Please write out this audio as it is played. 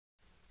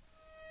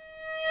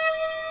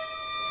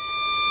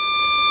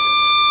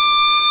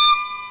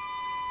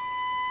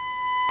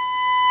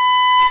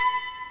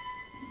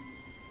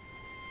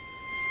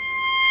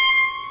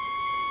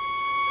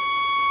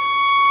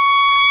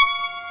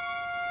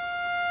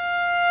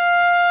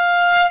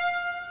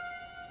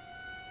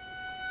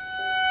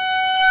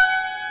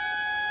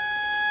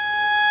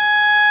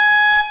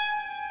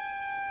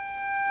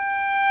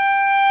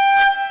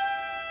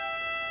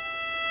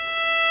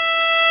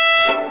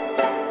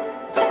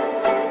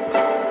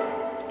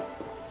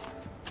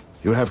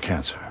You have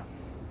cancer.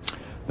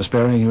 Miss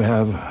Bearing, you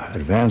have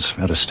advanced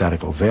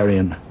metastatic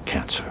ovarian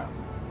cancer.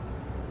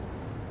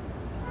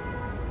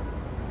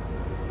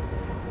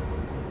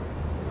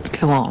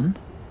 Go on.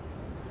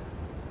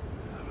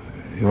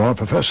 You are a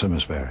professor,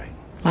 Miss Bearing.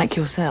 Like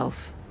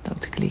yourself,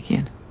 Dr.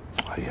 Kelekian.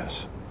 Ah,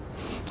 yes.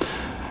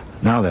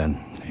 Now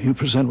then, you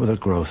present with a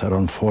growth that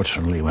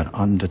unfortunately went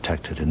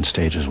undetected in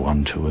stages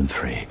 1, 2, and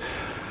 3.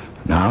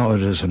 Now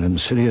it is an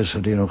insidious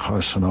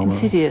adenocarcinoma.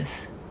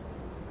 Insidious?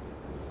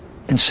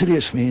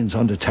 Insidious means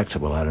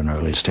undetectable at an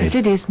early stage.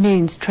 Insidious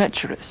means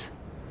treacherous.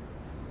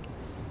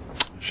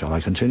 Shall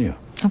I continue?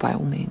 Oh, by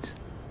all means.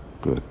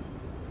 Good.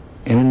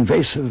 In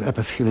invasive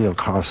epithelial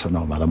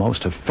carcinoma, the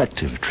most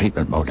effective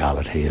treatment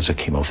modality is a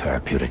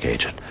chemotherapeutic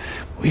agent.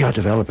 We are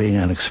developing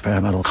an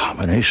experimental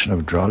combination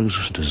of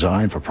drugs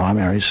designed for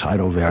primary site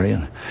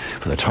ovarian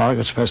with a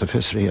target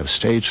specificity of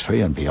stage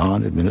 3 and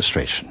beyond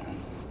administration.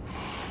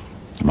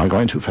 Am I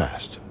going too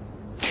fast?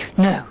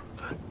 No.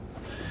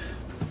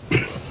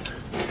 Good.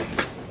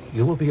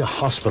 You will be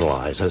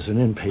hospitalized as an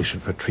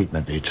inpatient for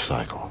treatment each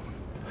cycle.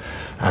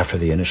 After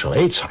the initial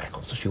 8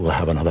 cycles, you will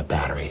have another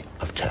battery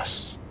of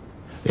tests.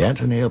 The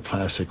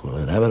antineoplastic will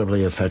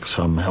inevitably affect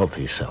some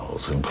healthy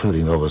cells,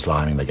 including those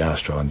lining the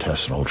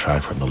gastrointestinal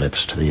tract from the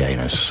lips to the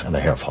anus and the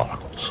hair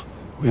follicles.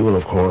 We will,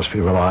 of course, be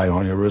relying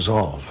on your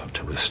resolve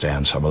to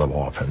withstand some of the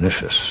more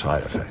pernicious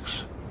side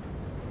effects.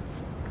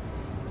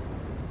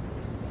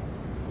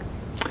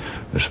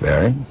 Miss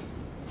Bearing?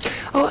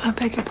 Oh, I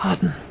beg your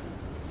pardon.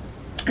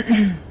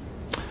 Do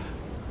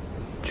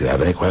you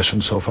have any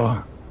questions so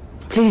far?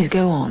 Please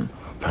go on.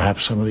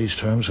 Perhaps some of these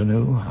terms are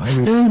new?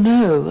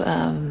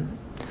 No.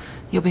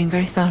 You're being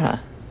very thorough.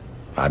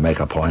 I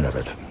make a point of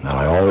it, and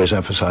I always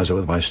emphasize it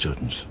with my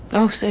students.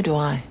 Oh, so do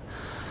I.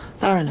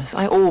 Thoroughness,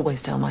 I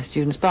always tell my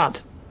students,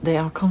 but they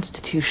are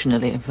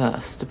constitutionally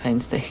averse to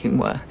painstaking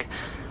work.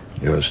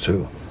 Yours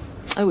too?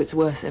 Oh, it's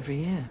worse every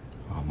year.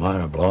 Oh, mine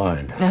are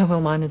blind. Oh,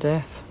 well, mine are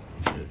deaf.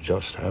 You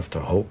just have to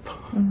hope.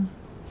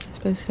 I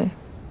suppose so.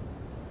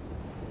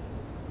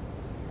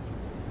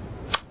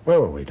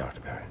 Where were we,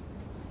 Dr. Bearing?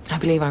 I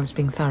believe I was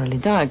being thoroughly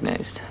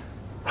diagnosed.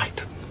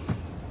 Right.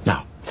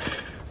 Now,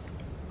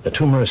 the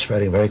tumor is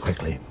spreading very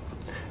quickly,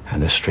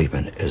 and this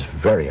treatment is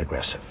very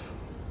aggressive.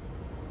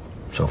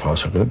 So far,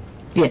 so good?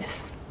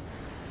 Yes.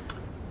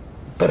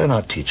 Better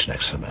not teach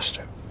next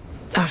semester.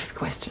 Out of the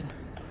question.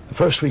 The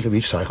first week of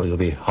each cycle, you'll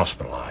be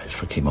hospitalized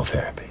for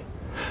chemotherapy.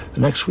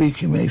 The next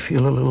week, you may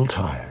feel a little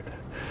tired.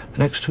 The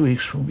next 2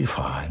 weeks will be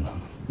fine,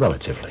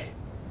 relatively.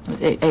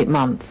 It's 8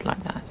 months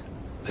like that.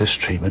 This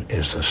treatment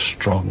is the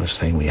strongest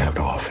thing we have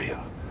to offer you.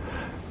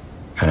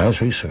 And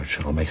as research,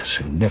 it'll make a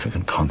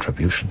significant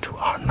contribution to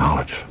our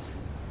knowledge.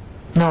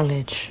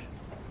 Knowledge.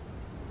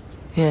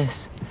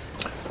 Yes.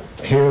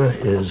 Here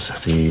is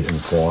the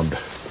informed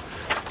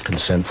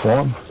consent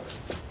form.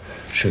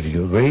 Should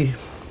you agree,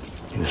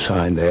 you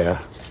sign there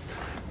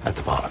at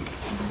the bottom.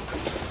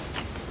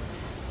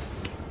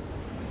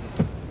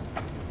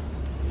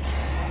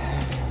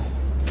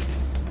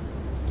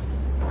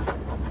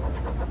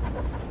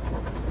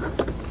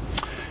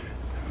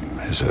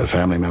 Is there a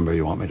family member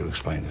you want me to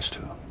explain this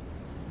to?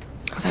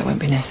 Oh, that won't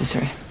be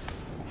necessary.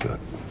 Good.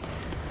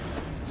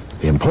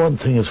 The important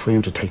thing is for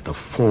you to take the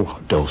full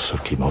dose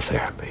of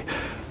chemotherapy.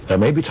 There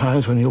may be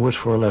times when you'll wish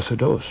for a lesser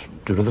dose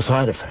due to the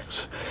side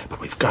effects,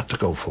 but we've got to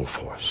go full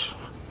force.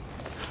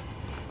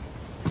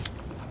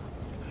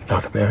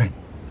 Dr. Bearing?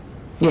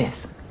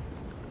 Yes.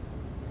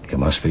 You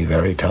must be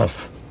very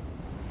tough.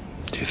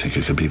 Do you think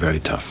you can be very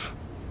tough?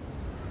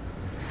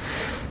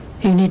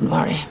 You needn't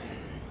worry.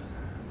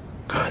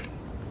 Good.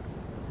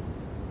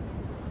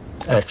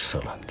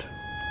 Excellent.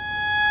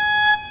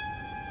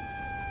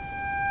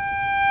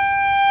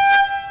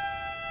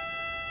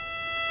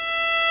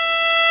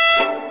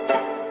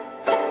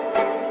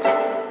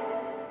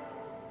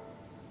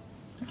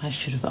 I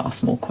should have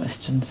asked more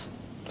questions,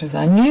 because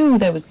I knew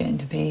there was going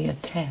to be a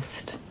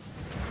test.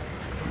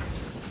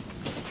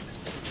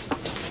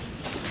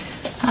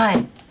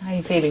 Hi, how are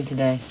you feeling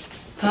today?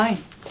 Fine.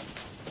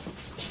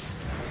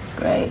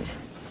 Great.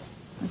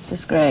 That's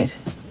just great.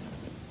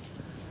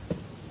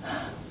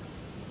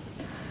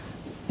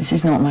 This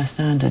is not my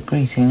standard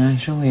greeting, I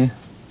assure you.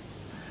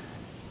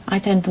 I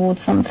tend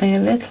towards something a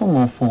little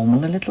more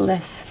formal, a little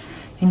less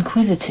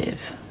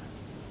inquisitive,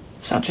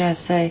 such as,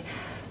 say,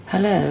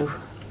 hello.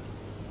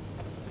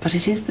 But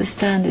it is the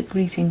standard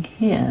greeting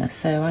here,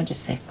 so I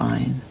just say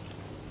fine.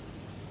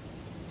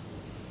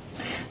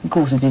 Of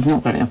course, it is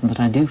not very often that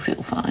I do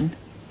feel fine.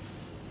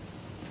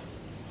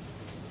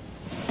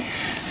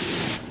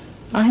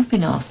 I have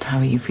been asked, how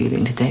are you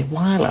feeling today,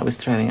 while I was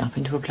throwing up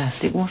into a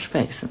plastic wash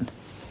basin.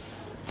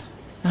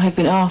 I have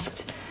been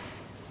asked,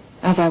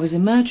 as I was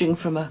emerging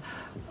from a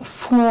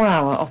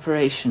 4-hour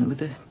operation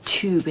with a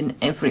tube in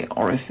every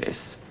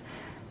orifice,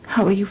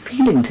 how are you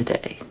feeling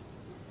today?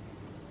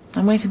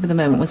 I'm waiting for the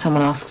moment when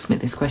someone asks me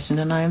this question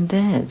and I am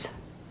dead.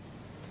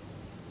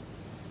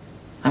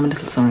 I'm a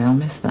little sorry I'll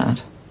miss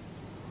that.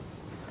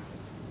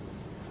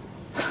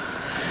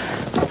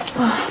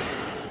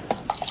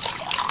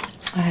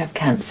 I have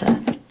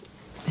cancer.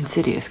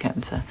 insidious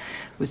cancer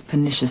with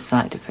pernicious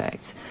side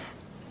effects.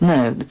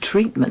 No, the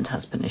treatment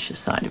has pernicious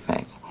side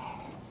effects.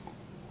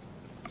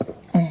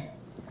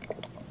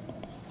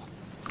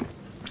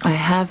 I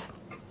have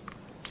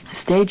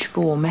stage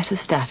 4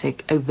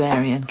 metastatic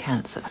ovarian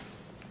cancer.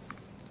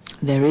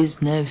 There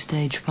is no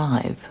stage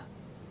 5.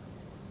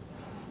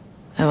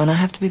 Oh, and I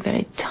have to be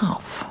very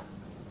tough.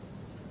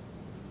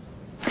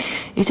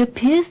 It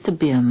appears to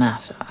be a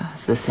matter,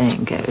 as the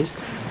saying goes,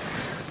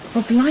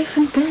 of life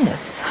and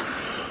death.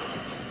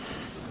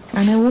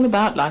 I know all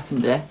about life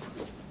and death.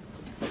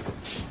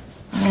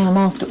 I am,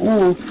 after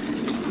all,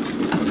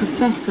 a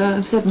professor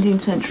of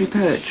 17th century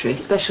poetry,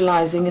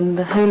 specialising in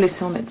the holy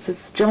sonnets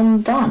of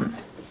John Donne,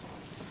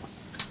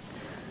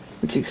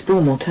 which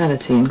explore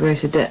mortality in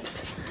greater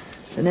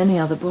depth than any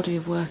other body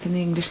of work in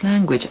the English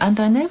language. And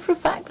I know for a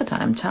fact that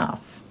I am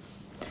tough.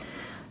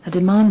 A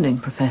demanding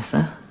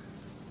professor,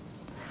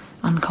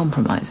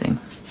 uncompromising,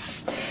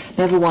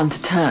 never one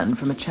to turn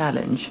from a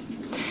challenge.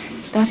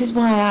 That is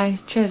why I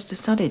chose to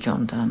study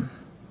John Donne,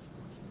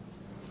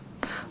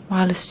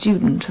 while a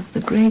student of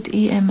the great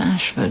E.M.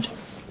 Ashford.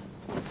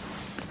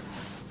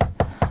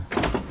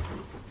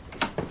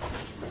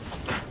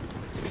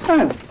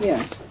 Oh,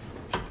 yes.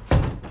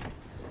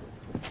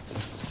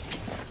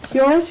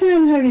 Your essay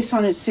on Holy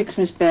Sonnet 6,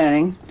 Miss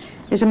Bearing,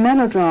 is a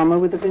melodrama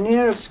with a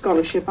veneer of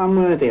scholarship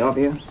unworthy of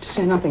you, to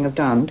say nothing of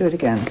Donne. Do it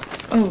again.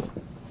 Oh,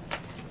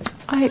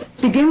 I...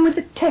 Begin with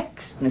the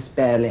text, Miss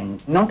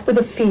Bearing, not with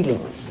a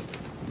feeling.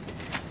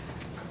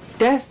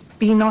 Death,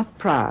 be not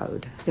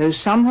proud, though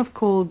some have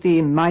called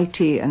thee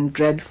mighty and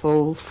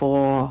dreadful,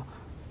 for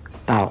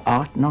thou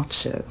art not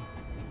so.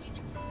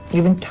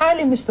 You've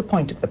entirely missed the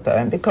point of the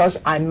poem,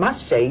 because I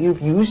must say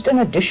you've used an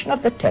edition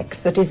of the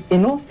text that is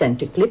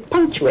inauthentically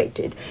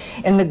punctuated.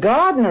 In the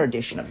Gardner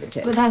edition of the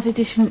text... But that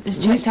edition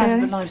is checked out of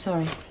the line,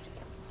 sorry.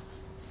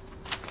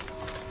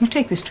 You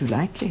take this too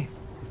lightly.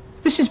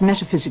 This is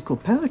metaphysical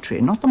poetry,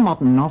 not the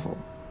modern novel.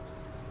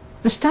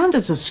 The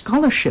standards of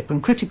scholarship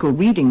and critical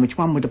reading which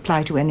one would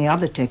apply to any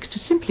other text are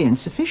simply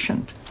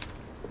insufficient.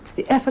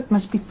 The effort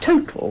must be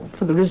total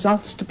for the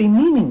results to be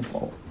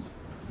meaningful.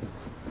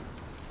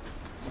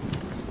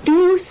 Do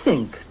you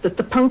think that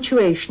the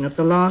punctuation of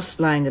the last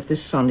line of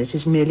this sonnet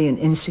is merely an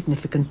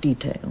insignificant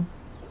detail?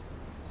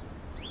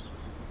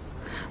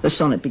 The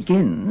sonnet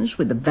begins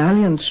with a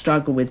valiant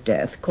struggle with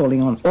death,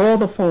 calling on all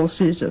the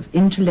forces of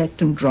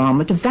intellect and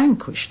drama to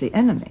vanquish the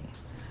enemy.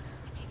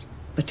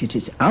 But it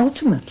is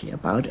ultimately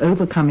about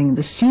overcoming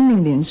the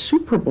seemingly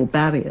insuperable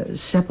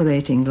barriers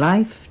separating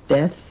life,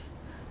 death,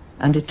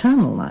 and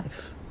eternal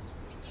life.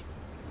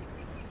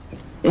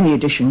 In the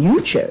edition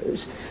you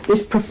chose,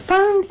 this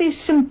profoundly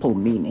simple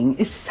meaning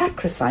is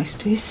sacrificed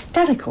to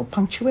hysterical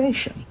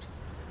punctuation.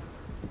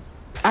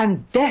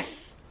 And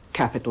death,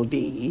 capital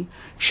D,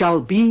 shall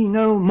be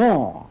no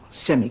more,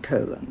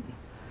 semicolon.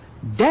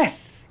 Death,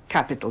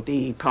 capital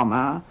D,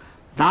 comma,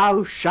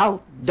 thou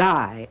shalt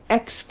die,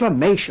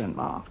 exclamation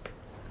mark.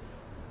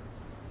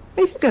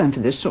 If you're going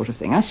for this sort of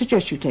thing, I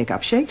suggest you take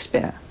up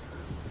Shakespeare.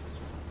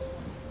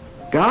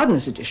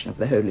 Gardner's edition of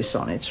the Holy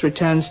Sonnets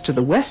returns to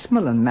the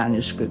Westmoreland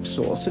manuscript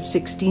source of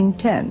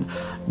 1610,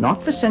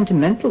 not for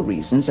sentimental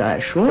reasons, I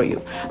assure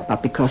you,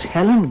 but because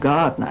Helen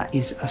Gardner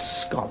is a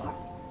scholar.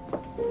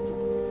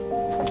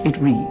 It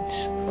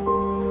reads,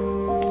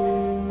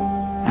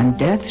 and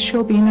death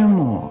shall be no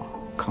more,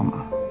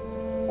 comma,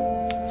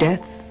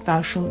 death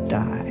thou shalt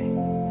die.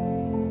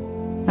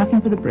 Nothing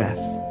but a breath,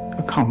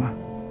 a comma,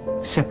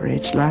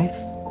 separates life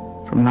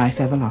from life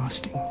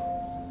everlasting.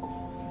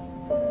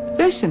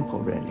 Very simple,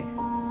 really.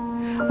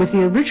 With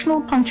the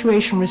original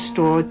punctuation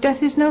restored,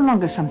 death is no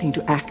longer something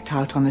to act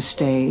out on the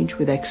stage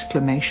with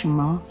exclamation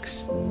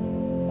marks.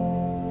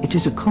 It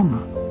is a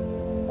comma,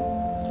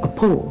 a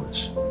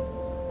pause.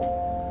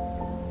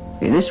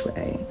 In this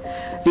way,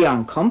 the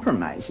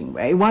uncompromising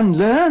way, one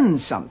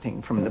learns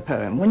something from the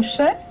poem, wouldn't you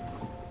say?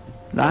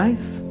 Life,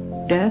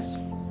 death,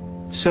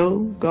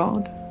 soul,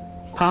 God,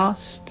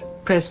 past,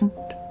 present.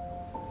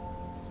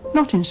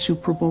 Not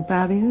insuperable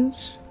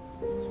barriers,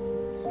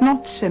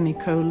 not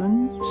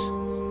semicolons,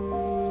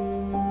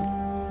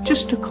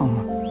 just a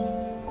comma.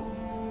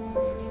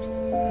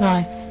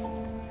 Life,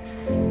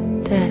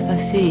 death, I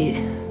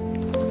see.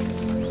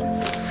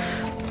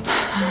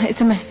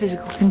 It's a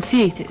metaphysical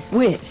conceit, it's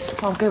wit.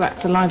 I'll go back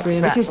to the library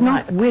and It is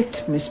not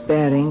wit, Miss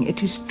Bearing,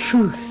 it is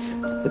truth.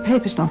 The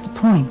paper's not the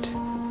point.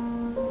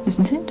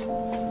 Isn't it?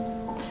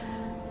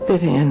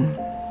 Vivian,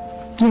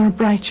 you're a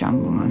bright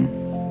young woman.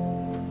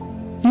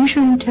 Use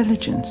your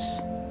intelligence.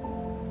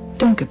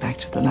 Don't go back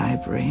to the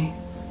library.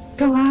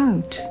 Go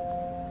out.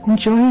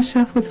 Enjoy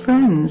yourself with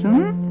friends,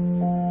 I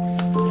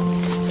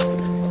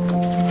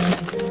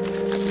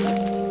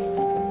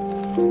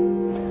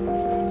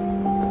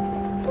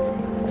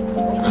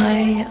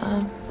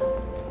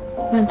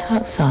went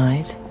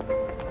outside.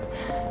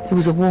 It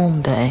was a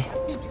warm day.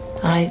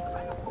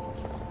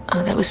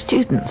 There were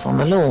students on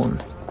the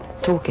lawn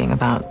talking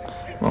about,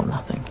 well,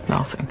 nothing,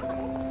 laughing.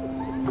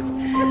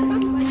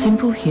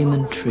 Simple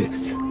human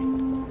truth,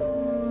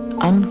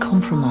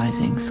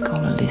 uncompromising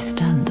scholarly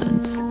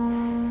standards,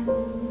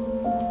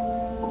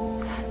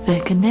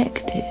 they're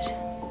connected.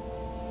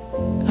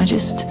 I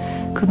just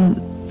couldn't...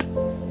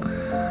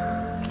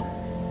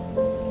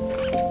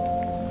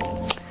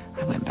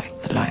 I went back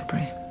to the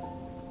library.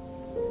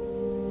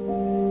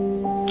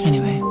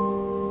 Anyway.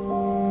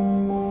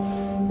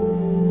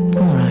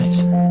 All right.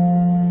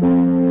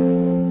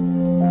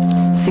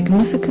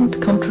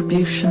 Significant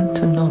contribution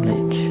to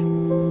knowledge.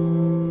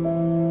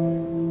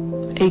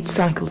 8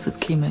 cycles of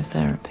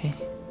chemotherapy.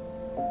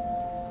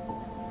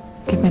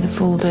 Give me the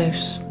full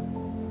dose.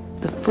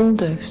 The full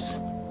dose.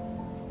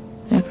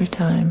 Every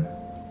time.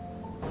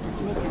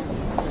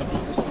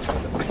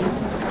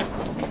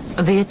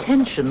 The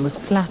attention was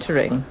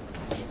flattering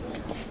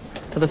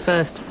for the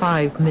first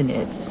 5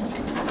 minutes.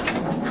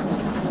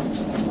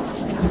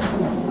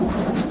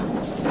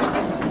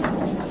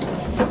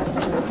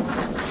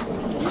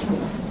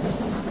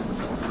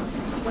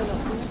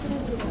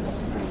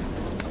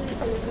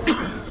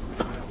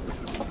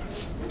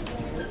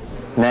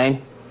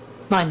 Name?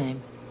 My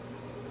name.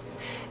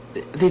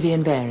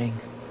 Vivian Bearing.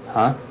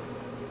 Huh?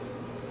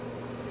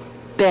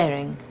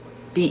 Bearing.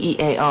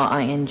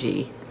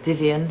 B-E-A-R-I-N-G.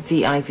 Vivian,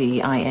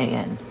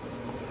 V-I-V-I-A-N.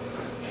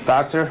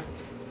 Doctor?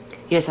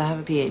 Yes, I have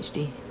a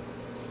PhD.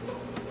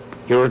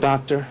 You're a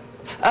doctor?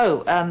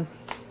 Oh,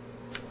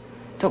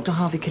 Dr.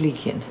 Harvey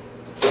Kelekian.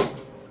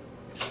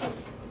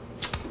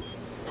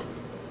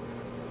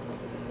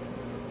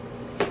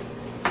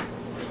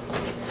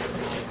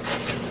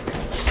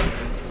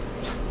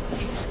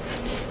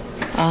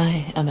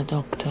 I am a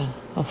doctor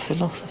of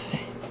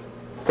philosophy.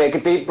 Take a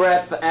deep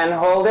breath and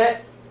hold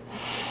it.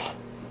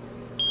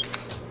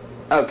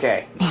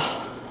 Okay.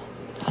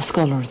 A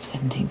scholar of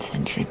 17th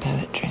century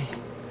poetry.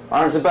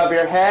 Arms above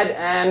your head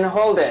and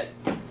hold it.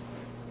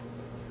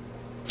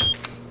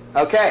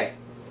 Okay.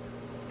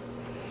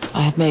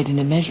 I have made an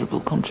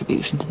immeasurable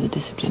contribution to the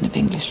discipline of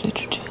English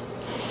literature.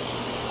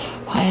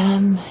 I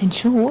am, in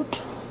short,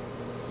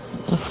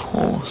 a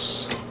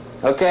force.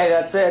 Okay,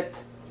 that's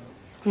it.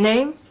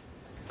 Name?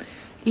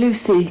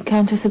 Lucy,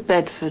 Countess of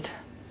Bedford.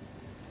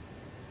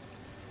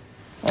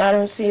 I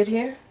don't see it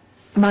here.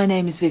 My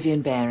name is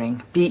Vivian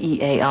Bearing,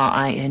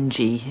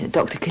 B-E-A-R-I-N-G.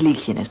 Dr.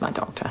 Kelekian is my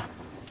doctor.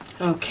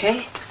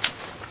 Okay.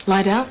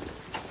 Lie down.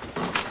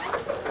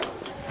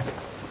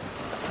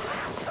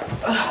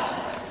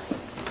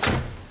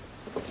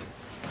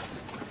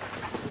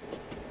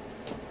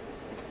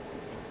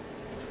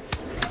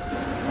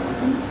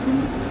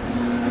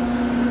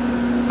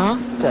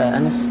 After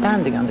an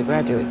astounding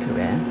undergraduate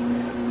career,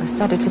 I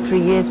studied for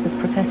 3 years with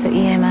Professor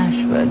E.M.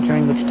 Ashford,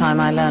 during which time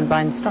I learned by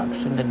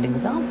instruction and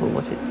example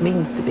what it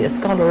means to be a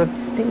scholar of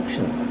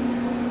distinction.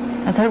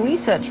 As her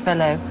research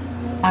fellow,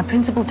 my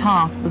principal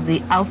task was the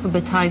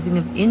alphabetizing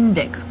of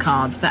index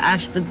cards for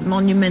Ashford's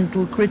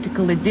monumental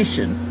critical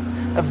edition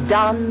of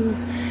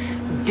Donne's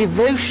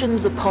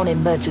Devotions upon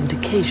Emergent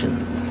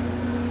Occasions.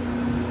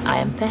 I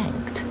am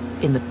thanked,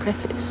 in the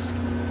preface,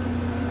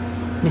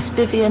 Miss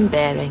Vivian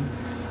Bearing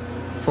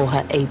for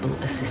her able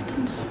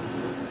assistance.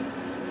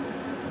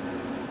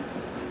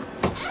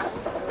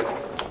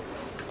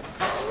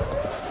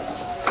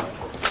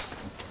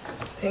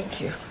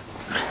 Thank you.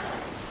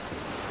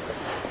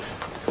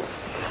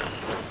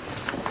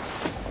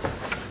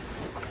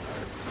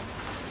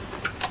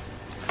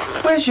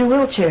 Where's your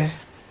wheelchair?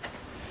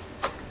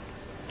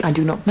 I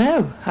do not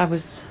know. I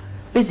was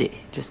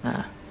busy just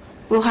now.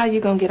 Well, how are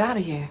you gonna get out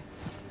of here?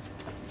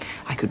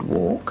 I could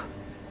walk.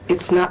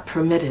 It's not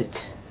permitted.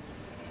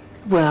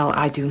 Well,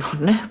 I do not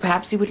know.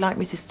 Perhaps you would like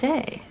me to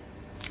stay.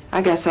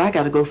 I guess I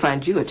gotta go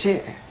find you a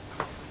chair.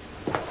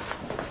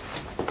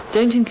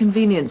 Don't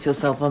inconvenience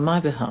yourself on my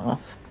behalf.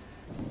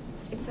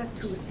 It's a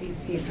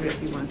 2cc drip.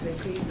 You want to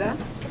increase that?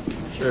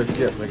 Sure,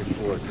 yeah, make it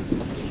 4.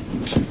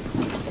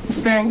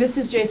 Miss Bearing, this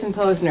is Jason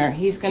Posner.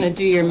 He's going to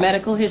do your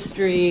medical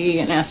history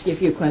and ask you a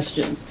few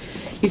questions.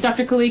 He's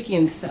Dr.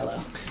 Kelekian's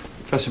fellow.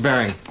 Professor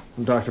Bearing,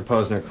 I'm Dr.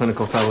 Posner,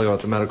 clinical fellow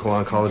at the medical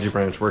oncology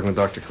branch, working with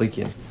Dr.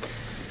 Kelekian.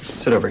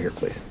 Sit over here,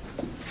 please.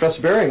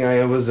 Professor Bearing,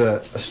 I was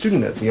a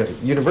student at the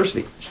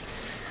university.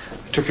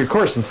 I took your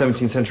course in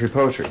 17th century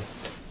poetry.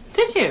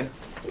 Did you?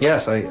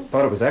 Yes, I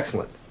thought it was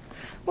excellent.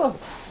 Well,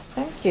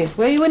 thank you.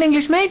 Were you an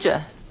English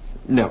major?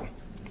 No,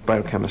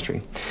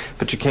 biochemistry.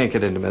 But you can't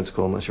get into med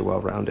school unless you're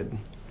well-rounded.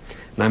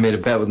 And I made a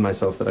bet with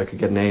myself that I could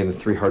get an A in the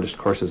 3 hardest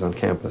courses on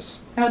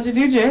campus. How'd you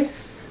do,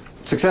 Jace?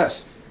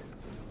 Success.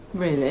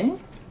 Really?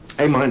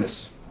 A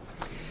minus.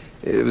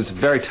 It was a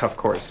very tough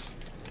course.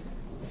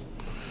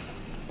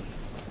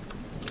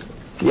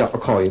 Yeah, I'll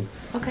call you.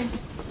 Okay.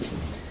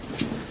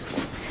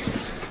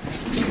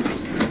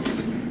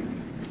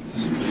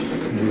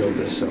 Wheel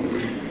this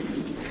over.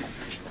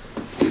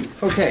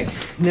 Okay,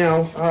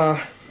 now,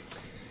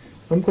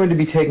 I'm going to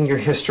be taking your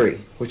history,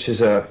 which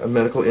is a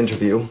medical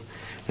interview,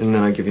 and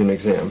then I give you an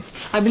exam.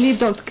 I believe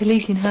Dr.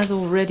 Kelekian has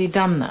already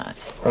done that.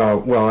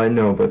 Well, I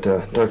know, but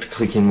Dr.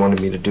 Kelekian wanted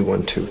me to do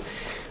one, too.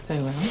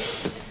 Very well.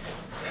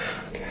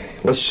 Okay,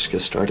 let's just get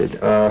started.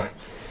 How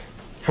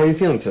are you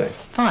feeling today?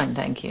 Fine,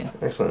 thank you.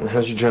 Excellent.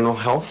 How's your general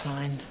health?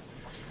 Fine.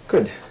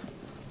 Good.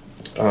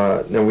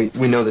 Now,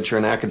 we know that you're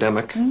an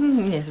academic.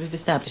 Yes, we've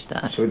established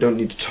that. So we don't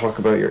need to talk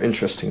about your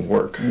interesting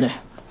work. No.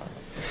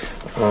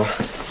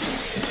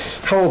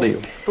 How old are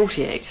you?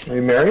 48. Are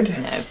you married?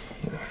 No.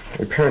 Are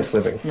your parents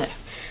living? No.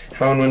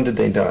 How and when did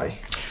they die?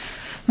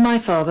 My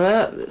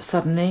father,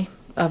 suddenly,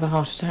 of a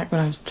heart attack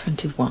when I was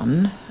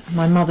 21.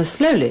 My mother,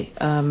 slowly,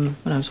 when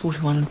I was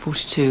 41 and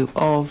 42,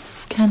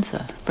 of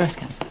cancer, breast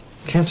cancer.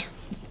 Cancer?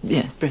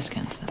 Yeah, breast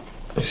cancer.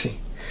 I see.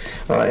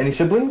 Any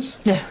siblings?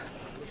 No.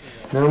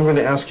 Now I'm going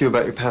to ask you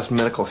about your past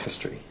medical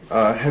history.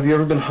 Have you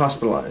ever been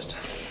hospitalized?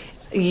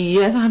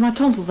 Yes, I had my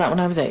tonsils out when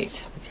I was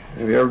 8.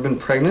 Have you ever been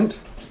pregnant?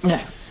 No.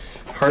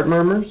 Heart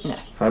murmurs? No.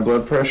 High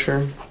blood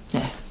pressure?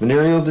 No.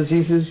 Venereal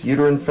diseases?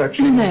 Uterine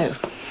infections? No.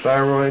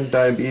 Thyroid?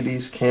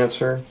 Diabetes?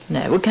 Cancer?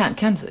 No, well,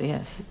 cancer,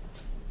 yes.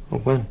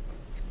 Well, when?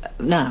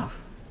 Now.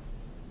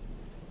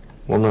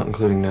 Well, not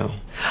including now.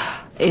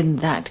 In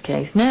that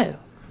case, no.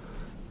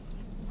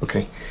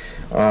 Okay.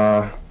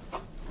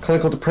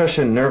 Clinical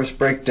depression, nervous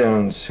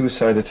breakdowns,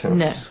 suicide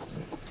attempts? No.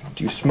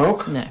 Do you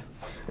smoke? No.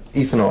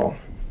 Ethanol?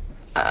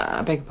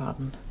 I beg your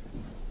pardon.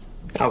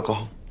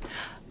 Alcohol?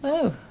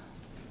 Oh.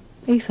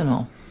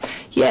 Ethanol.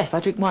 Yes, I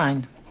drink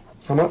wine.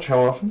 How much? How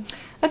often?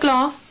 A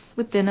glass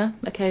with dinner,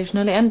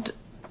 occasionally, and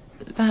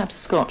perhaps a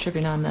scotch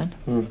every now and then.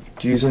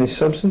 Do you use any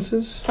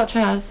substances? Such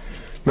as?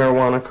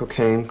 Marijuana,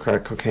 cocaine,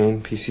 crack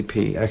cocaine,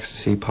 PCP,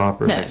 ecstasy,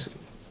 poppers?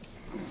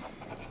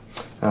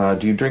 No.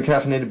 Do you drink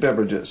caffeinated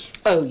beverages?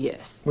 Oh,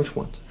 yes. Which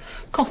ones?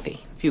 Coffee,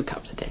 a few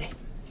cups a day.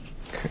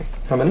 Okay.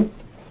 How many?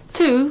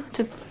 2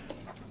 to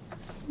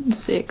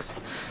 6.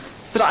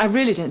 But I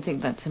really don't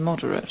think that's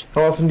immoderate.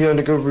 How often do you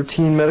undergo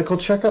routine medical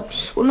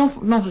checkups? Well,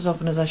 not as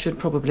often as I should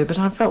probably, but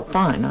I've felt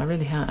fine, I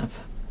really have.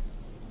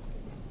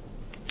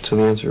 So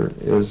the answer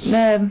is...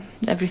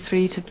 Every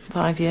 3 to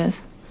 5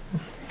 years.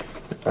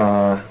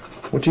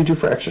 What do you do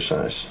for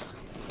exercise?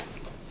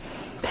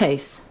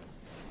 Pace.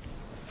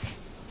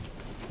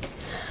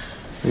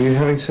 Are you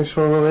having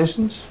sexual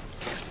relations?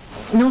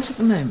 Not at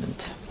the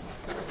moment.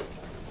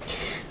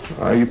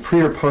 Are you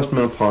pre- or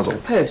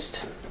post-menopausal? Post.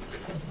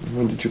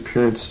 When did your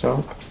period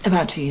stop?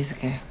 About 2 years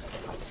ago.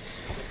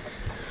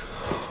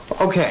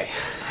 Okay.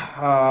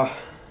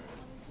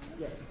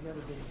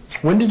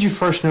 When did you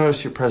first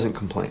notice your present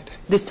complaint?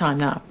 This time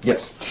now.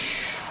 Yes.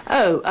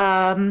 Oh,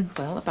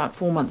 well, about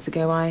 4 months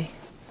ago I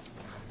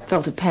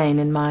felt a pain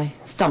in my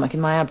stomach, in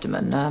my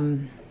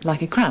abdomen,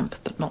 like a cramp,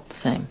 but not the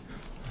same.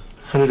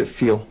 How did it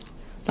feel?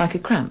 Like a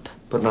cramp.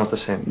 But not the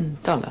same?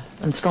 Duller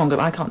and stronger,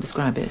 but I can't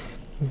describe it.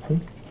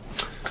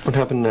 What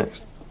happened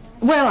next?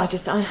 Well, I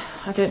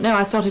don't know.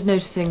 I started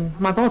noticing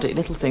my body,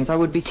 little things. I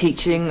would be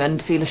teaching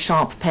and feel a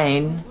sharp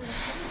pain.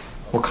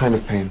 What kind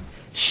of pain?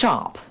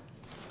 Sharp.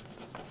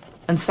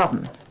 And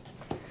sudden.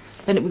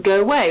 Then it would go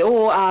away,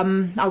 or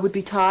I would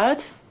be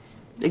tired,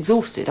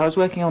 exhausted. I was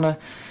working on a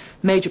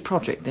major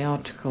project, the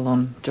article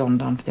on John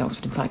done for the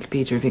Oxford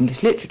Encyclopedia of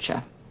English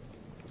Literature.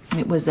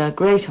 It was a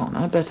great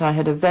honour, but I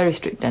had a very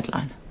strict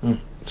deadline.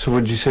 So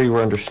would you say you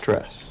were under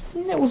stress?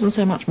 It wasn't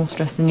so much more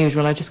stress than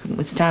usual. I just couldn't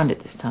withstand it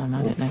this time.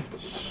 I don't know.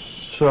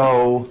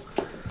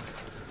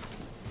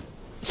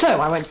 So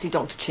I went to see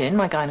Dr. Chin,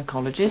 my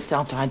gynaecologist,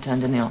 after I'd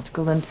turned in the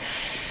article, and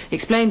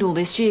explained all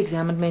this. She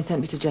examined me and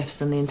sent me to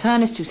Jefferson, the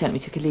internist, who sent me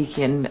to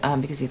Kelekian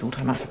because he thought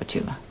I might have a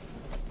tumour.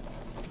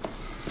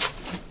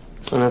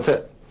 And that's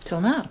it? Till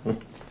now.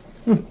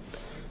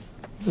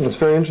 That's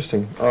very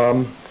interesting.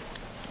 Well,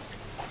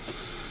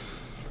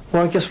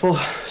 I guess we'll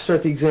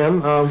start the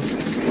exam.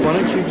 Why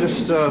don't you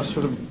just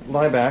sort of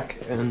lie back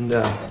and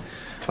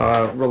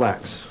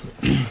relax.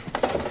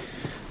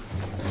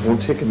 It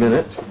won't take a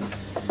minute.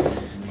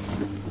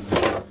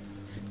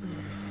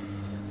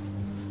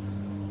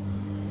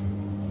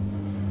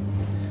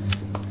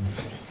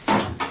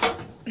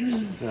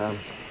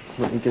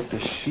 Let me get the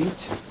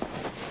sheet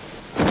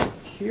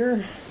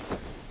here.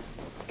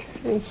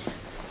 Okay.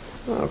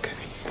 Okay.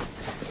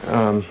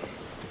 Oh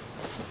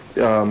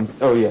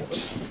yeah.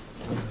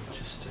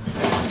 Just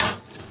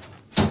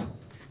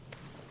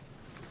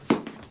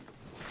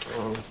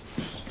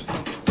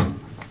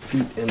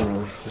feet in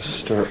the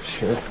stirrups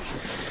here.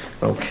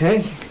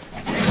 Okay.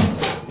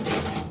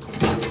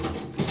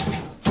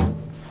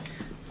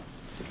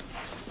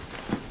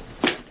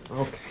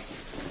 Okay.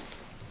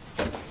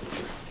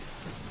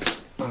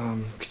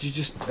 Could you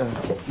just,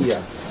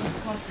 yeah.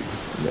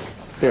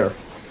 There.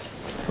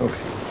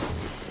 Okay.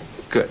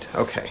 Good,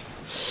 okay.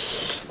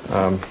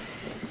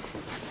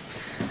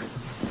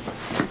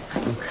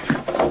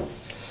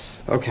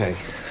 Okay.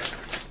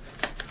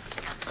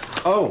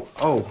 Oh,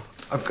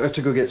 I've got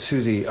to go get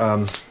Susie.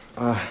 I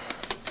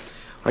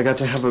got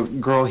to have a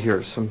girl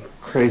here, some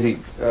crazy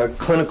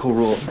clinical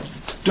rule.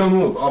 Don't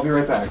move, I'll be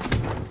right back.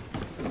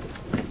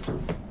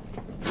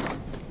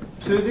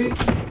 Susie?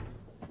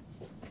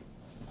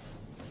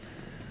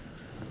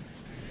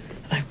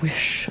 I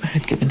wish I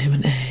had given him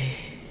an A.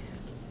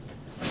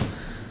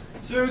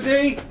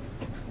 Susie?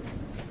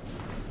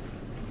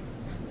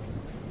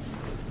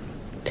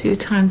 2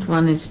 times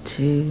 1 is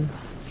 2.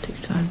 2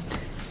 times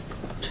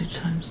 2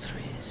 times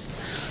 3 is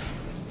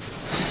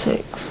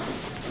 6.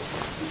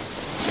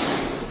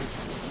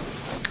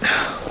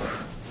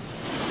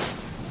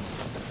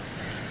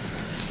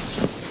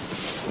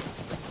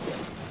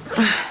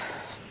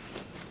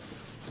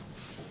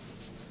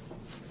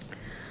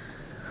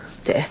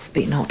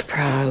 be not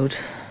proud,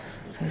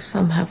 though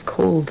some have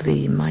called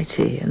thee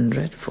mighty and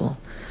dreadful.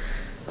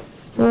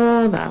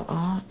 For thou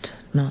art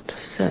not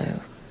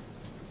so.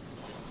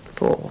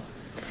 For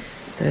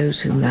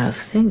those whom thou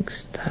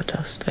think'st thou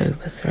dost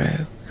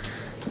overthrow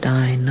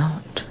die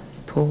not,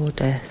 poor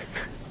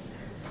death,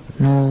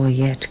 nor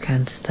yet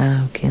canst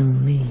thou kill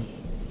me.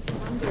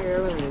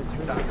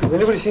 Has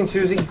anybody seen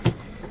Susie?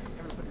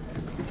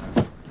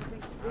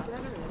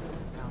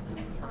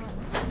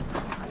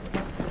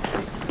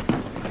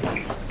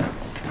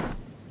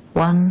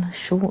 One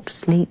short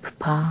sleep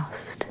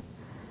past,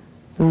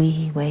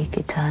 we wake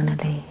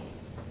eternally,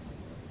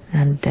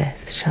 and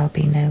death shall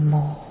be no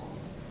more,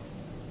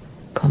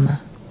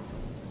 comma,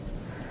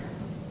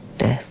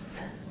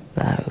 death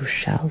thou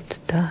shalt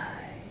die.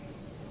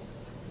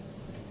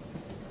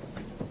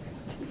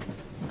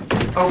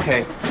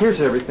 Okay,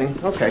 here's everything.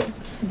 Okay.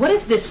 What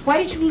is this?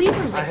 Why did you leave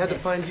her like I had to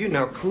this? find you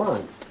now. Come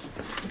on.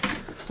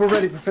 We're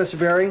ready, Professor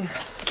Bearing.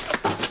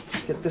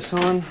 Get this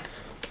on.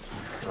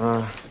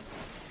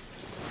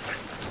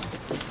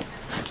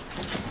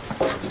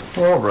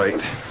 All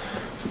right.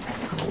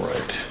 All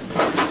right.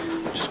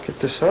 Just get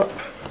this up.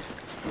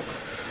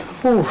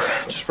 Ooh,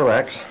 just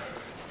relax.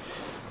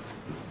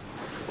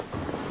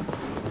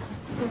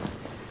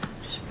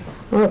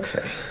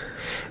 Okay.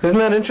 Isn't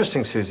that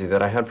interesting, Susie,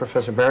 that I had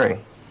Professor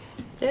Bearing?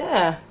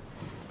 Yeah.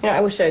 You know,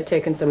 I wish I had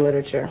taken some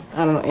literature.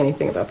 I don't know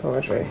anything about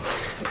poetry.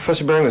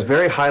 Professor Bearing was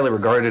very highly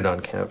regarded on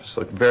campus,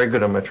 looked very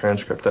good on my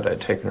transcript that I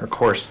had taken her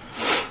course.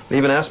 They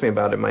even asked me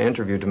about it in my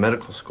interview to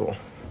medical school.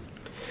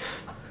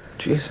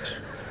 Jesus.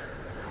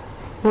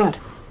 What?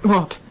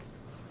 What?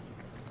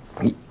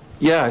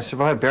 Yeah, I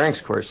survived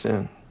Bearing's course,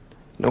 yeah.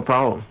 No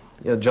problem.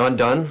 Yeah, John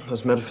Donne,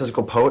 those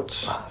metaphysical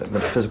poets, that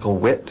metaphysical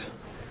wit.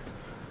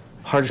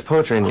 Hardest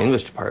poetry in the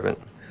English department.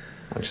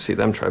 I'd like to see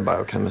them try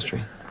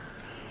biochemistry.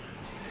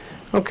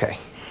 Okay.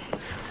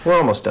 We're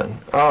almost done.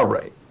 All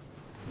right.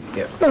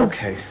 Yeah,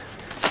 okay.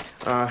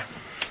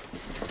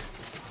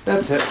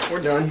 That's it.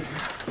 We're done.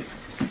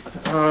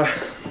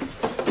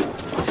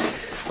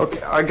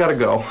 Okay, I gotta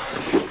go.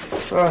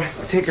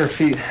 Take her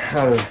feet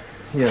out of...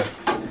 Yeah.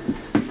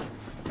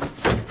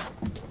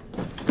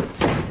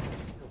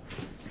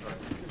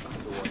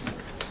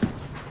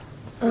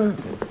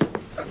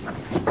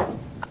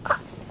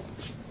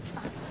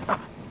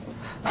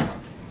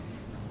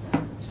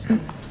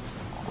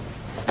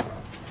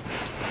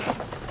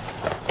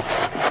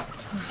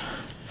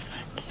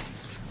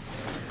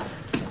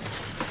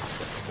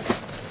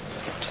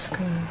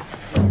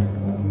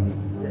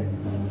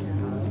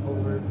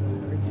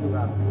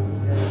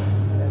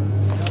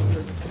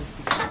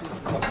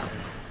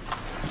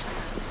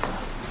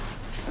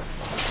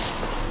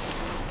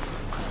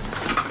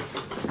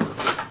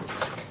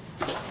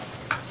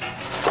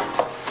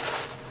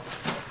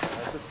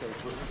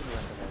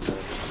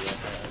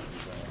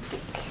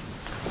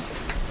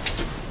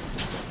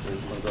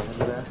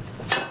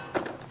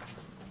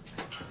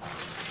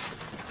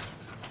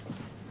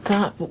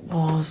 That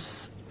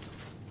was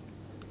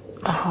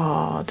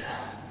hard.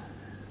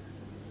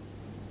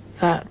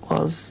 That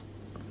was...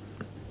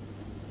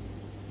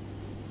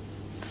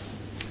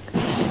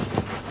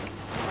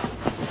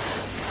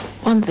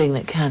 One thing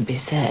that can be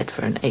said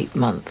for an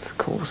 8-month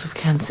course of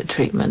cancer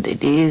treatment,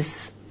 it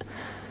is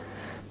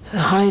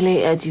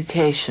highly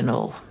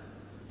educational.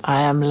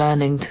 I am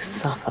learning to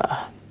suffer.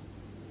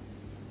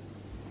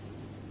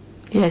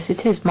 Yes,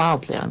 it is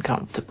mildly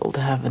uncomfortable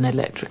to have an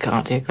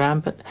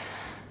electrocardiogram, but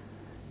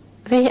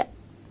the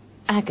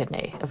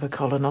agony of a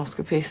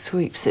colonoscopy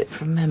sweeps it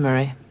from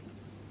memory.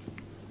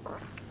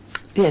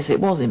 Yes, it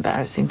was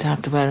embarrassing to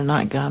have to wear a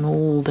nightgown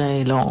all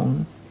day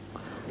long.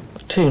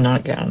 2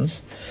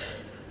 nightgowns.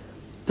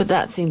 But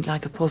that seemed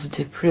like a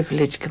positive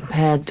privilege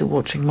compared to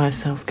watching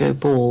myself go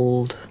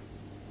bald.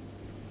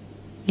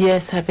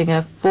 Yes, having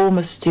a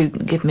former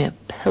student give me a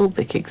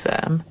pelvic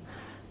exam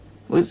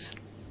was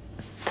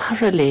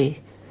thoroughly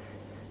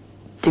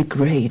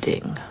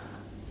degrading,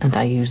 and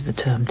I use the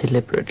term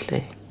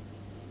deliberately.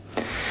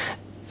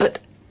 But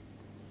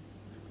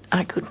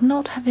I could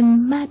not have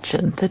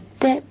imagined the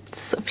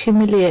depths of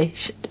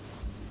humiliation.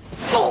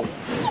 Oh,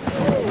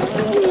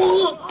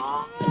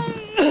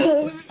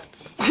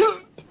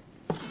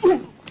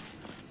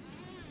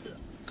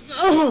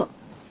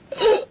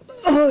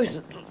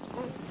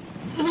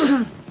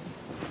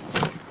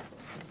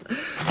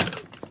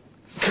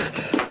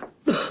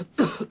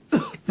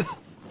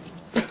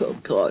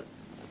 God.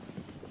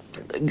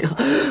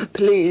 God,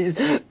 please.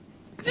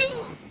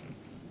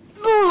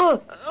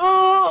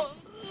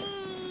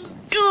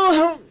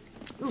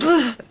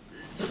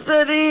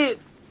 Steady.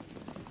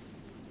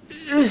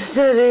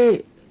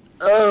 Steady.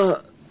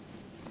 Oh,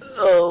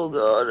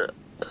 God.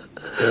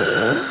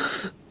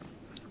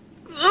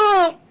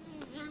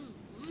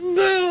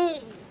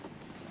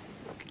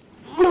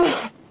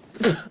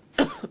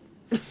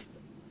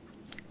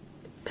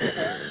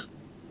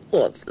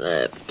 What's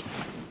left?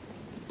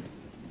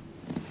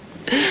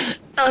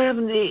 I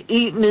haven't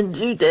eaten in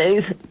 2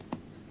 days.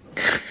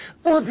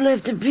 What's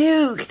left to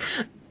puke?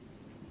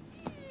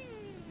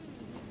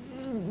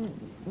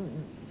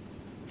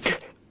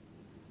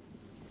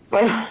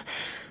 Oh.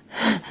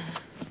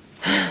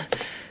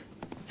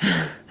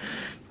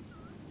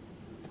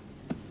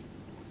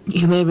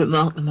 You may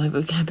remark that my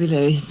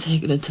vocabulary has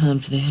taken a turn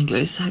for the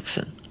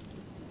Anglo-Saxon.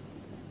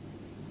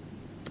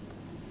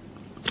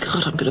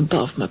 God, I'm going to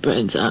bath my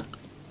brains out.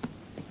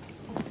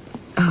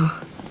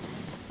 Oh.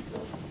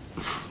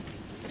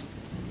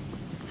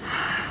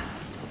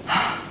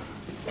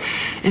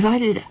 If I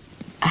did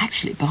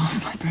actually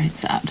bath my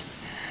brains out,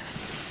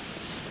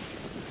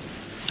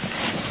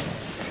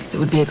 it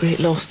would be a great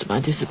loss to my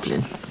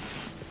discipline.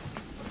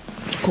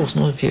 Of course,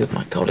 not a few of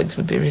my colleagues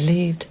would be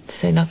relieved, to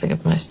say nothing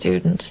of my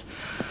students.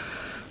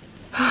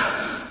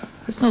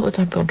 It's not that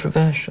I'm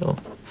controversial.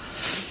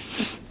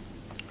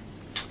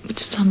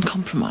 It's just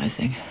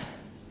uncompromising.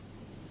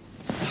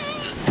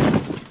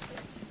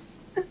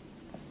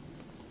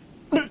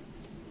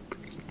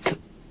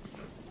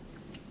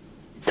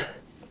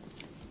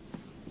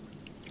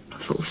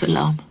 False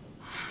alarm.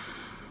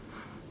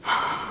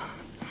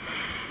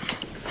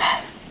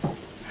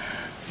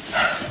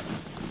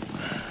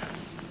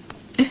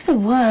 If the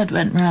word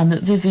went round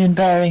that Vivian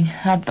Bearing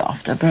had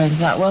bathed her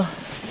brains out, well,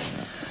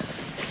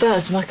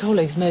 first, my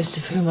colleagues, most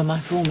of whom are my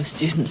former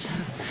students,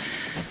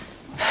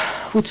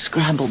 would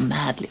scramble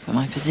madly for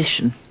my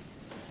position.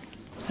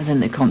 And then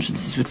their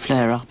consciences would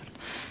flare up.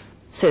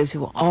 So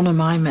to honour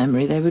my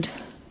memory, they would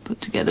put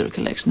together a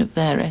collection of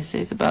their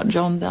essays about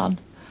John Donne.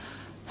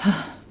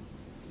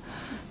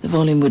 The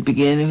volume would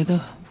begin with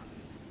a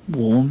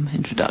warm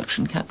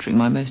introduction capturing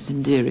my most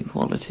endearing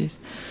qualities.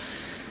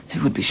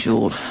 It would be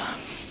short,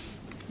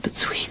 but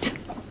sweet.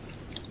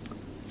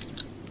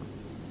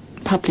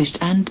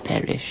 Published and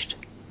perished.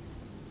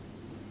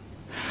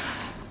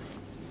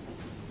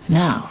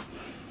 Now,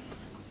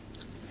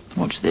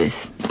 watch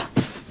this.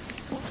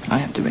 I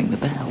have to ring the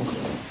bell.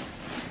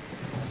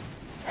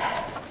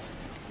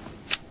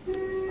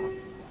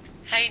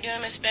 How you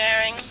doing, Miss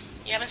Bearing?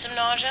 You having some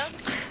nausea?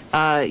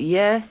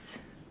 Yes.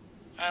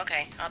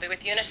 Okay, I'll be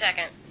with you in a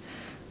second.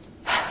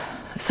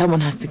 Someone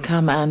has to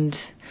come and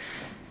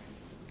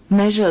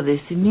measure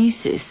this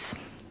emesis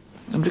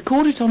and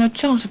record it on a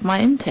chart of my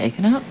intake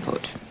and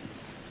output.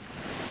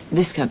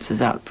 This counts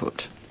as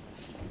output.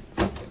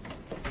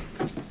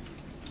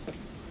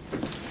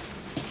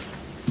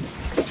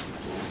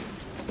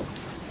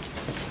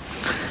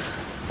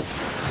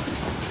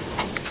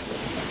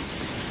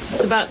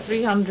 It's about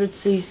 300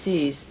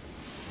 cc's.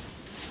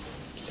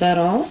 Is that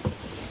all?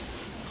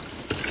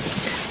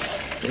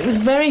 It was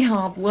very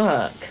hard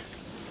work.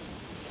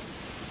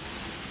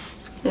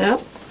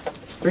 Yep.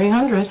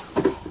 300.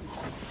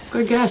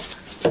 Good guess.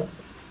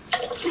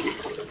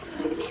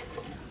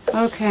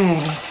 Okay.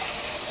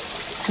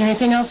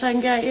 Anything else I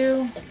can get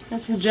you?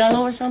 Got some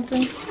Jell-O or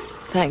something?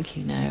 Thank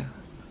you, no.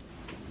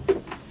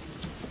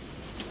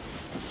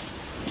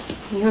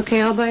 You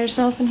okay all by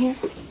yourself in here?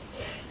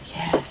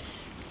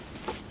 Yes.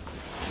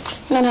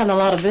 You're not having a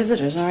lot of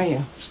visitors, are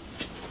you?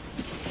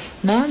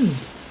 None.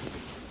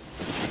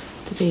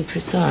 To be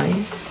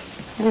precise.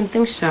 I didn't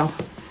think so.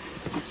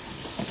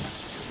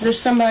 Is there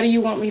somebody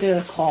you want me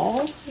to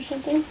call or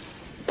something?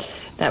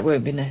 That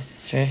won't be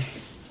necessary.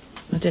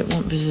 I don't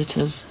want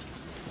visitors.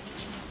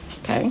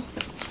 Okay.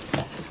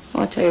 Well,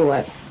 I'll tell you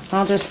what.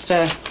 I'll just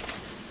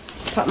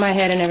pop my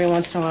head in every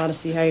once in a while to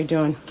see how you're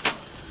doing.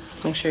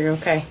 Make sure you're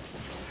okay.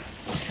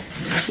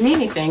 If you need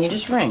anything, you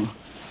just ring.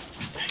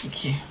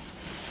 Thank you.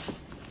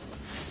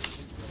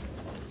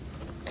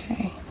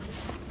 Okay.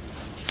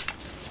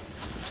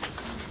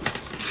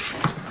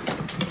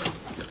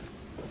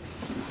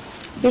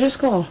 You just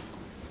go.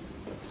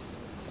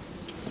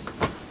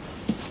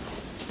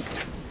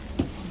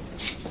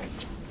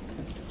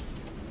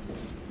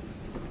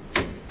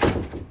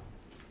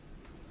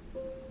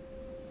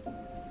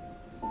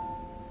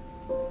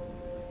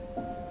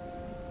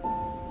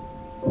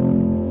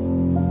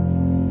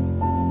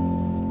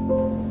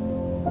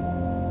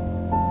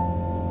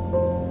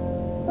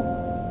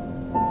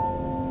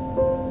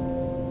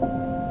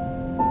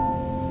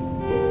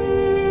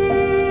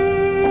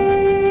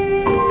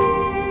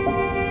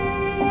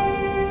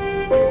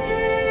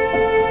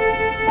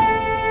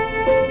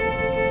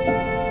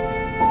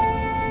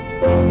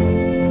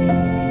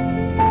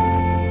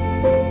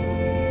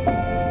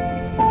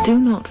 Do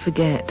not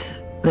forget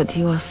that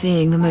you are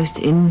seeing the most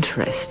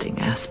interesting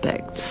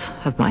aspects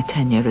of my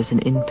tenure as an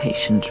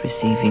inpatient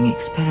receiving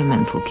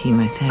experimental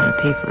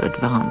chemotherapy for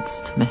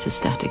advanced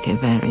metastatic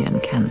ovarian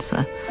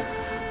cancer.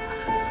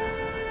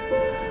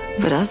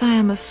 But as I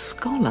am a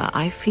scholar,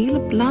 I feel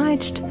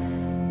obliged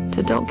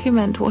to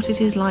document what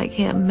it is like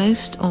here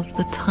most of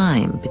the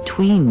time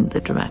between the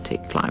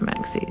dramatic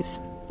climaxes.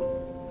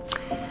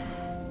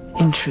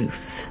 In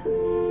truth,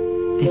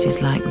 it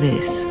is like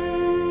this.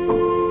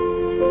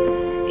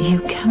 You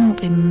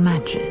cannot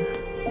imagine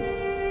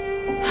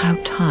how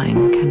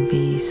time can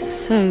be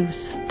so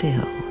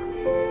still.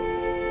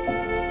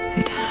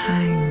 It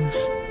hangs.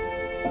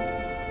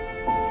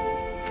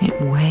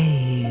 It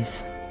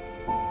weighs.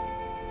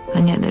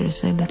 And yet there is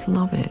so little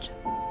of it.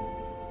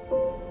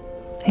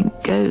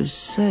 It goes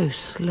so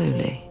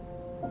slowly.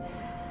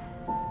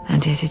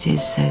 And yet it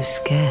is so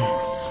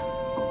scarce.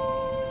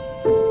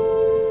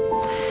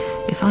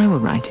 If I were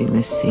writing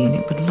this scene,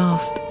 it would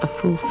last a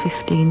full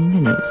 15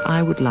 minutes.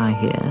 I would lie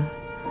here,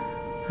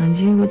 and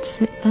you would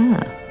sit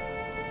there.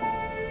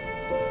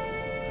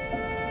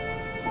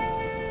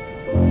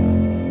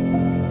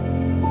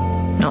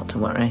 Not to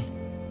worry.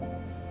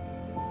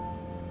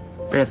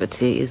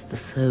 Brevity is the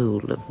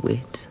soul of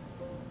wit.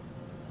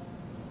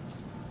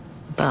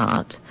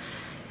 But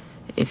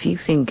if you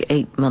think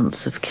 8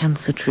 months of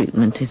cancer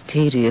treatment is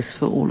tedious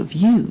for all of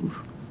you,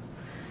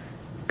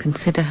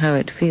 consider how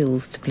it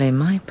feels to play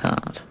my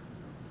part.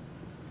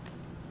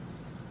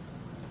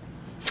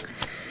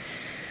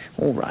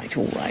 All right,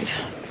 all right.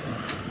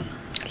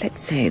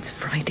 Let's say it's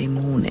Friday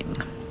morning.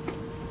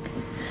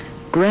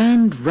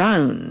 Grand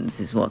rounds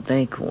is what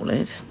they call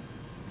it.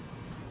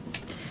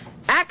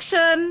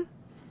 Action!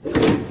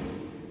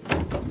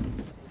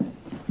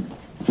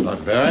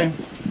 Dr. Bearing?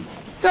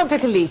 Dr.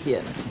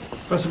 Kelekian.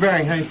 Professor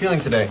Bearing, how are you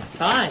feeling today?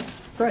 Fine.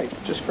 Great,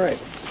 just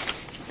great.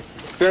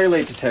 Very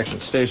late detection,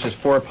 stages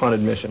 4 upon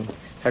admission.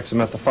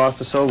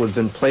 Hexamethylphosphosol with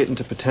Vin platin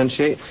to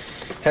potentiate.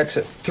 Hex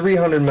at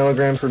 300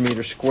 milligrams per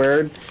meter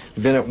squared,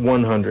 Vin at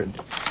 100.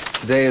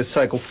 Today is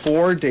cycle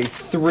 4, day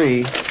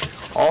 3.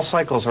 All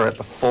cycles are at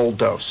the full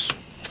dose.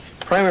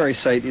 Primary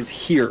site is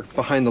here,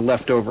 behind the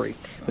left ovary.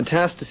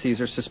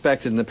 Metastases are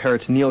suspected in the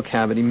peritoneal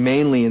cavity,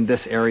 mainly in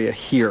this area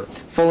here.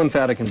 Full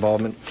lymphatic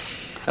involvement.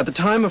 At the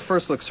time of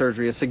first look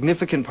surgery, a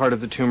significant part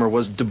of the tumor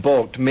was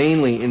debulked,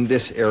 mainly in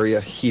this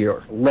area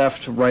here.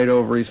 Left, right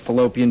ovaries,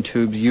 fallopian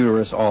tubes,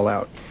 uterus, all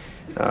out.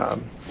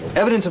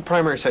 Evidence of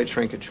primary site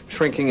shrinkage.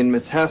 Shrinking in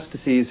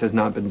metastases has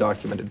not been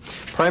documented.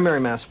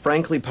 Primary mass,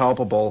 frankly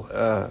palpable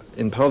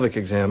in pelvic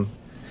exam,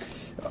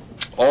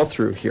 all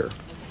through here.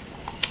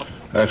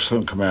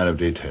 Excellent command of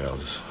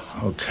details.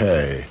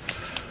 Okay.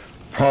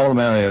 Problem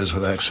areas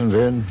with X and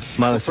Vin?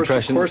 Myelosuppression.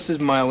 First, of course, is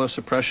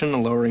myelosuppression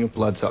and lowering of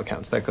blood cell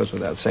counts. That goes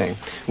without saying.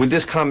 With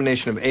this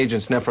combination of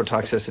agents,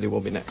 nephrotoxicity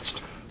will be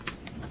next.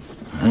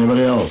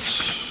 Anybody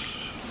else?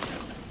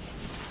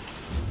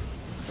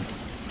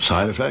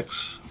 Side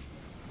effects?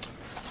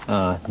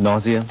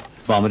 Nausea,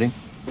 vomiting.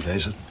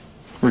 Jason?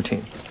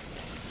 Routine.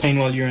 Pain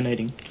while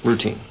urinating.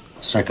 Routine.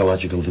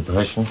 Psychological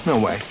depression. No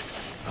way.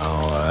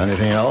 Oh,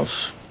 anything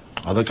else?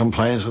 Other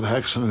complaints with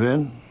Hex and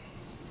Vin?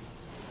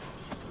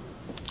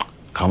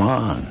 Come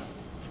on.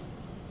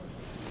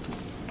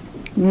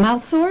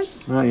 Mouth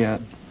sores? Not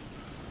yet.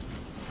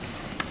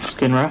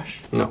 Skin rash?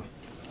 No.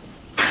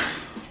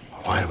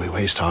 Why do we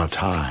waste our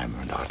time,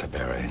 Dr.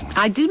 Bearing?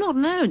 I do not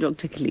know,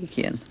 Dr.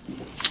 Kelekian.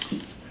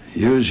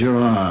 Use your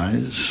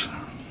eyes.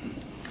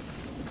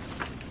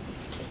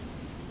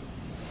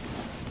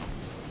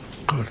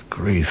 Good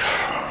grief.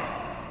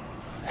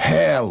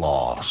 Hair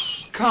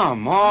loss.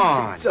 Come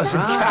on. Doesn't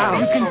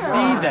count. You can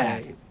see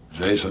that.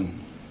 Jason?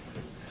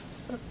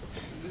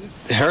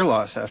 Hair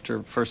loss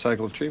after first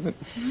cycle of treatment.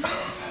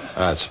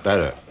 That's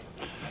better.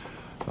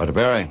 Dr.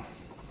 Bearing,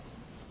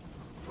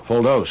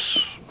 full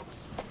dose.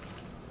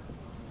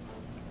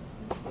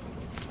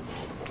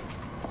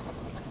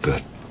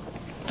 Good.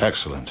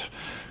 Excellent.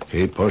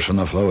 Keep pushing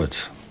the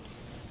fluids.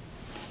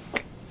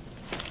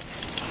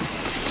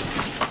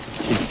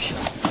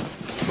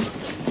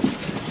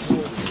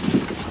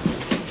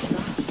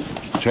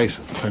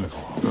 Jason, clinical.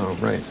 Oh,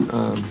 right.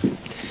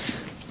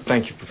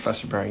 Thank you,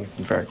 Professor Bearing. You've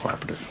been very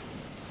cooperative.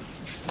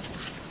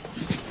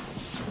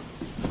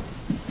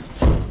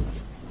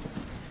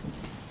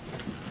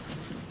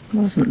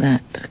 Wasn't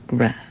that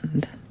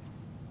grand?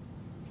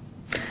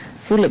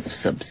 Full of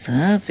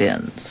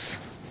subservience,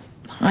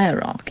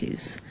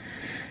 hierarchies,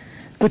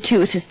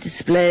 gratuitous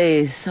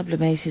displays,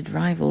 sublimated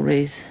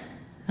rivalries.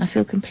 I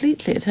feel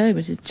completely at home.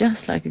 It is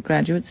just like a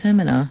graduate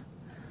seminar.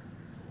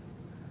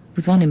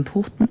 With one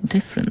important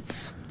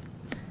difference.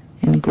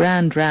 In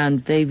grand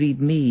rounds, they read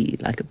me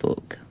like a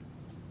book.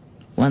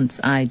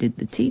 Once I did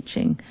the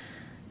teaching,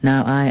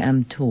 now I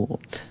am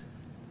taught.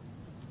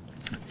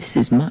 This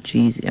is much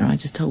easier. I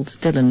just hold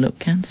still and look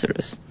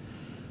cancerous.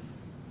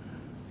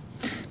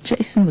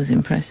 Jason was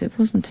impressive,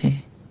 wasn't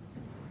he?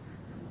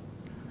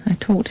 I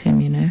taught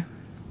him, you know.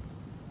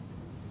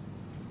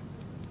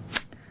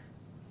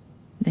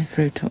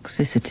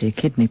 Nephrotoxicity,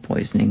 kidney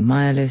poisoning,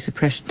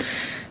 myelosuppression.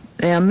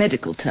 They are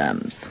medical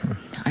terms.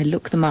 I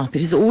look them up.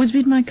 It has always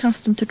been my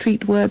custom to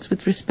treat words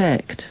with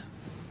respect.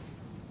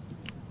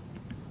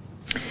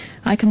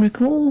 I can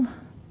recall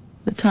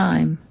the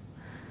time,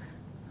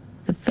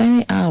 the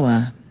very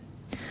hour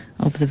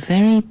of the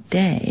very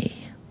day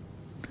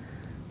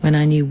when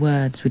I knew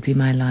words would be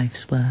my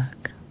life's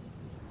work.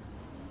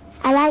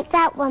 I like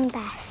that one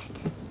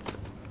best.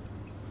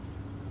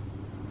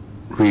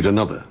 Read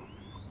another.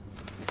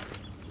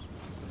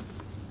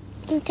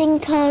 I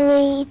think I'll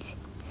read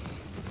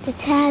The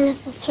Tale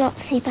of the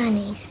Flopsy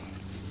Bunnies.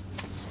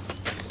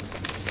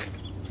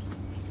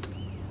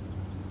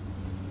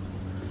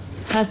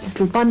 Has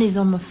little bunnies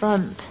on the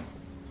front.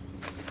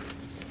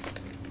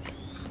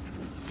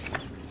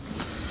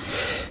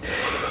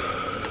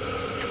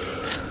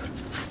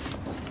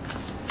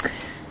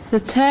 The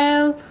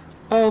Tale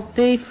of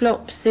the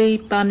Flopsy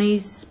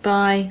Bunnies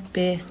by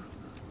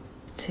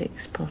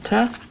Beatrix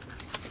Potter.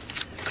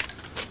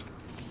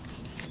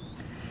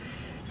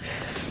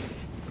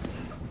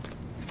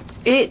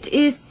 It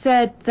is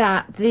said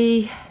that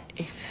the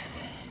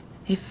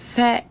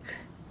effect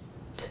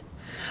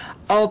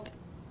of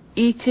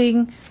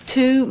eating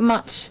too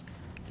much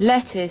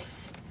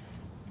lettuce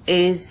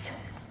is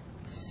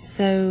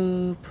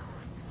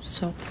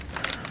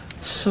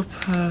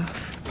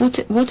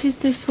what is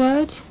this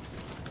word?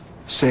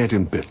 Say it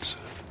in bits.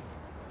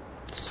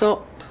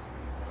 Soporific.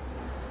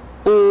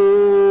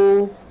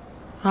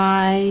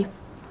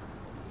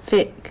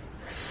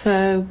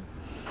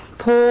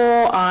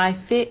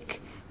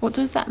 What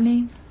does that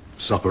mean?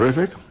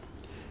 Soporific,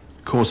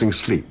 causing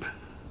sleep.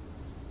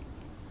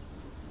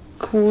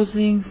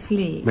 Causing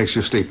sleep. Makes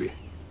you sleepy.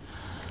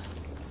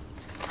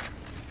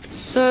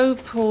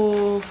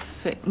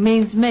 Soporific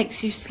means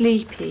makes you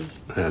sleepy.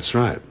 That's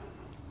right.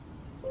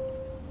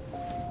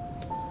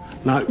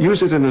 Now,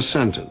 use it in a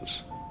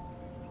sentence.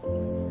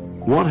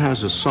 What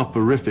has a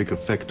soporific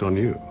effect on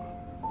you?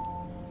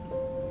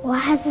 What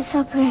has a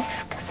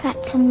soporific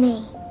effect on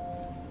me?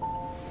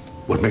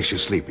 What makes you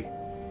sleepy?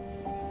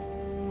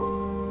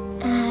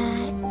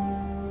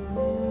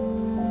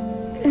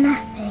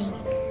 Nothing.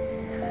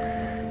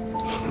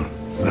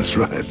 That's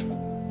right.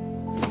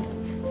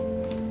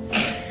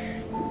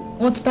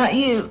 What about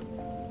you?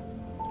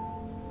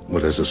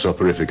 What has a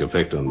soporific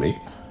effect on me?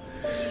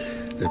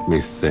 Let me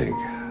think.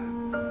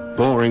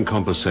 Boring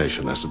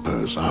conversation, I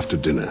suppose, after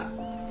dinner.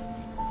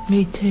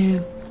 Me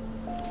too.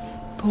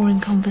 Boring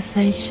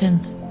conversation.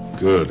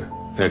 Good.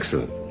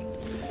 Excellent.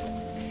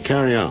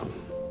 Carry on.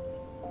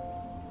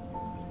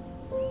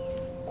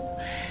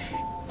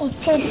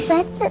 It is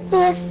said that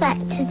the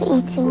effect of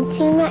eating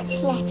too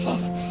much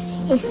lettuce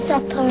is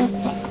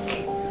soporific.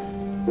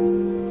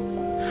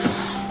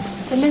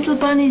 The little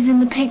bunnies in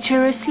the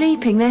picture are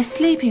sleeping. They're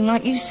sleeping,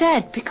 like you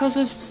said, because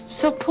of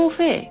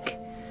soporific.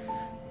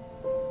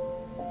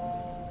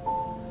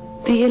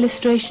 The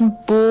illustration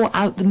bore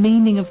out the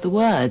meaning of the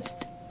word,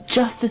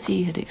 just as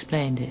he had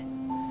explained it.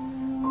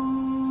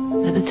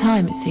 At the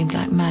time, it seemed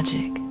like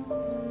magic.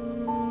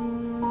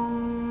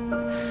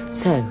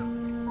 So,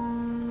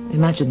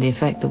 imagine the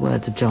effect the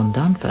words of John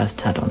Donne first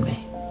had on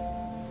me.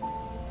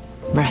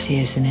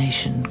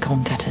 Ratiocination,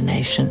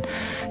 concatenation,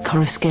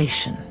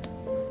 coruscation,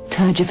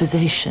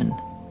 tergiversation.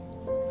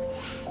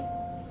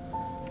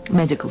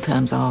 Medical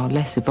terms are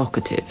less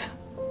evocative.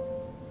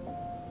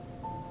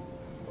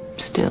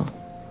 Still,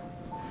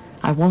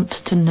 I want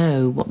to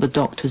know what the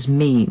doctors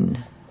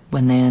mean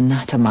when they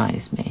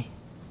anatomize me.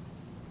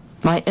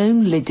 My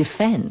only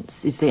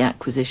defense is the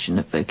acquisition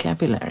of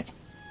vocabulary.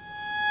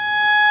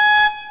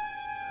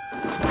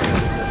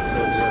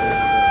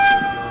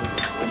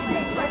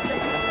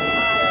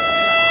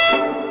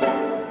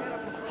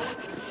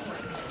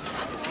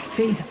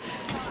 Vida,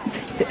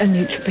 a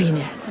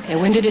neutropenia. Okay,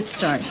 when did it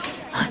start?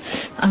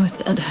 I was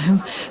at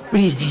home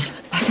reading.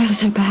 I felt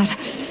so bad.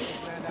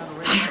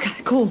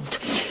 I called.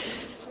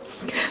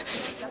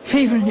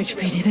 Fever and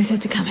neutropenia, they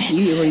said to come in.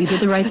 You did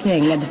the right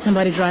thing. Did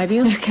somebody drive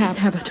you? No cab,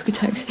 I took a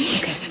taxi.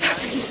 Okay.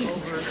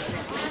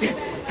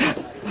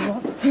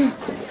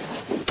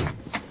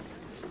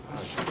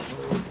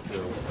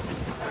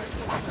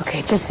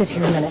 Okay, just sit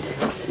here a minute.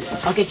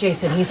 I'll get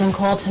Jason. He's on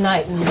call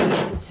tonight and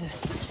I need to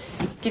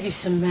give you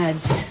some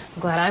meds.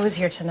 I'm glad I was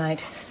here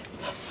tonight.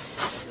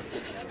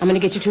 I'm gonna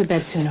get you to a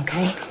bed soon,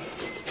 okay?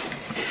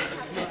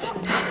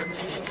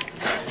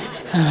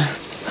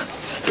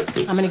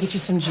 I'm gonna get you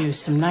some juice,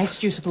 some nice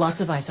juice with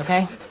lots of ice,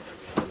 okay?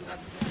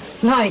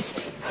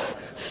 Lights.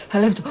 I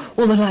left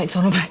all the lights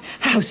on in my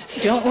house.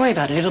 Don't worry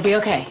about it. It'll be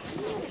okay.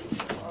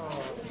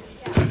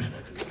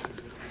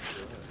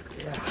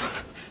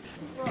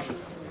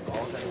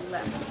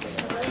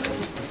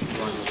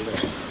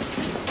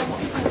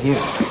 Here.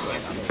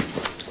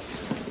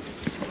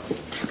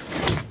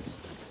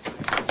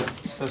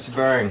 Susie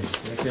Bearing,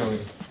 you're feeling.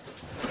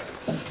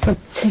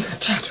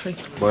 Chattering.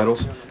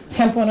 Vitals?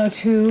 Temp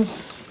 102,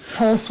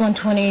 pulse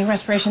 120,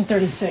 respiration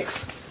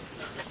 36.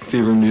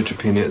 Fever and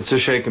neutropenia. It's a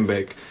shake and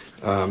bake.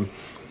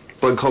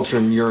 Blood culture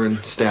and urine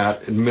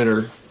stat.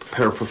 Admitter.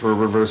 Prepare for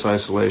reverse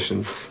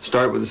isolation.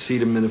 Start with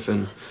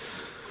acetaminophen.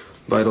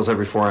 Vitals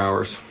every 4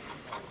 hours.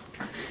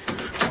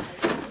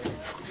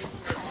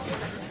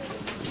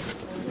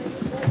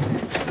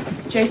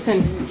 Jason,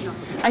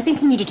 I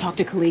think you need to talk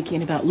to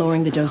Kelekian about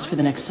lowering the dose for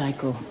the next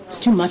cycle. It's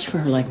too much for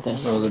her like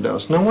this. Lower the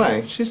dose. No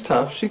way. She's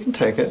tough. She can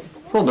take it.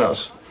 Full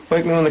dose.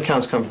 Wake me when the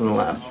counts come from the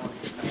lab.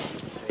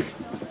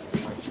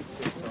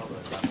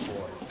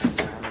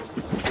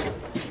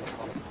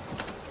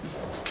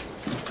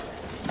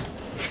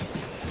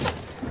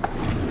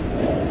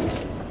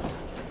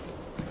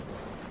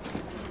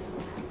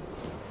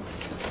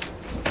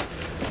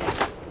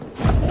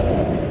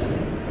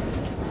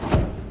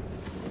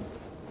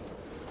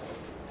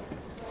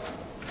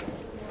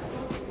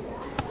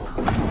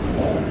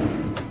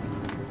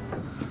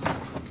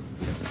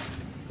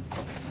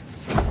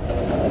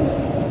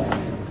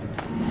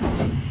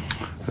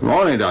 Good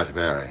morning, Dr.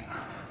 Bearing.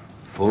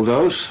 Full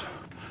dose?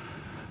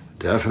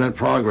 Definite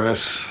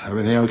progress.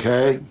 Everything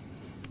okay?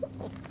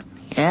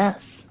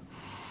 Yes.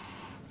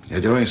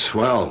 You're doing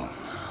swell.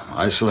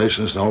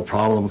 Isolation's no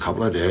problem, a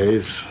couple of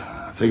days.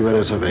 Think of it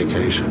as a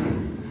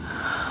vacation.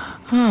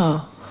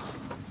 Oh.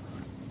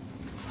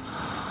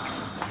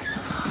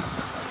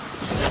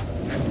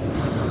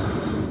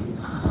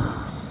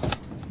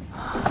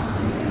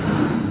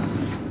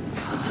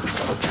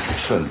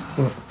 Jason.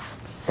 Oh,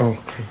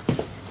 okay.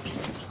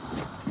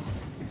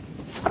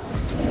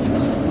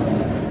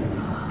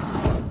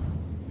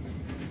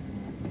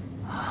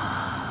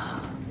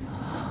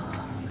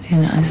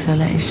 In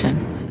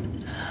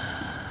isolation.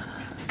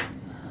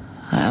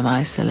 I am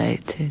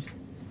isolated.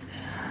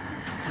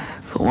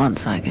 For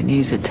once I can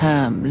use a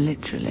term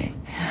literally.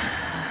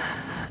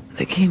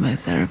 The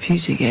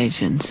chemotherapeutic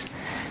agents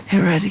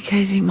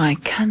eradicating my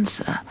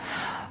cancer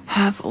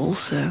have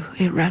also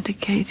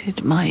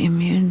eradicated my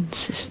immune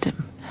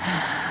system.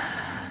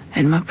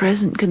 In my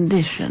present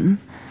condition,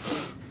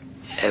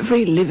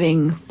 every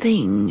living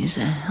thing is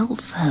a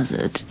health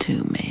hazard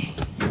to me.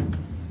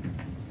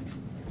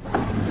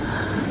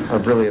 I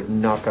really have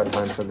not got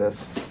time for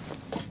this.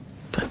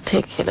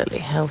 Particularly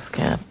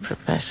healthcare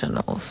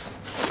professionals.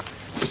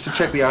 Just to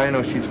check the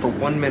INO sheets for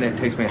 1 minute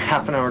takes me a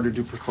half an hour to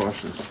do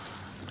precautions.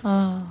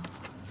 Oh.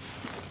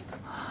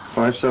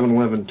 5, 7,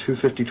 11,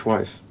 250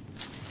 twice.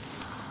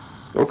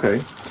 Okay.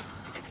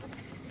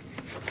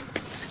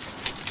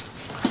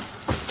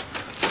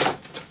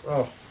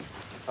 Oh.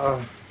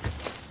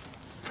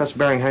 Professor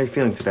Bearing, how are you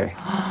feeling today?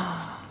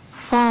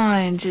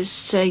 Fine,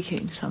 just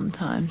shaking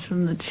sometimes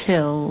from the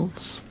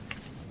chills.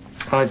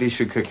 IV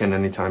should kick in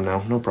any time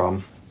now, no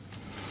problem.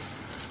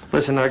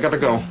 Listen, I gotta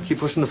go. Keep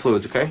pushing the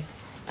fluids, okay?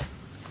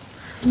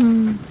 I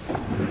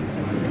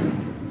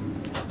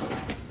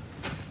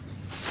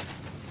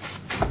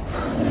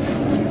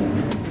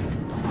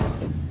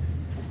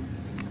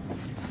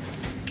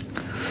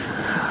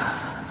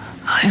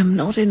am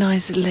not in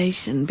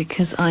isolation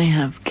because I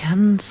have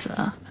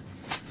cancer.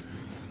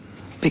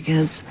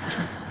 Because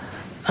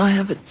I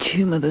have a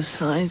tumor the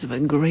size of a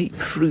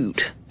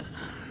grapefruit.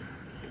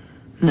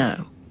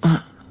 No.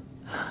 I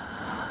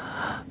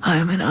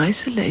am in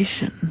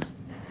isolation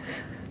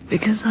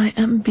because I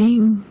am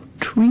being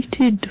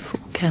treated for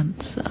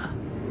cancer.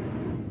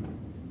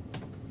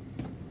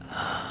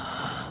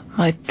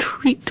 My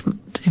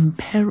treatment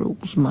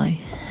imperils my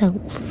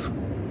health.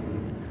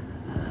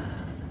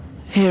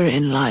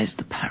 Herein lies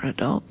the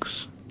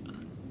paradox.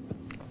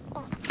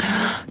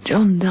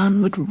 John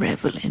Donne would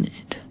revel in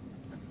it.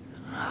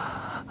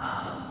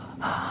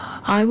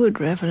 I would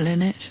revel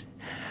in it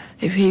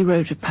if he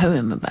wrote a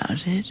poem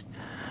about it.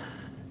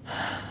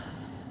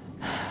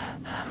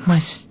 My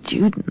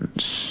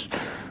students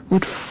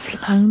would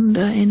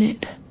flounder in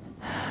it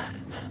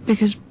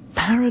because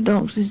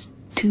paradox is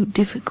too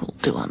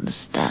difficult to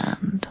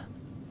understand.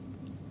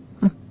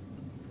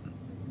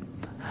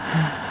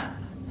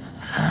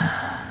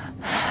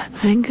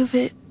 Think of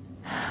it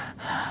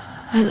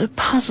as a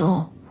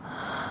puzzle,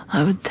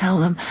 I would tell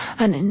them,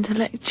 an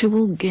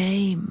intellectual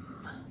game.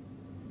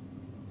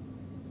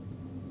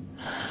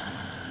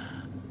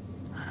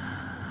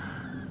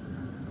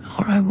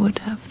 Or I would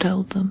have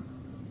told them,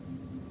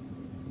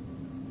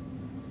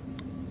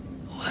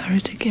 were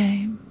it a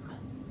game,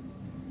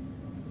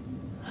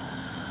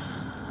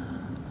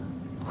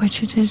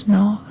 which it is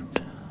not.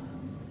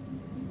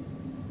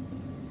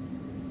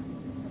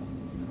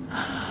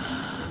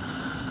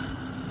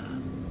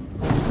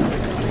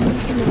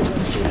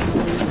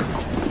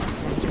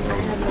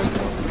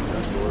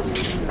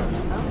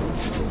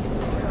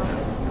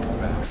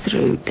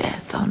 Through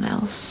death on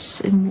else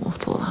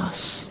immortal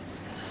us.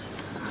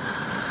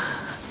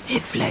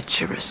 If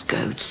lecherous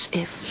goats,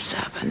 if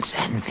serpents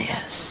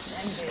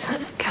envious,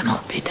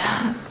 cannot be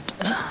damned.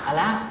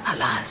 Alas.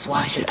 Alas,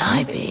 why should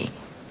I be?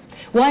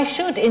 Why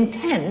should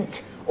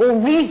intent or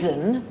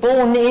reason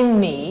born in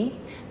me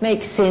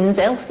make sins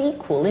else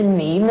equal in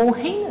me more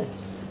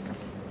heinous?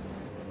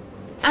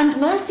 And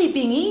mercy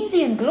being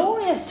easy and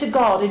glorious to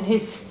God in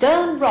his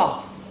stern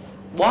wrath,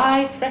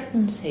 why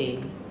threatens he?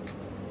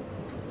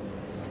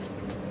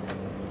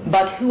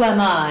 But who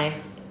am I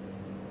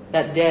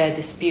that dare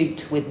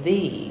dispute with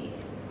thee?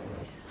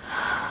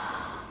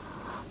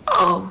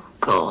 O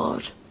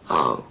God,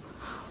 oh,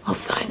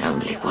 of thine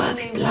only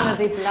worthy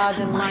blood,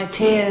 and my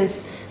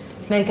tears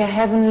make a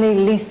heavenly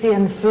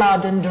Lethean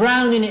flood, and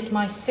drown in it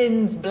my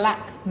sins'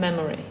 black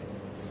memory.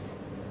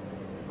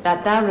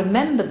 That thou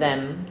remember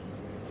them,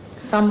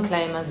 some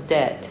claim as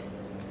dead.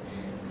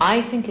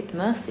 I think it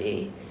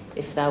mercy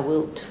if thou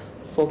wilt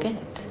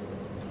forget.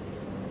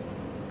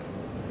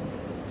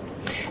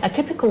 A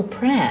typical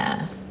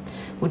prayer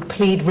would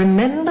plead,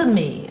 remember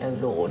me, O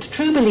Lord.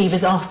 True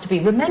believers ask to be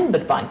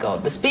remembered by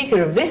God. The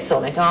speaker of this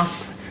sonnet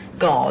asks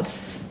God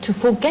to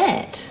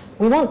forget.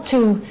 We want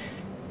to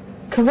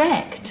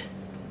correct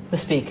the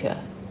speaker,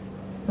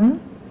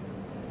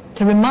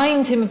 to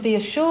remind him of the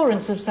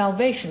assurance of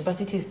salvation,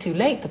 but it is too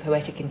late. The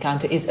poetic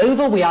encounter is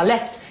over. We are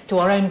left to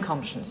our own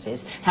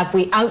consciences. Have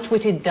we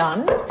outwitted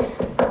Donne?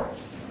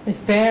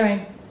 Miss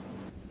Bearing.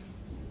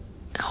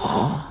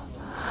 Oh,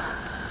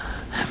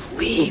 have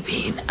we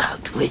been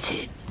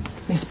outwitted?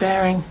 Miss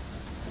Bearing.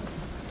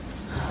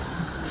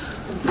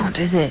 What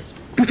is it?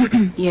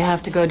 You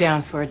have to go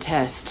down for a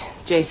test.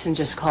 Jason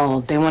just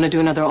called. They want to do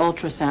another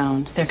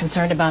ultrasound. They're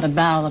concerned about a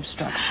bowel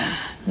obstruction.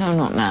 No,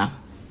 not now.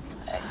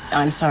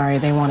 I'm sorry,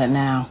 they want it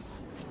now.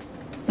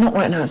 Not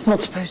right now. It's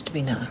not supposed to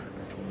be now.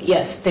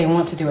 Yes, they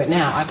want to do it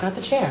now. I've got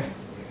the chair.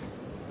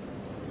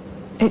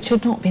 It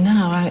should not be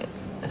now. I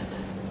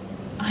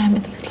am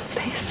in the middle of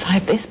this. I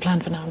have this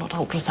planned for now, not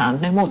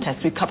ultrasound. No more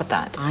tests. We've covered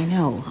that. I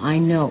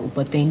know,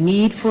 but they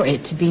need for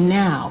it to be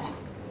now.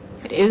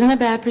 It isn't a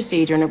bad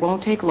procedure and it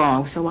won't take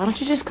long, so why don't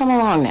you just come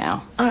along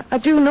now? I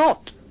do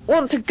not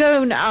want to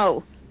go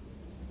now.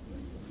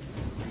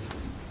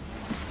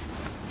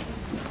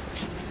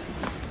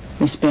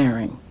 Miss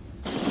Bearing.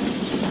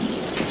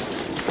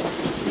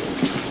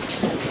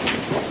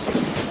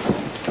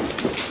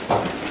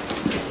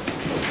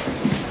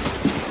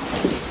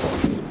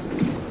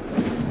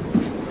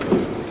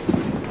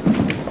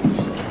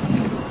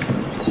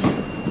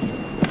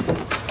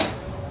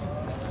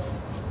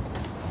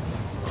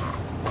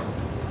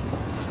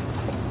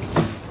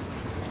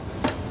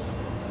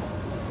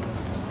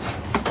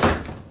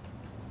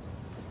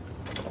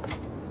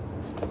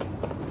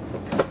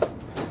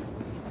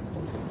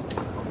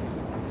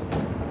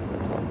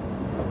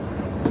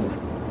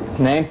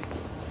 Name?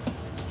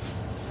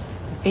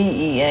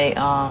 Bearing.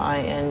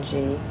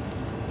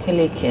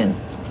 Kelekian.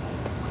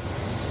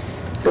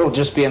 It'll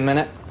just be a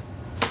minute.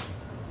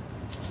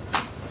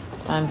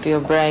 Time for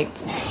your break.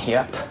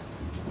 Yep.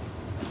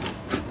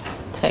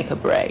 Take a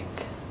break.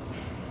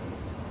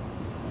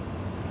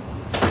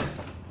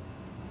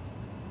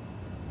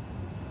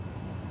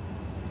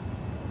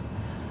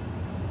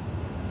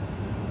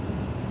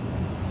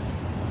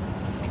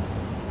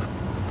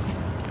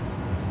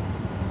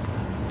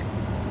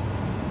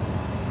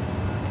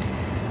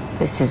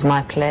 This is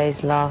my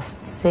play's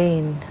last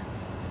scene.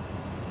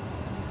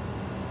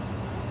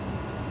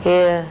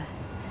 Here,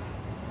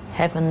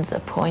 heavens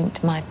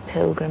appoint my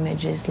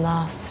pilgrimage's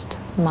last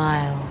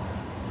mile,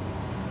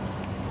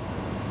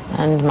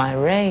 and my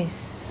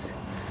race,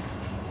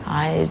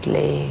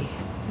 idly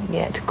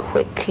yet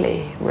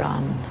quickly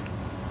run,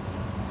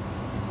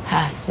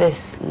 hath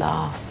this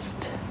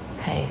last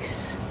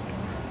pace,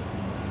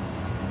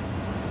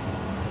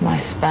 my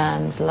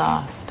span's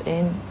last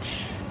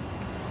inch,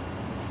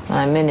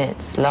 my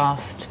minute's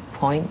last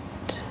point,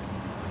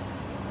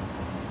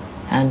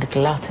 and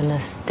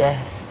gluttonous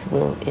death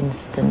will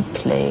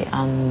instantly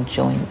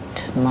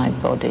unjoint my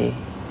body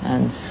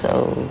and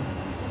soul.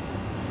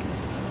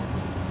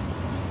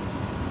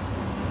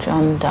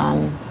 John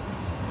Donne,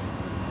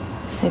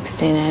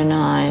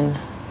 1609.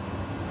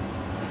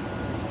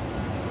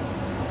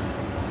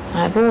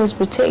 I've always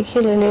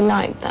particularly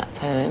liked that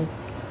poem.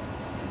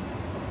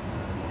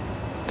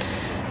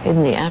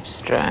 In the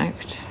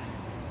abstract,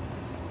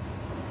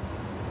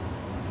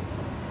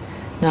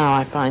 now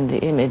I find the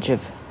image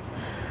of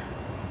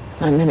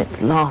my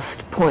minute's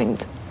last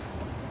point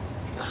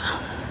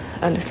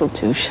a little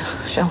too,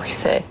 shall we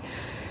say,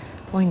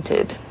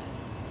 pointed.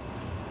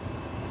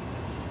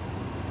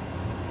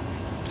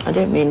 I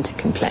don't mean to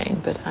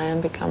complain, but I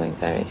am becoming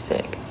very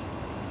sick.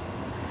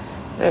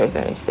 Very,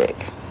 very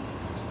sick.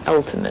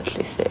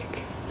 Ultimately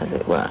sick, as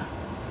it were.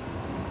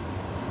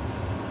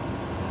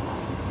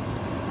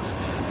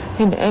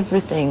 In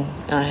everything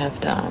I have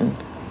done,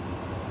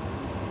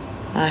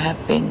 I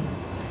have been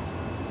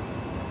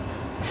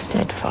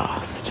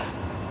steadfast,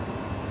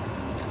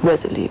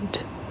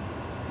 resolute.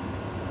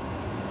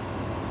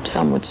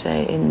 Some would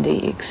say in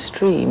the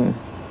extreme.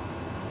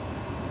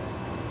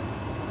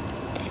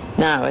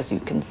 Now, as you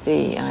can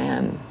see, I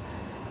am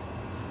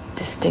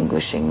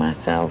distinguishing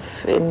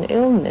myself in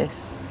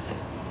illness.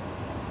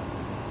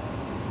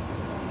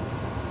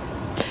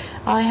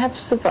 I have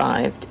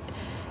survived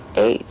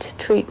 8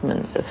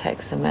 treatments of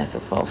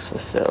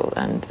hexamethylphosphocil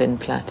and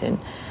vinplatin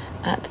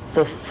at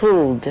the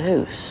full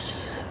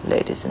dose,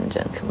 ladies and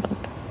gentlemen.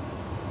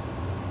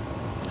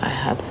 I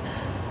have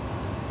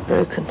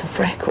broken the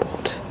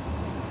record.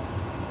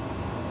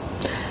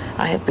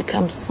 I have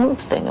become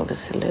something of a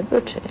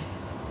celebrity.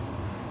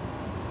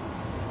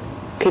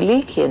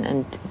 Kelekian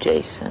and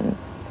Jason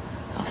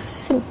are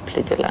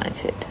simply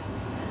delighted.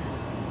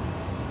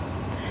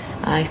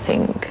 I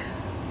think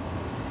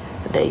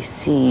they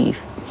see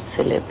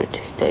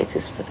celebrity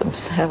status for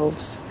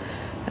themselves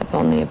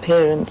upon the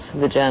appearance of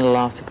the journal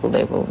article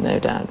they will no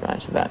doubt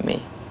write about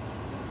me.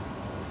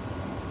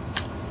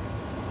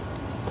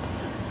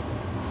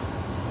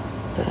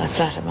 But I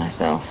flatter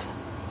myself,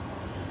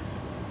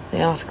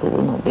 the article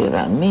will not be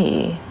about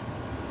me.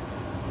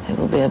 It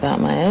will be about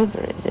my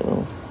ovaries. It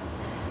will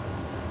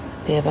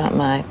be about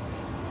my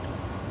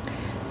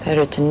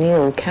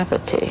peritoneal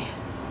cavity,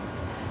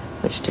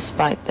 which,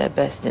 despite their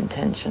best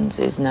intentions,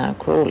 is now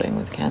crawling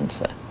with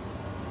cancer.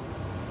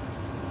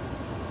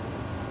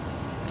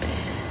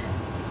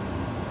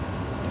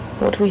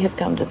 What we have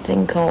come to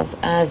think of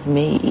as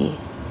me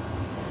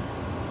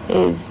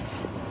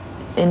is,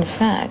 in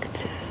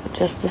fact,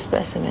 just the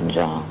specimen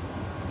jar,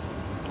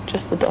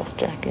 just the dust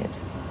jacket,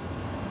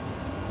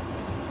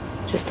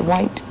 just the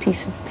white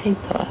piece of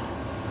paper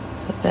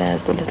that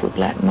bears the little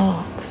black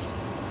marks.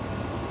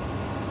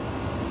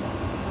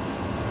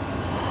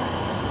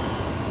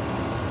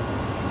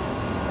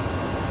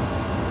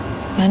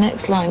 My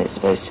next line is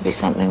supposed to be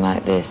something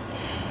like this.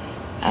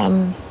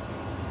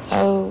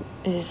 Oh,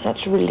 it is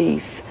such a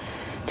relief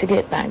to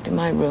get back to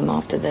my room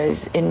after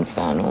those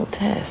infernal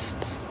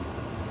tests.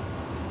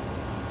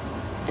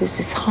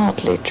 This is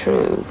hardly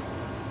true.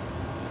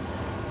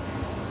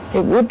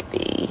 It would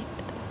be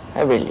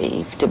a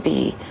relief to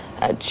be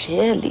a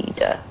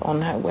cheerleader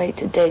on her way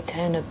to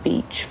Daytona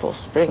Beach for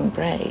spring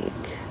break.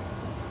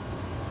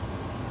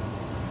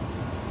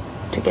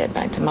 To get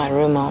back to my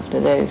room after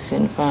those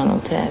infernal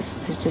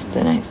tests is just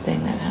the next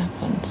thing that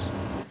happens.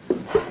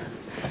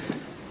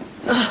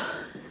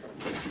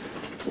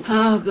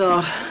 Oh,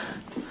 God.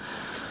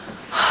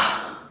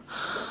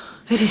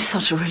 It is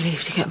such a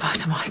relief to get back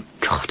to my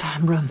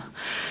goddamn room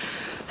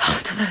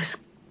after those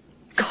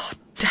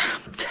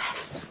goddamn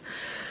tests.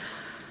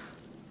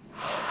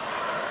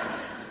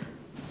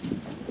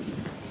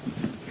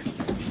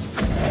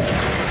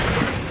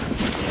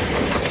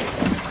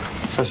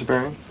 Professor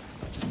Bearing?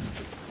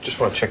 Just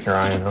want to check your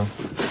eye, you know.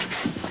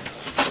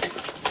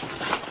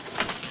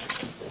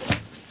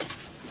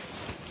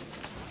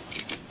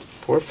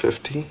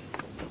 $450,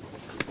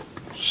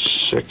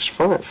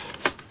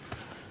 6.5.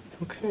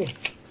 Okay.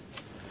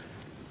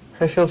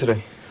 How you feeling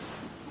today?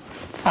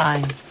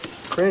 Fine.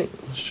 Great.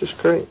 It's just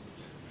great.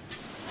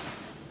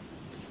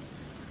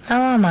 How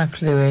are my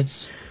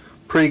fluids?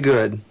 Pretty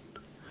good.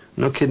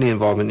 No kidney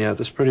involvement yet.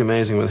 That's pretty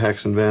amazing with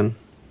Hex and Vin.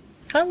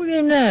 How will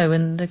you know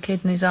when the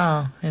kidneys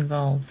are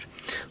involved?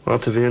 Well,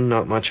 to Vin,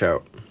 not much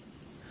out.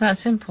 That's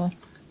simple.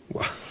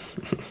 Well,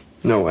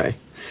 no way.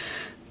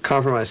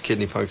 Compromised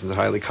kidney function is a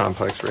highly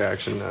complex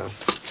reaction.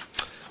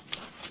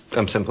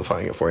 I'm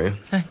simplifying it for you.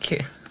 Thank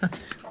you.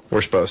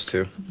 We're supposed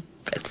to.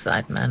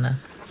 Bedside manner.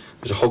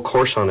 There's a whole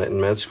course on it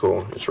in med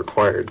school. It's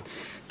required.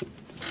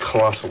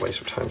 Colossal waste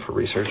of time for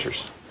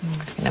researchers.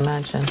 I can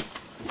imagine.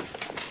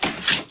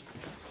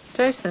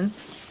 Jason?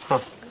 Huh?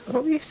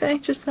 What were you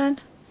saying just then?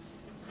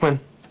 When?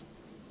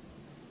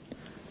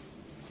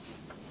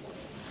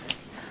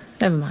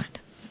 Never mind.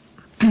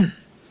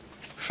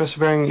 Professor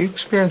Bearing, you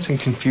experiencing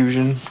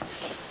confusion?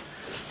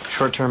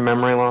 Short-term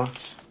memory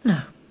loss?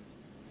 No.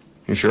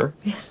 You sure?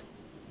 Yes.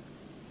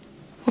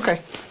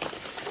 Okay.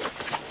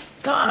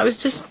 No, I was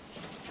just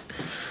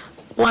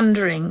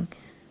wondering,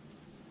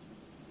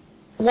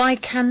 why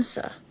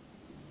cancer?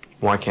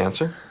 Why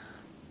cancer?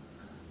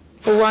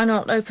 Or why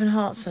not open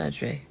heart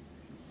surgery?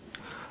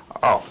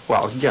 Oh,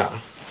 well, yeah.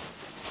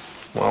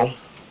 Well,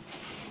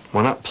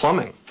 why not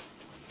plumbing?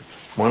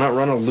 Why not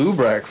run a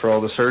lubrac for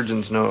all the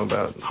surgeons know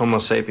about Homo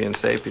sapiens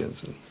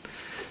sapiens? And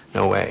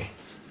no way.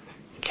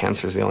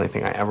 Cancer's the only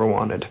thing I ever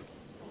wanted.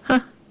 Huh?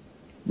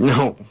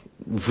 No,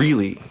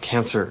 really,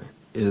 cancer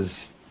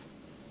is...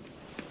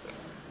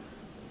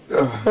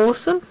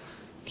 Awesome?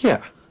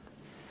 Yeah.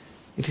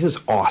 It is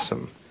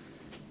awesome.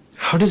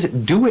 How does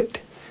it do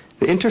it?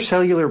 The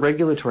intercellular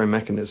regulatory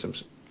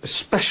mechanisms,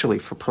 especially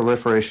for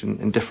proliferation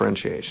and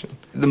differentiation.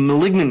 The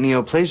malignant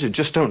neoplasia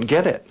just don't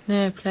get it.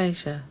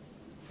 Neoplasia.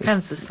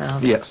 Cancer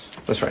cells. Yes,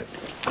 that's right.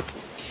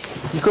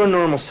 You grow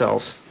normal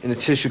cells in a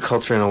tissue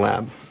culture in a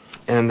lab,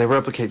 and they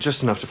replicate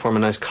just enough to form a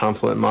nice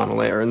confluent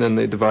monolayer, and then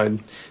they divide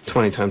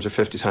 20 times or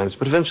 50 times,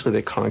 but eventually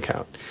they conk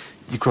out.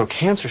 You grow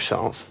cancer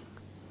cells,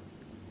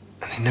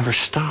 and they never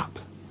stop.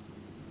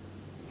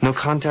 No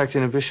contact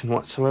inhibition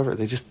whatsoever.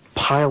 They just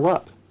pile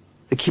up.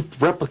 They keep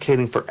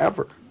replicating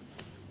forever.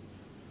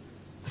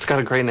 It's got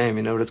a great name.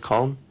 You know what it's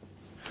called?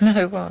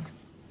 No, what?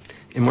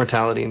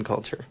 Immortality in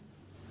culture.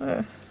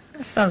 That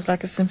sounds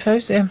like a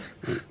symposium.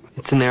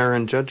 It's an error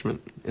in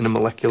judgment in a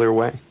molecular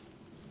way.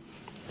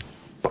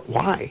 But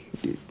why?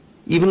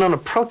 Even on a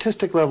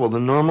protistic level, the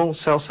normal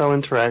cell-cell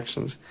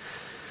interactions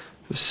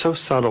are so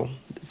subtle,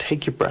 they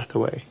take your breath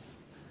away.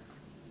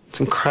 It's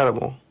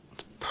incredible.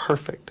 It's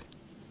perfect.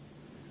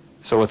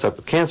 So what's up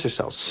with cancer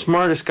cells?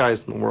 Smartest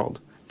guys in the world.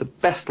 The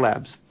best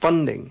labs.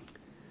 Funding.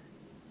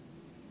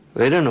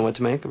 They don't know what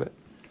to make of it.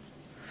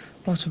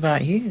 What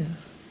about you?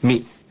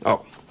 Me?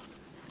 Oh.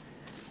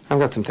 I've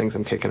got some things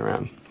I'm kicking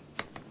around.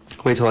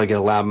 Wait till I get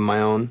a lab of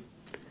my own.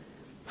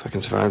 If I can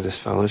survive this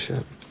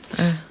fellowship.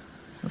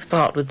 Let's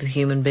part with the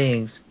human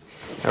beings.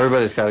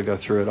 Everybody's got to go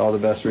through it, all the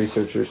best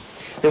researchers.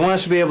 They want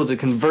us to be able to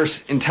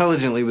converse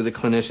intelligently with the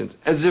clinicians,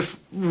 as if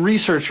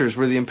researchers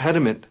were the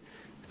impediment.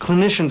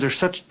 Clinicians are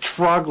such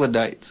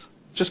troglodytes.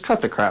 Just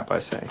cut the crap, I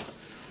say.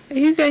 Are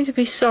you going to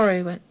be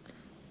sorry when...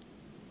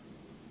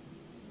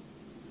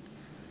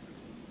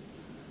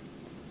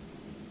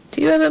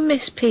 Do you ever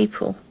miss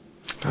people?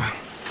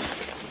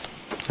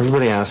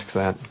 Everybody asks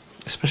that,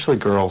 especially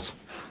girls.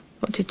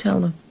 What do you tell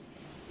them?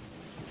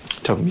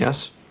 Tell them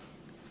yes.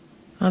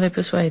 Are they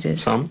persuaded?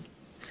 Some.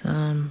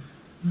 Some.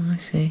 Oh, I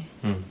see.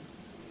 Hmm.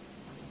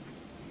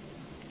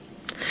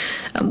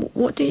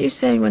 What do you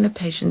say when a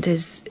patient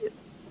is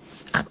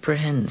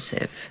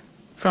apprehensive,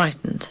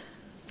 frightened?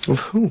 Of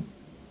who?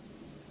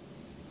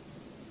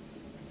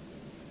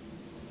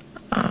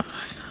 I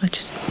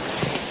just...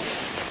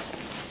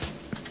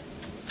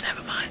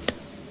 Never mind.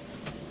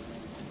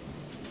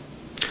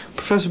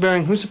 Professor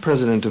Bearing, who's the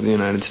President of the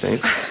United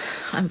States?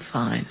 I'm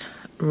fine.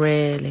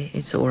 Really,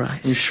 it's all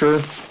right. You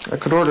sure? I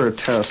could order a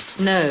test.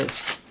 No.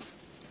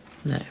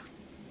 No.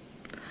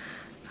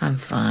 I'm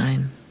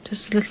fine.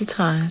 Just a little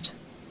tired.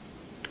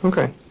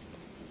 Okay.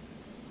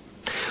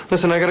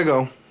 Listen, I gotta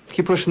go.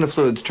 Keep pushing the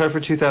fluids. Try for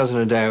 2,000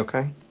 a day,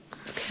 okay?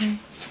 Okay.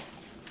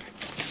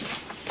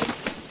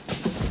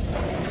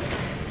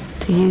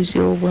 To use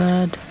your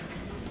word.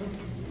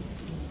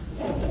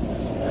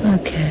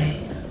 Okay.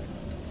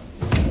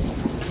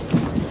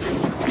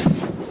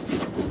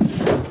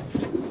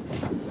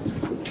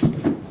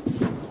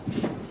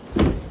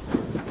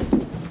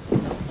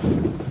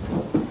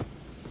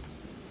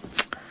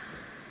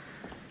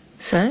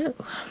 So,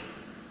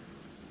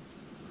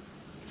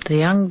 the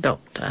young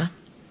doctor,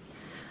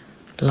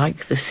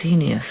 like the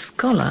senior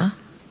scholar,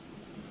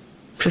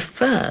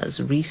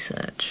 prefers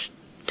research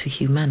to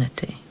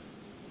humanity.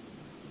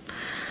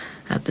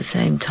 At the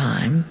same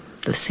time,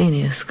 the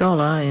senior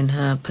scholar, in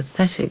her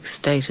pathetic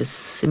state as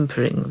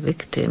simpering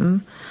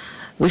victim,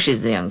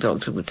 wishes the young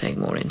doctor would take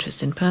more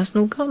interest in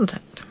personal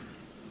contact.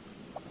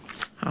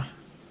 Oh.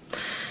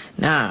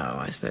 Now,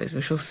 I suppose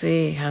we shall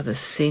see how the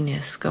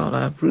senior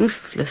scholar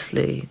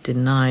ruthlessly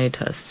denied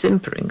her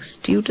simpering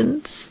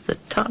students the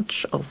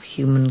touch of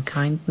human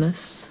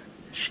kindness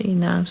she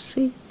now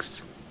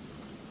seeks.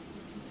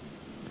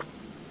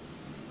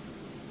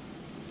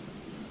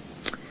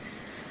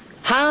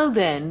 How,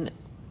 then,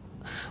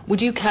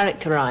 would you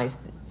characterize...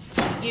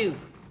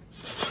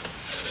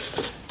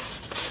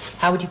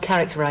 How would you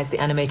characterize the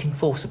animating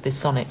force of this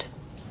sonnet?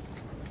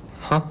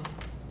 Huh?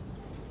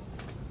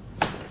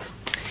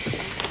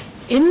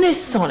 In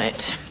this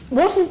sonnet,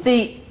 what is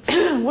the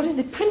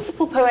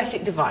principal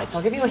poetic device?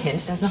 I'll give you a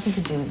hint. It has nothing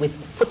to do with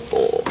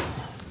football.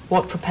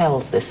 What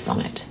propels this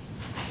sonnet?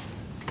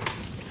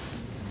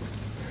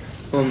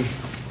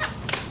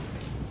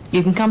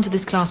 You can come to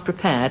this class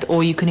prepared,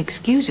 or you can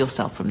excuse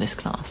yourself from this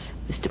class,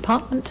 this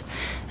department,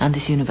 and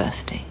this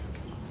university.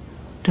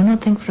 Do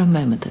not think for a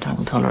moment that I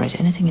will tolerate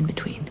anything in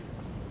between.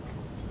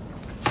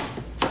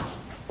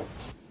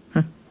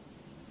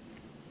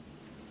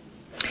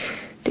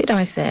 Did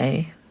I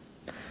say...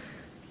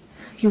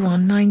 You are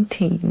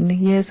 19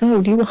 years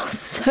old. You are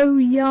so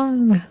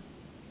young.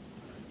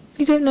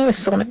 You don't know a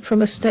sonnet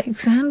from a steak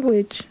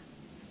sandwich.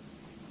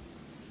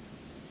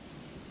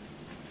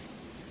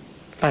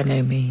 By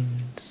no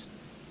means.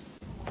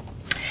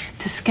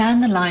 To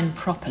scan the line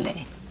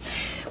properly,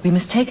 we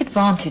must take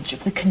advantage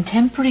of the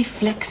contemporary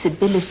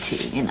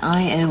flexibility in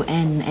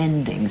ION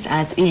endings,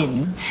 as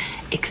in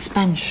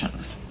expansion.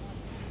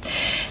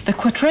 The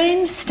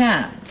quatrain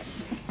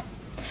stands,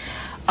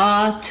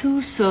 are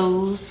two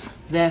souls,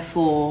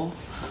 therefore,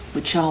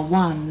 which are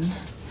one,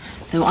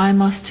 though I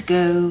must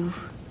go,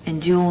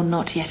 endure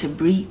not yet a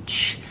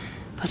breach,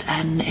 but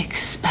an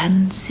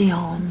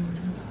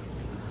expansion,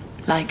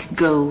 like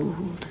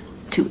gold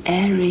to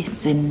airy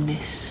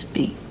thinness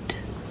beat.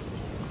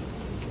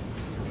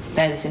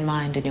 Bear this in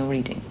mind in your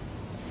reading.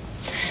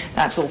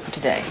 That's all for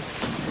today.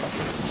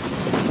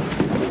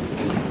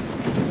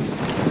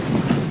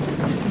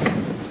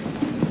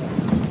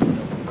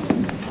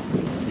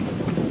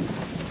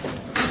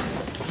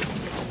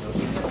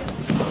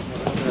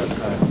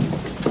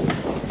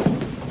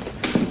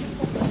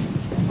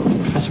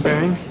 Professor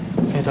Bearing,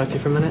 can I talk to you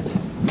for a minute?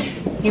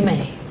 You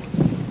may.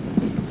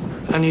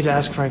 I need to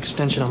ask for an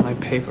extension on my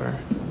paper.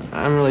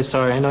 I'm really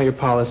sorry. I know your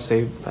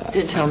policy, but...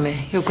 Don't tell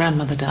me. Your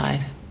grandmother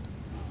died.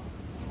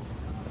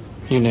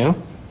 You knew?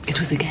 It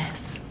was a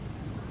guess.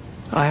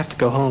 I have to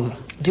go home.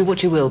 Do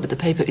what you will, but the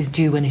paper is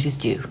due when it is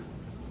due.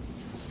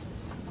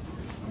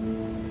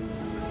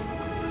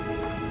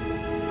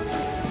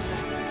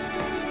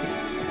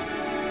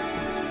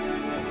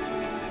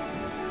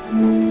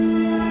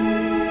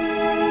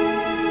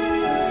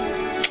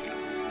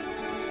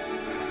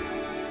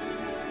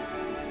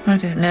 I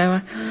don't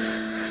know.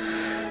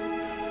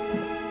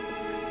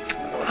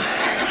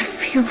 I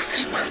feel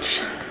so much.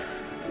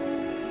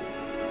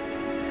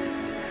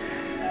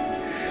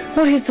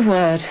 What is the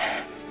word?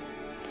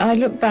 I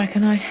look back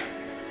and I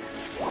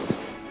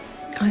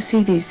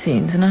see these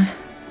scenes and I...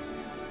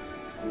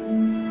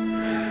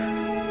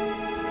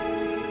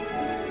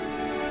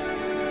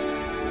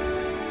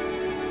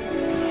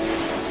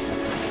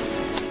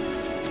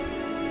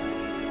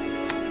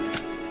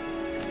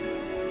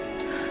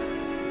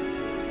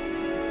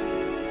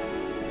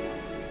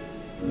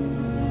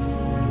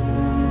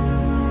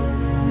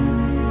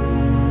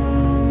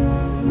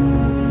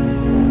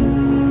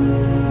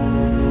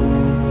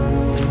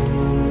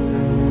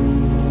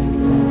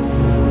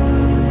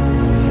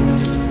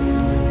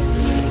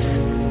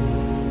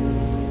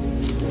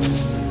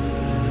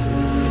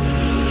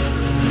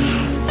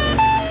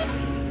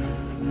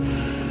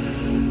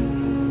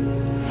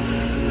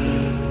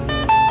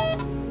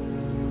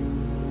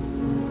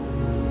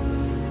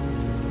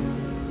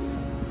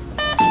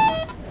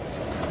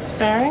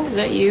 Bearing, is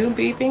that you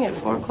beeping at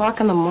 4 o'clock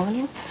in the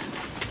morning?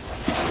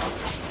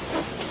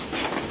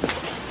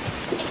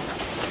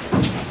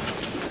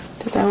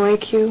 Did I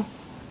wake you?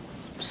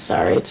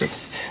 Sorry, it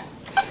just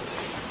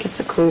gets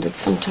occluded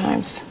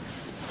sometimes.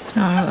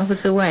 No, I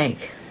was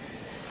awake.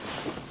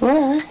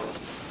 Where?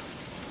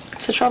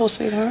 What's the trouble,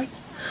 sweetheart?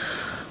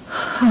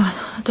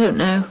 Oh, I don't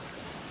know.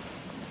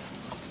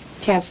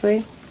 Can't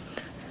sleep?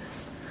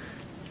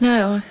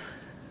 No,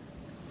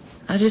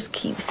 I just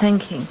keep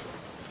thinking.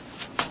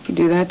 If you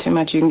do that too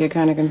much, you can get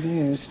kind of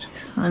confused.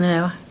 I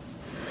know.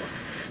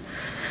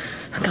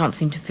 I can't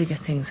seem to figure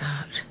things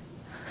out.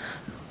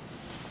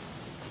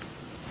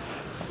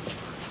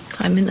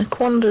 I'm in a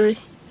quandary,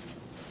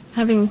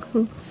 having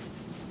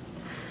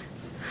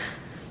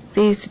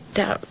these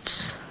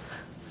doubts.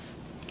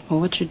 Well,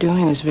 what you're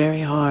doing is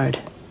very hard.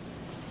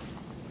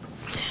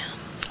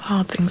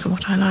 Hard things are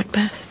what I like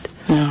best.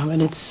 No, but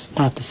it's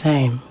not the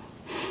same.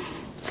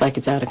 It's like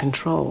it's out of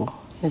control,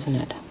 isn't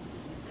it?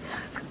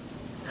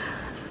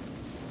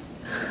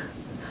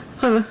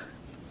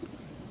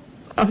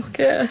 I'm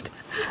scared.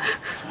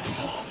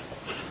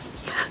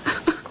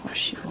 Of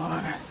course you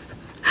are.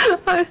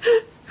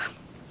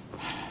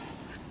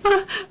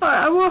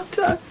 I want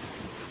to.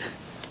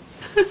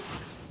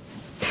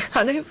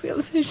 I don't feel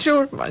so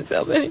sure of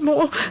myself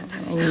anymore.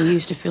 And you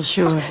used to feel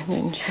sure,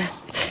 didn't you?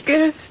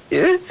 Yes.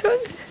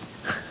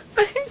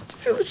 I used to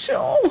feel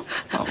sure.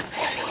 Oh,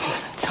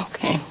 Vivian, it's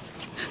okay.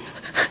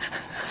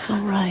 It's all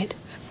right.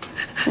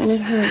 And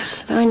it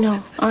hurts. I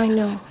know.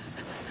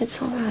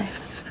 It's all right.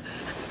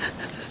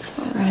 It's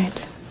all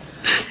right.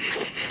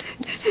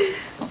 It's okay.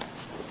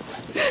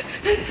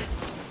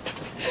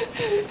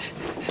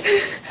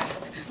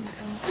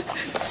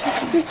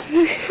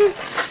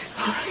 It's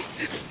all right.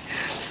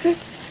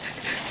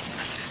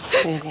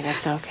 Vivian,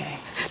 it's okay.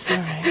 It's all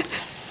right.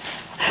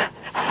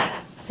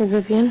 Hey,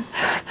 Vivian, you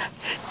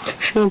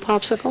want a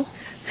popsicle?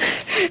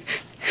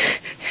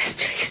 Yes,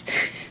 please.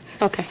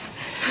 Okay.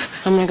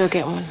 I'm gonna go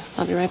get one.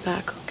 I'll be right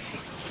back, okay?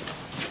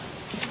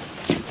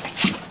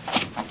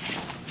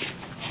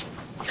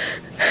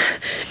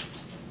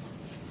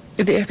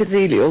 The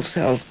epithelial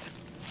cells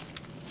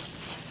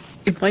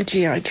in my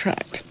GI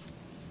tract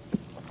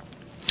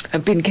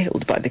have been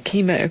killed by the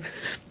chemo.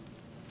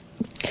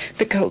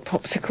 The cold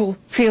popsicle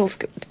feels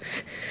good.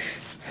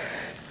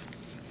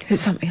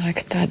 It's something I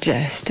can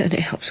digest, and it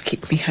helps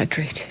keep me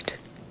hydrated.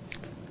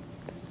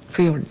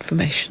 For your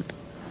information.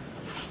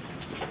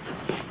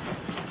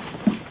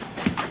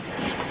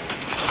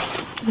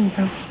 There you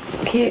go.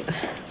 Cute.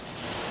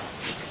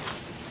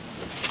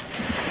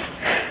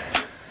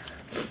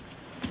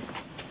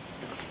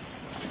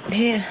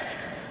 Here.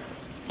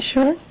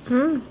 Sure?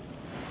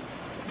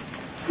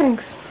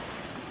 Thanks.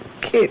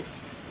 Cute.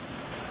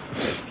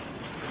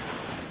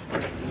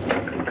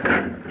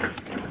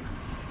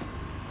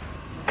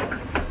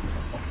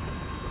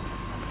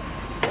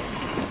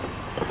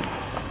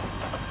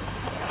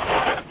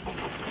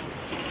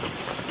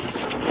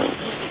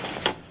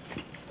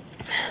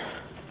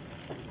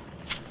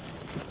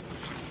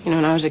 You know,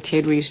 when I was a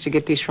kid, we used to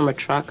get these from a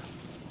truck.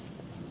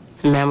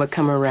 The man would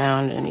come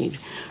around and he'd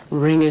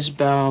ring his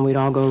bell and we'd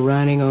all go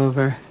running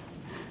over.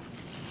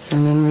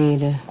 And then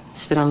we'd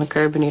sit on the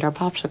curb and eat our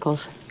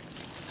popsicles.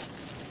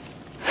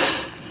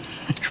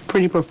 It's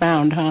pretty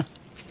profound, huh?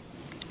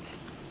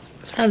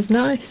 Sounds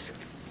nice.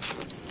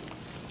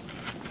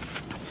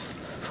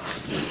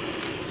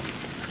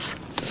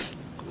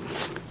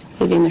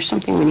 Vivian, there's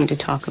something we need to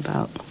talk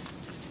about.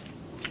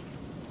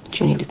 That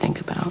you need to think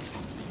about.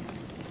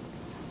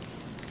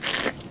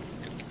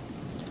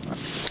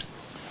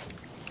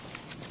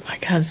 My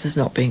cancer's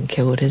not being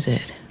cured, is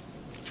it?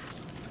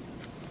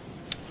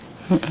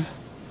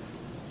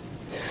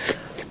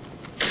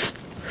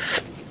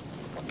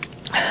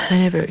 They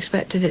never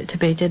expected it to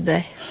be, did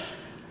they?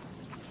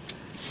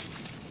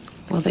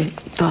 Well, they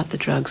thought the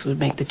drugs would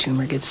make the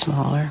tumor get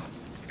smaller.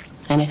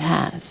 And it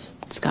has.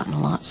 It's gotten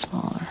a lot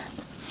smaller.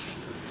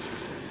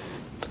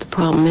 But the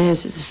problem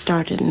is it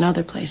started in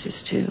other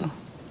places, too.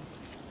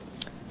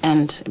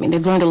 And, I mean,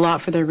 they've learned a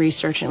lot for their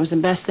research, and it was the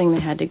best thing they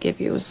had to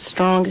give you. It was the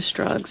strongest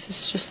drugs.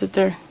 It's just that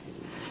there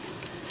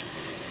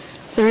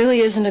really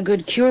isn't a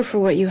good cure for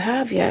what you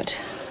have yet.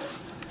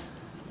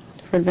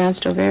 For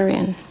advanced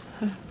ovarian.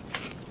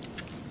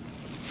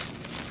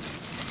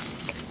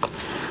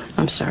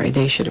 I'm sorry,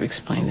 they should have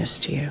explained this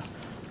to you.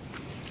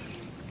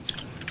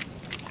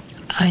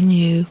 I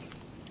knew.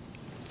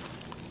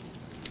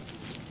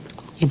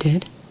 You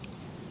did?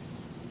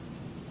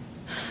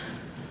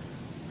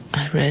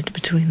 I read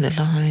between the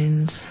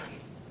lines.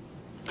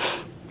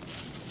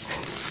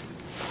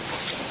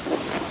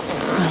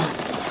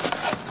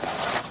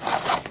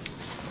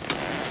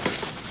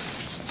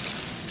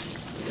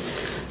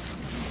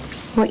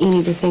 What you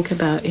need to think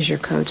about is your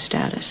code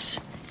status.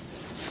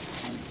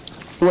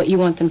 What you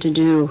want them to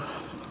do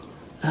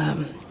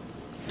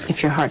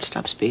if your heart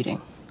stops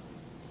beating.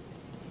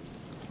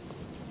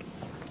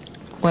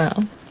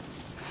 Well,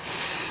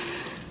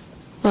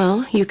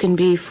 you can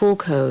be full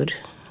code,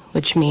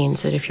 which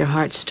means that if your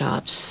heart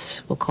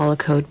stops, we'll call a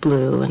code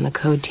blue, and the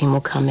code team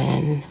will come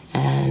in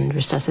and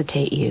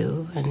resuscitate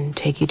you and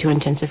take you to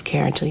intensive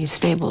care until you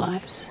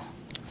stabilize.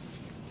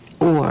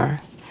 Or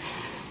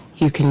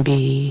you can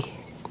be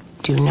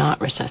do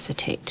not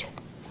resuscitate,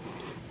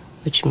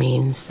 which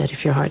means that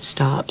if your heart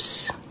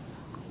stops,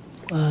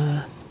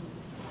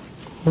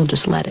 We'll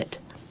just let it.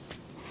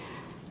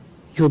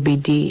 You'll be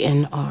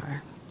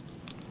DNR.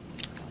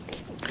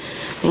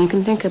 And you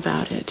can think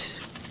about it,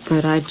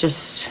 but I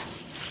just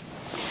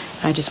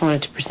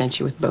wanted to present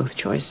you with both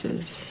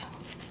choices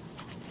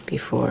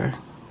before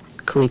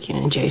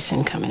Kelekian and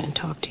Jason come in and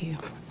talk to you.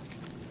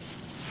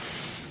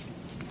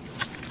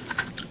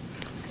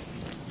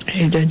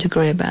 You don't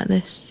agree about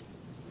this?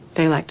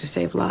 They like to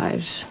save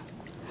lives.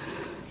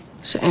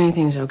 So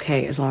anything's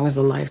okay as long as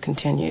the life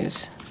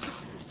continues.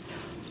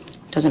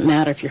 Doesn't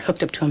matter if you're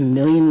hooked up to 1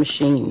 million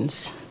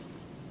machines.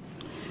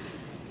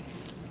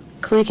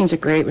 Kelekian's a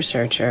great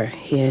researcher,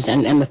 he is,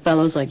 and the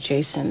fellows like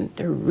Jason,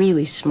 they're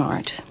really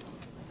smart.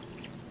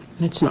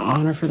 And it's an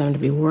honor for them to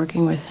be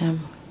working with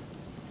him.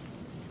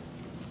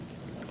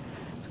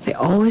 They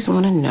always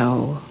want to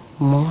know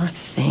more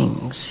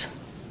things.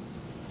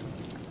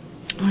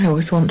 I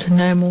always want to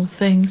know more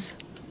things.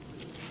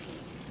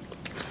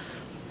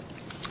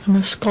 I'm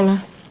a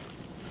scholar.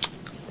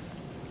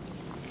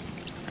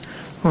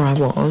 Or I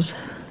was.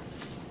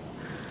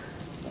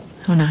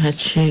 When I had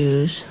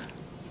shoes.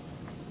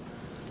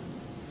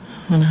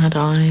 When I had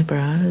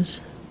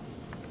eyebrows.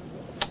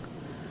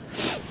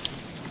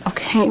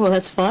 Okay, well,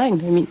 that's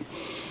fine. I mean,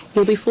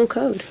 you'll be full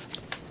code.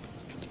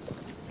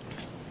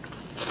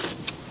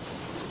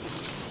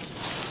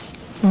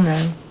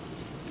 No.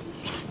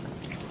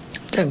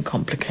 Don't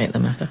complicate the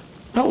matter.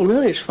 No,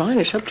 really, it's fine.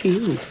 It's up to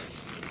you.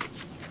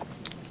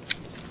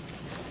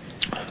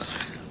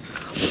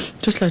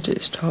 Just let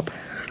it stop.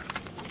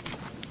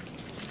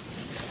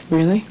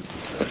 Really?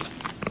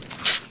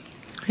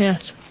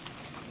 Yes.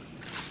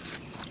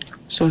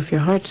 So if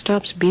your heart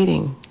stops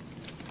beating...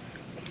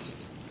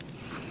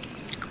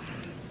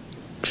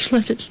 Just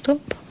let it stop.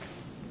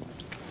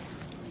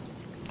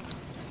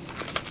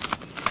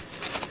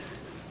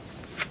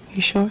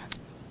 You sure?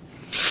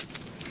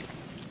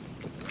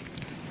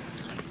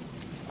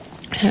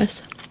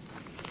 Yes.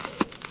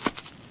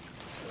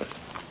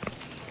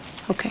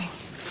 Okay.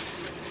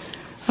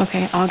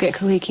 Okay, I'll get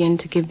Kelekian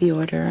to give the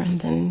order,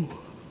 and then...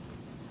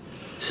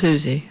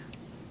 Susie.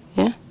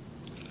 Yeah?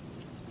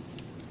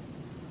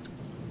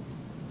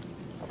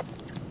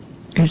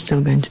 You're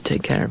still going to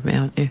take care of me,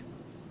 aren't you?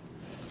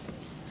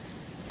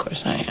 Of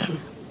course I am.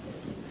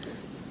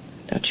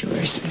 Don't you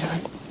worry,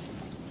 sweetheart.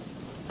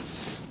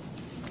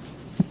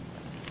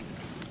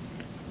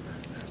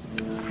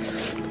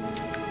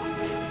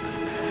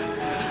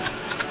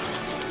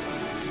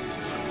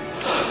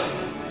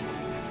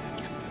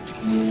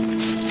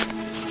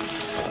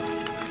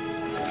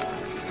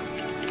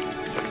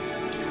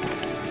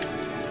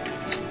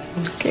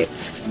 Okay.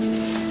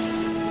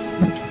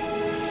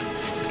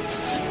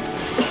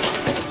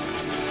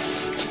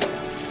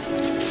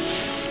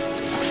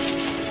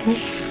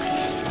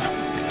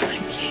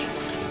 Thank you.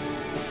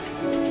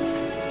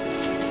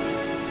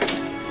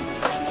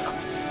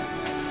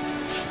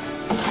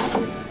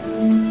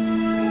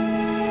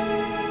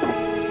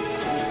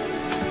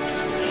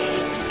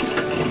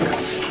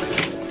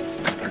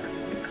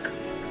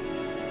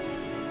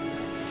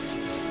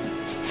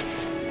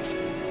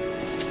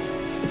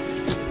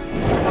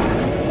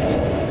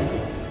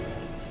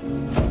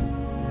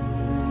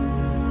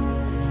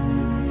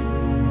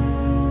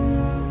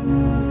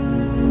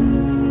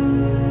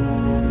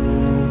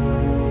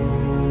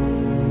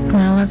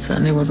 That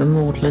certainly was a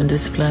maudlin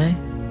display.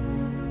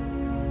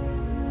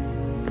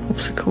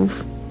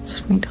 Popsicles,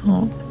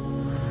 sweetheart.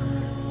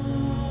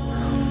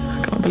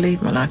 I can't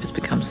believe my life has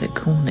become so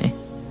corny.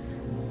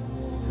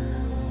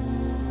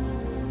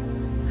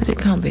 But it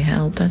can't be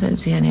helped. I don't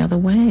see any other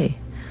way.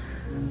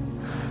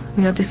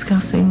 We are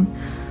discussing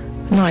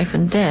life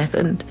and death,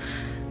 and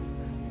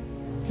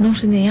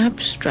not in the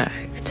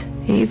abstract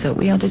either.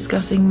 We are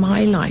discussing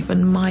my life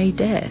and my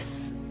death.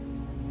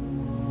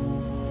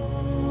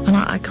 And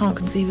I can't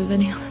conceive of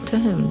any other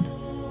tone.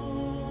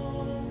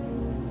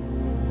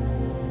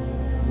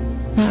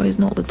 Now is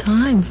not the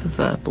time for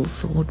verbal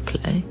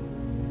swordplay.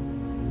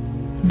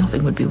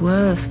 Nothing would be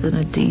worse than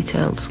a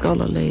detailed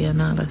scholarly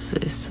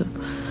analysis of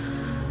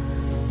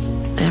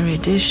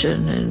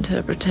erudition,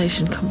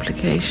 interpretation,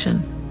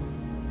 complication.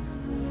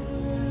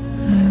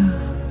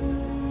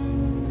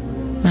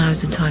 Now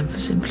is the time for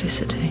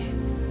simplicity.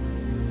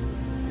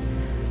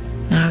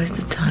 Now is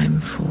the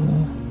time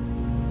for,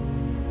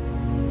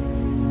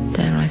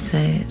 dare I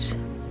say it,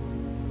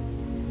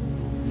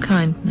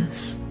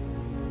 kindness.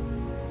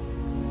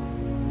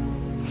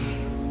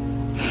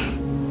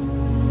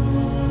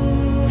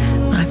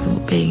 I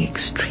thought being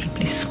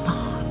extremely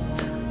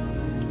smart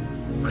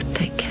would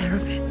take care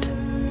of it.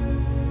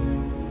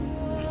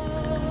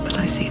 But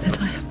I see that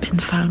I have been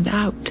found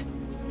out.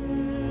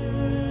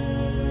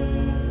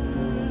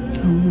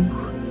 Ooh.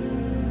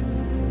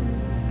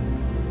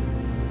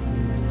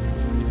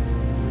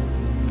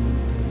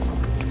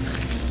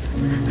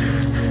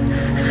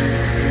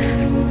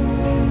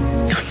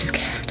 I'm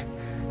scared.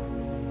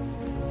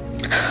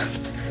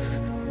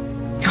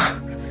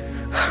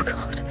 Oh,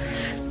 God.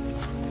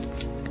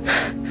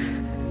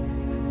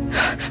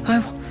 I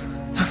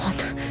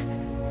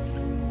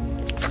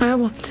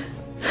want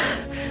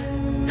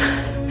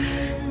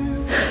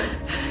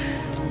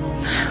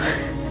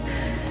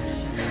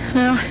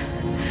Now,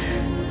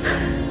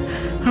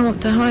 I want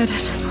to hide.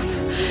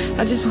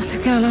 I just want to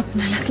curl up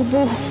in a little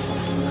ball.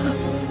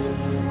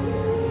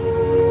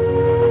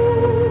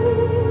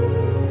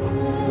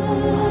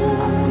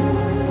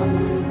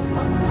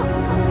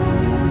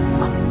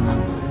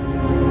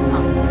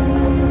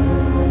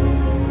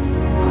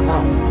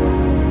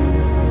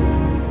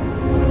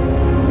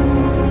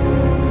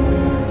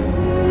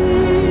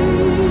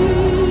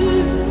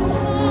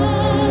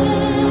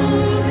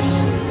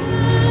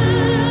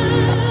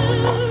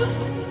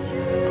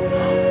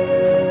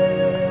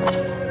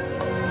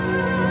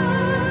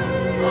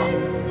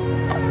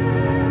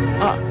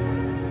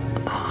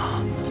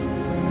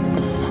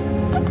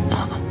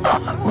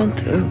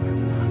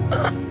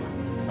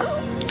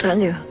 Tell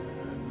you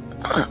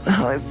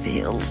how it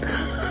feels. I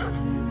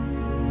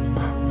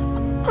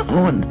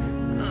want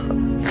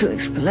to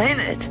explain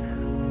it.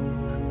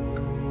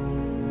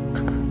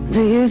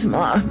 To use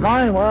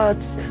my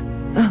words.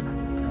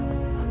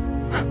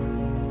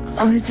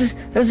 It's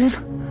as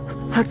if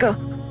I can't.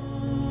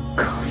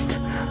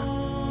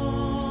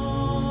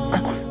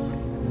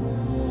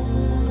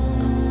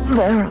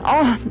 There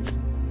aren't.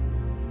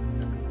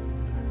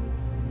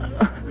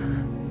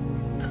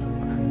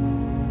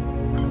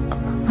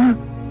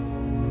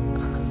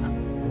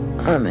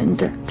 I'm in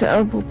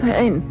terrible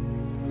pain.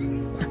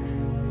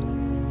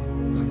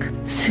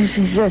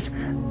 Susie says,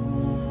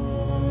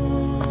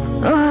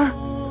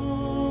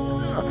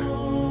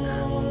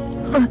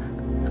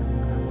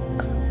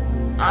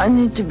 I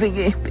need to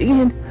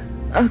begin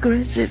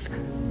aggressive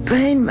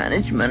pain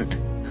management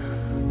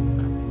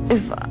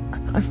if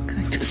I'm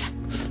going to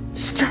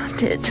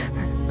start it.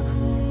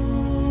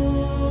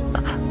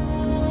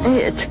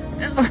 It,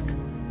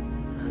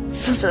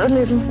 such a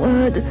little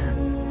word.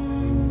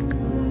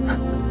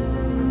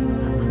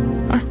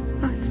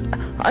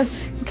 I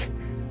think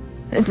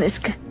in this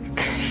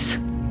case,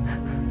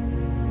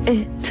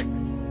 it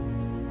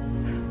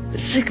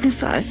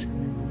signifies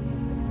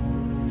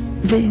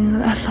being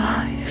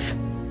alive.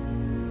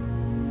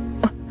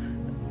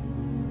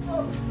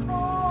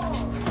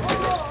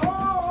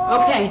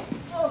 Okay.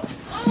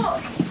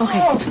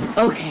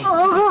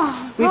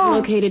 We've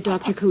located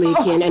Dr.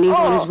 Kelekian, and he's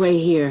on his way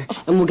here,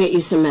 and we'll get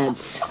you some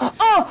meds.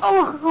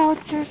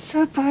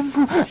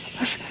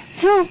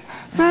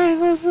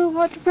 So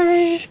much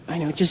pain. I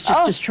know,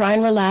 just try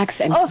and relax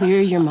and clear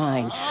your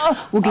mind.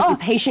 We'll get you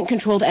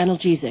patient-controlled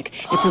analgesic.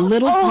 It's a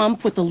little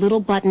pump with a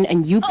little button,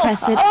 and you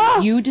press it,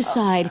 you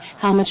decide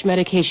how much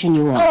medication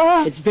you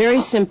want. It's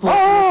very simple,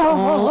 and it's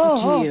all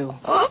up to you.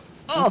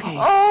 Okay.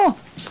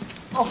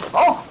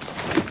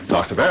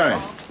 Dr.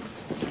 Bearing.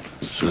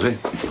 Susie?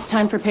 It's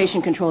time for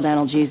patient-controlled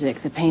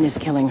analgesic. The pain is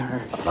killing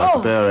her.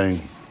 Dr.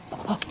 Bearing,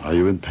 are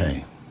you in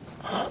pain?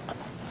 I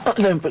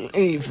don't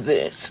believe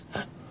this.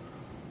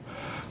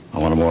 I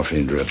want a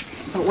morphine drip.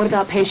 But what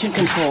about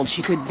patient-controlled?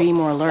 She could be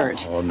more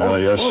alert. Oh, no,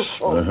 yes.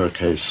 But in her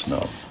case,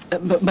 no.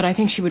 But I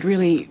think she would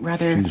really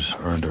rather... She's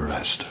earned a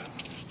rest.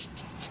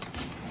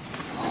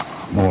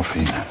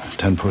 Morphine,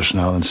 10 push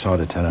now and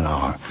start at 10 an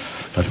hour.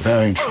 Dr.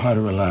 Bearing, try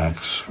to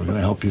relax. We're going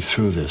to help you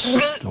through this.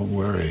 Don't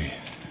worry.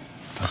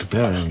 Dr.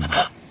 Bearing.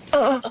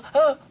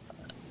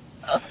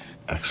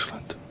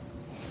 Excellent.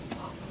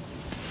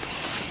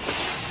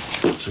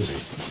 Susie.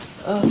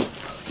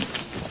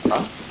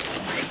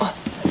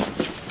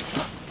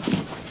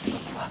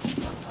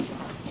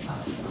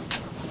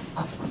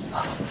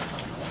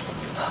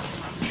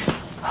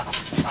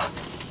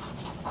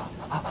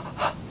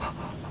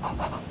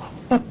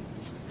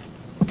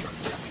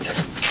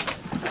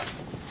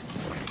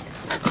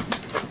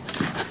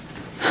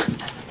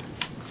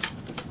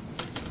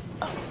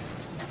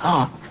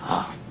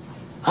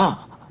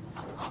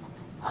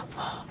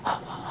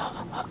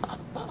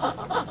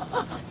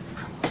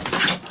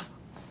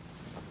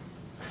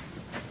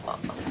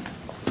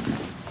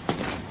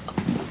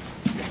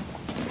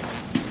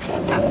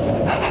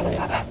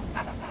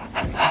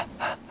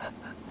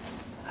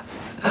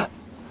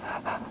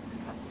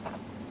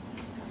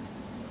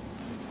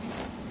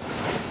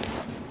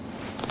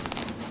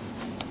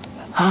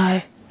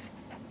 Hi.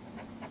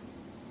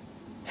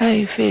 How are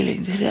you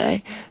feeling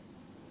today?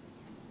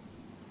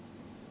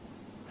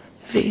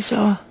 These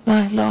are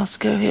my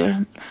last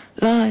coherent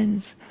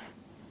lines.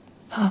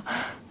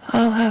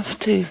 I'll have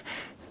to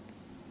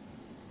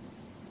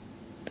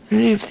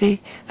leave the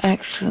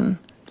action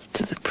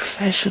to the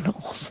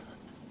professionals.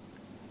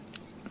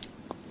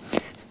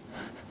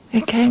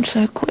 It came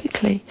so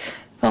quickly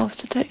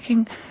after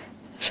taking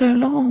so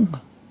long.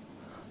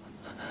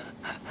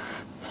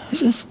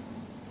 It's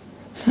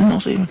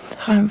not even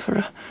time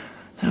for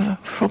a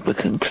proper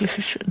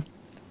conclusion.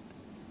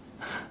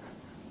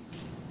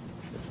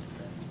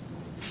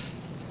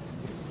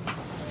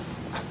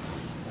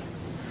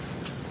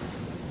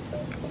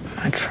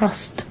 I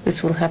trust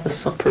this will have a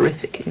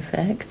soporific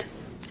effect.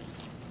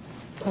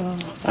 Well,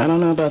 I don't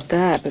know about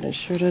that, but it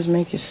sure does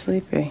make you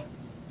sleepy.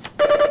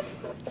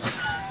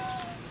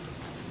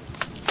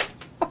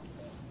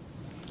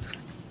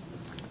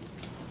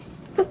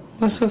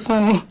 What's so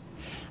funny?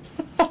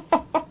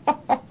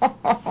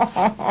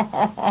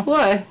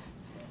 What?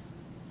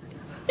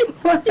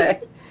 What?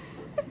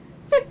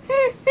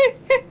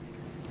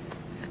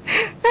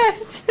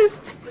 That's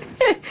just...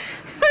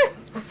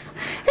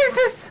 It's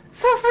this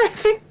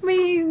soporific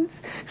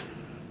means.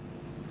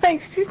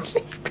 Makes you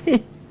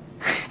sleepy.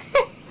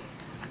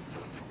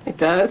 It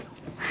does?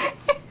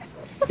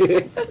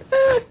 Well,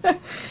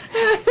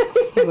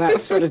 that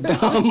was sort of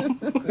dumb.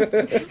 No,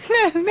 it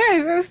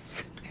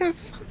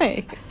was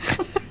funny.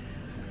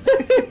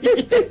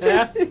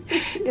 Yeah,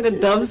 in a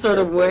dumb sort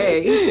of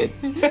way.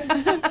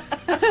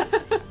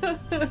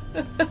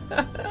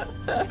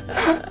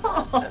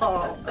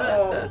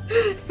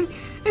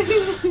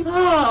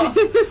 Oh.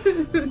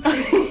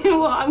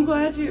 Well, I'm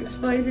glad you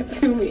explained it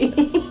to me.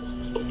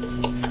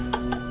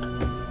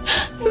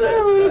 I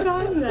never would have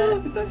gotten that.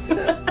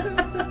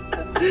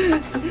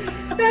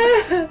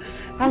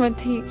 I'm a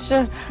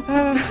teacher.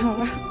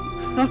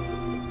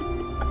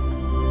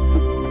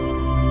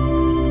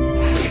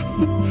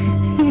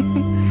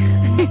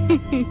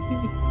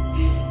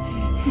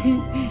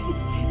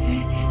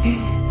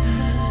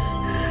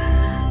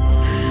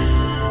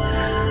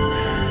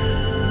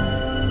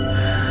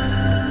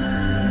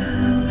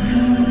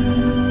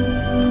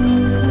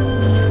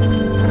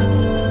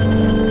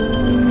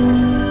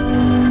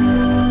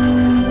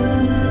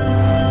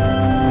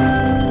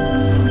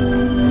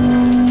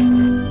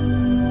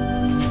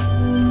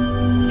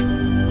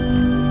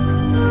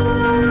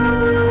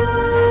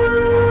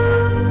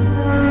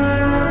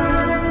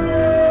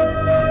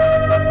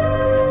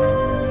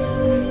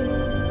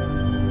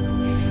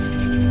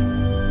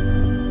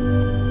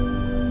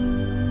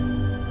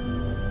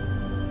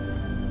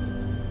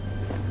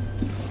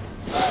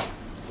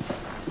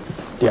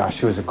 Yeah,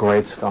 she was a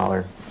great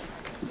scholar.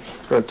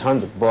 She wrote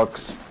tons of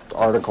books,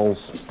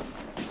 articles.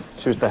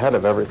 She was the head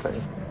of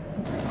everything.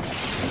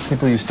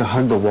 People used to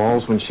hug the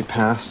walls when she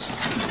passed.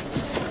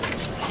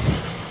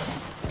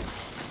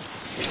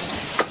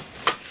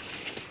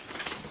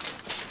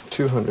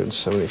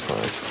 $275,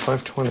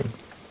 $520.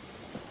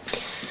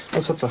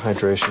 Let's up the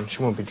hydration.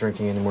 She won't be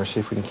drinking anymore. See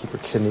if we can keep her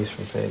kidneys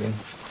from fading.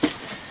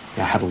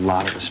 Yeah, I had a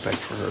lot of respect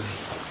for her.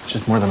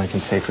 Just more than I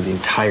can say for the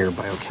entire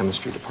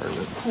biochemistry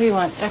department. What do you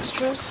want,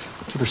 dextrose?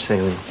 Give her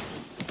saline.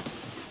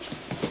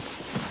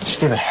 She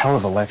gave a hell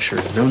of a lecture.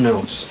 No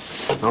notes.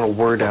 Not a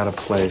word out of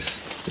place.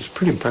 It was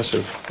pretty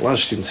impressive. A lot of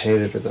students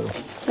hated her, though.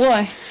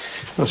 Why?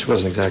 Well, she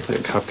wasn't exactly a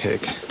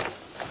cupcake.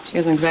 She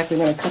hasn't exactly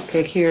been a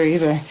cupcake here,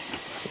 either.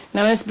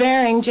 Now, Miss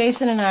Bearing,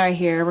 Jason and I are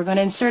here. We're going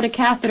to insert a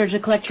catheter to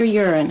collect your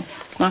urine.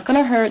 It's not going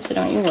to hurt, so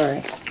don't you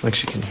worry. Like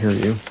she can hear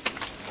you.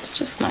 It's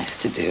just nice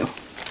to do.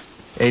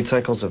 8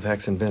 cycles of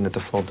Hexenbin at the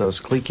full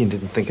dose. Kelekian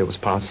didn't think it was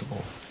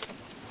possible.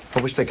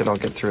 I wish they could all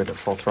get through it at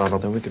full throttle,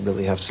 then we could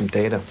really have some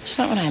data. It's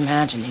not what I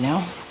imagined, you know?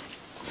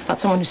 I thought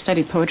someone who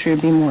studied poetry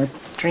would be more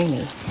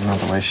dreamy. Not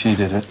the way she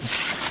did it.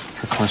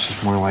 Her course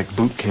was more like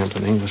boot camp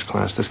than English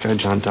class. This guy,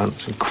 John Dunn,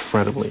 was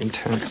incredibly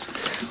intense.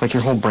 Like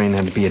your whole brain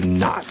had to be in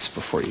knots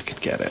before you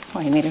could get it.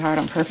 Why, you made it hard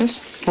on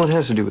purpose? Well, it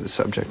has to do with the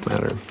subject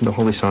matter. The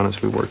holy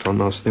sonnets we worked on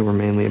most, they were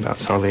mainly about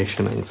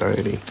salvation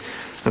anxiety.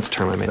 That's a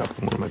term I made up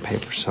in one of my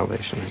papers,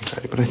 salvation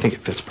anxiety, but I think it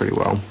fits pretty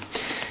well.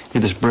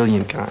 You're this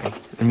brilliant guy.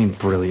 I mean,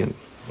 brilliant.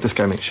 This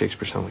guy makes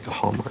Shakespeare sound like a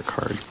Hallmark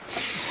card.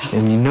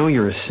 And you know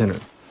you're a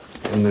sinner.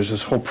 And there's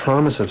this whole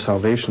promise of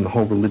salvation, the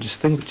whole religious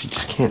thing, but you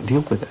just can't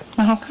deal with it.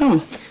 Well, how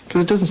come?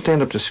 Because it doesn't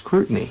stand up to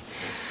scrutiny.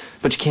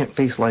 But you can't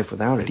face life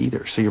without it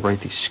either, so you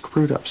write these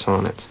screwed-up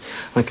sonnets.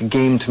 Like a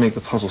game to make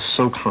the puzzle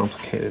so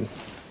complicated.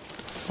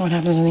 What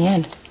happens in the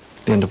end?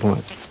 The end of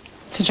what?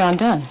 To John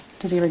Dunn.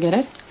 Does he ever get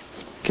it?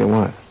 Get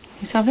what?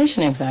 His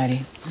salvation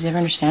anxiety. Does he ever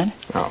understand?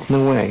 Oh,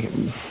 no way.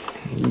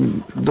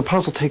 The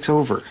puzzle takes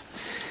over.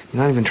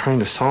 You're not even trying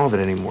to solve it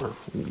anymore.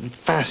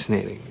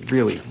 Fascinating,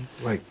 really.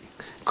 Like,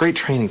 great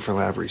training for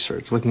lab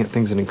research, looking at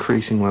things at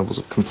increasing levels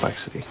of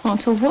complexity. Well,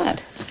 until what?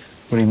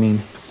 What do you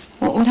mean?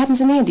 Well, what happens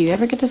in the end? Do you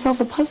ever get to solve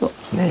the puzzle?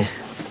 Nah.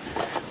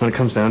 When it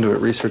comes down to it,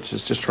 research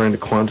is just trying to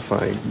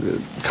quantify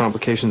the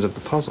complications of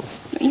the puzzle.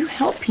 You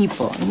help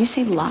people, and you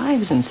save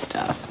lives and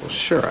stuff. Well,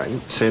 sure, I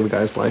save a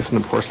guy's life,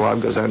 and the poor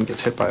slob goes out and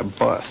gets hit by a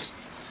bus.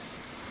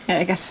 Yeah,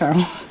 I guess so.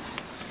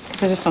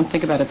 I just don't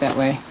think about it that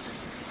way.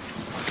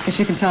 Guess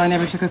you can tell I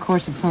never took a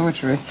course in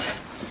poetry.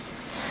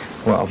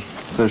 Well,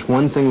 if there's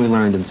one thing we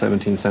learned in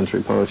 17th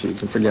century poetry, you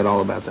can forget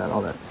all about that,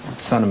 all that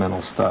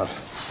sentimental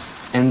stuff.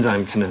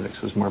 Enzyme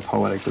kinetics was more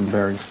poetic than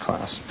Bearing's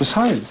class.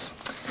 Besides,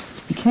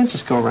 you can't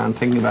just go around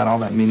thinking about all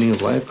that meaning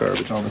of life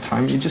garbage all the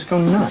time. You just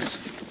go nuts.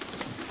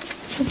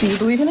 Do you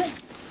believe in it?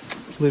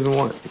 Believe in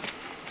what?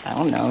 I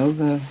don't know,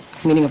 the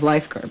meaning of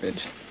life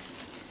garbage.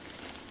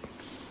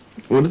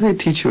 What do they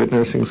teach you at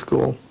nursing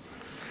school?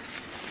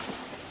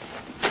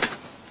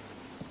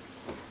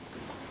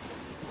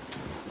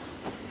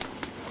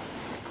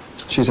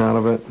 She's out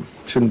of it.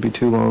 Shouldn't be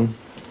too long.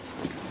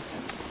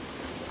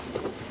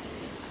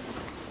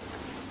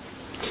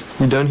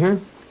 You done here?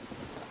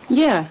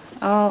 Yeah,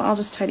 I'll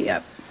just tidy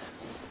up.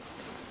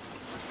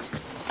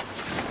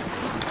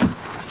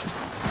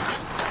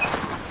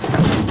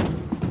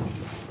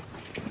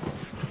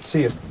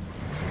 See you.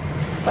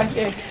 Bye,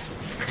 Jace.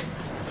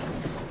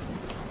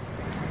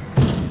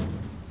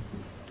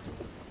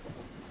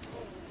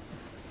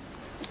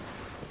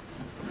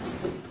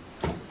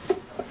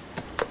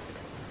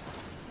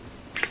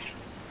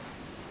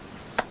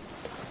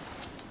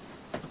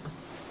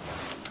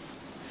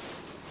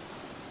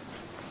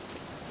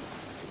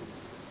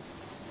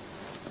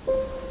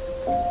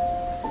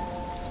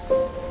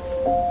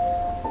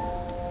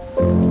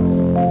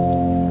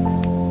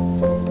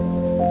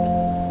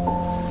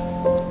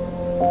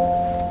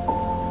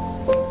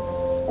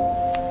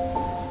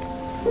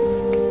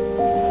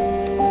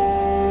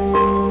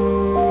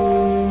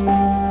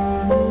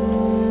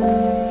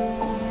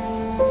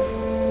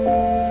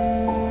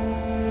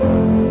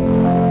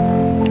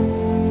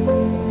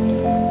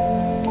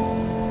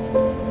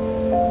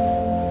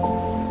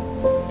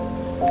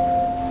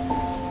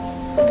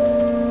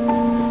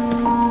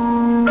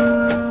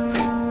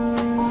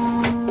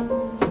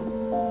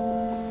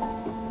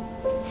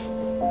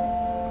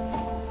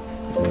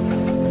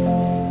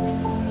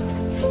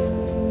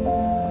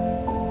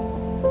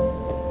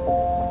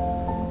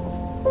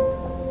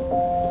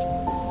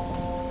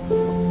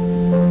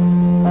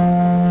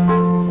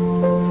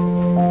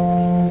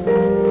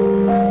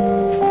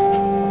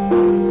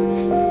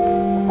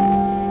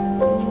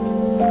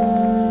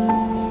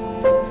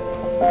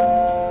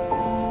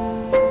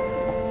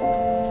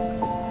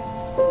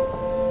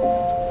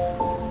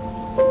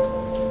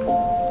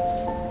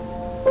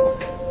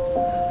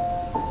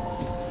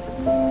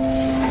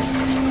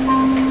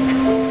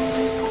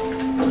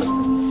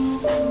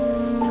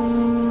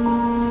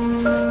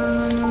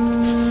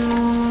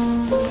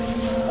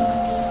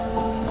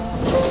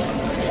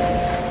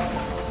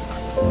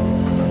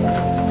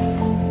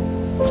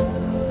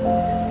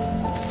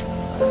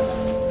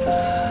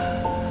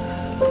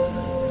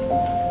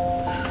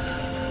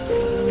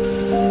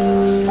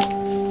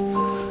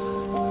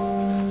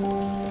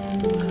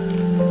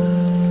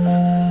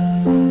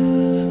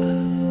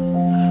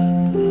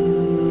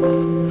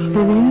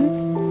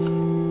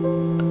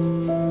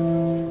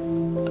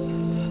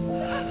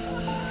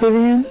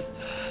 Vivian?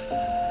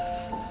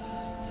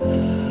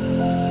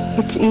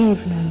 It's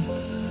evening.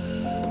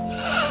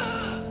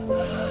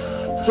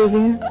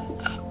 Vivian?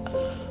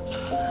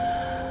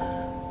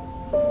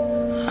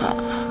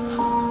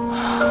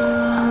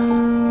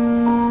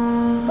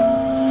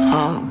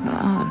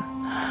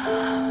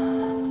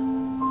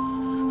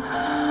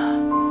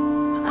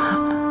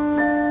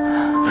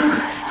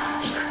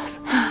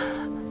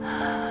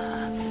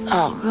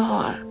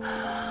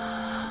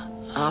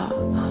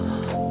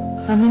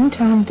 I'm in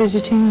town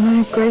visiting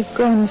my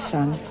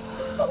great-grandson,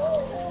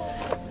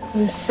 who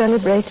is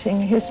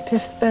celebrating his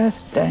 5th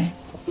birthday.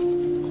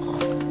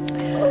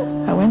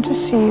 I went to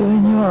see you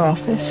in your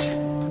office,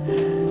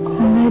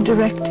 and they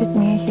directed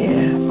me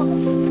here.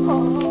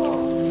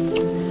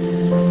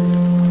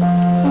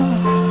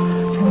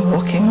 I've been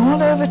walking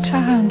all over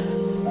town.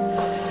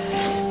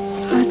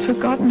 I'd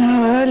forgotten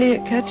how early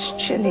it gets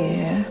chilly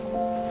here.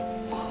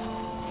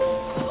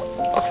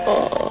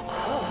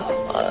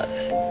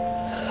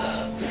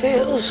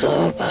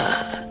 So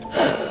bad.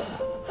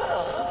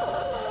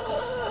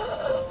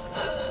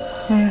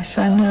 Yes,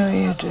 I know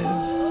you do.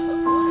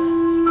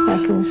 I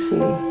can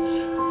see.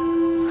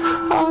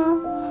 Oh,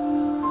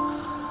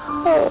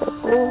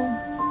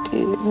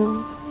 dear.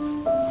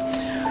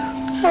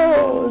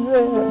 Oh,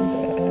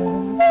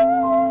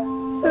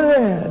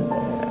 there.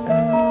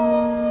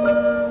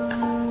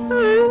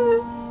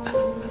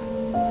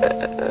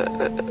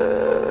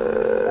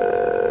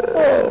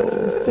 Oh,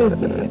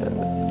 Vivian.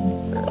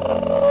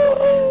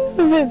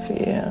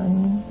 Vivian.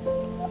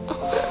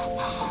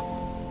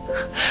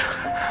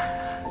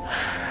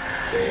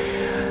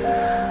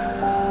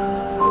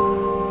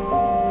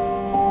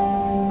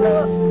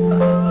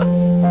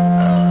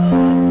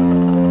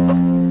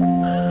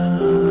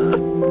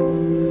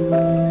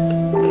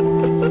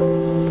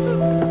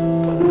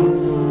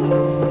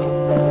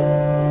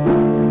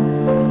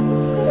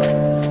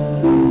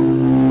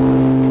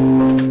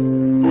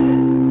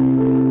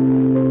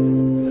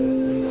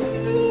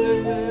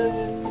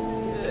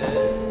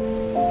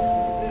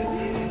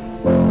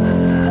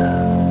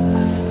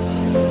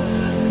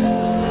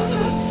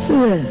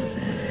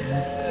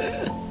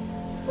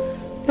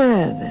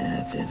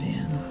 There,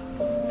 Vivian.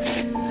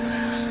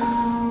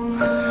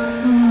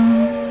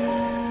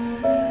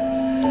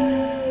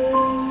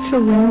 It's a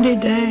windy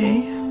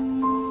day.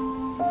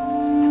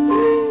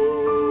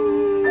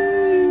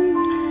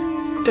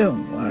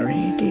 Don't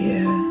worry,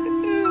 dear.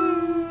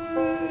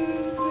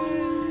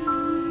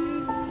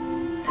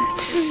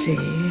 Let's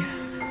see.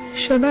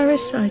 Shall I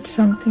recite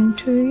something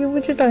to you?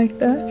 Would you like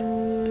that?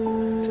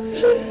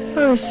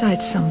 I'll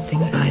recite something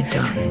by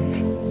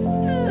Donne.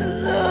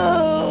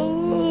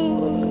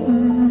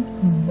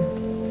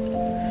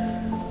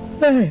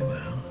 Very well.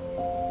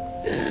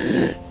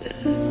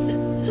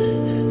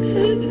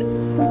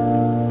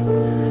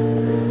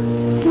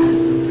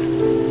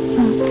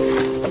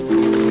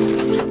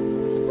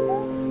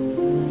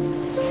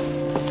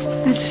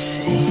 Let's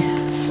see.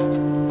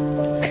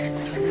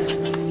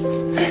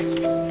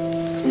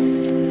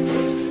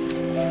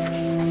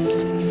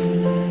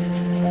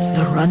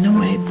 The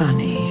Runaway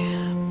Bunny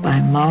by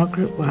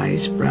Margaret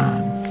Wise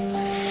Brown.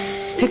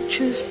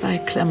 Pictures by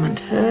Clement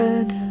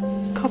Hurd.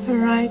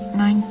 Copyright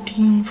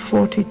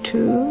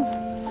 1942,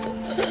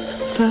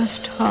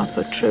 First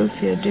Harper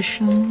Trophy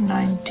edition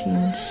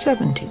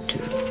 1972.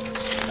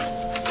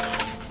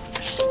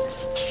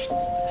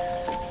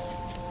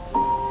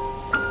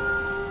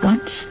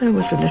 Once there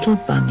was a little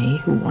bunny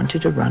who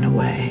wanted to run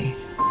away,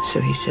 so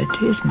he said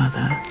to his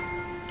mother,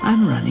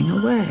 "I'm running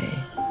away."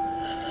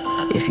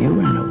 "If you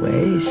run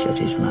away," said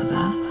his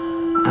mother,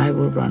 "I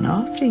will run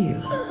after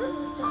you,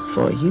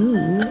 for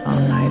you are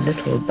my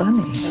little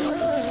bunny."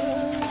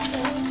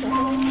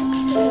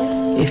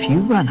 "If you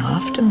run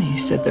after me,"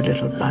 said the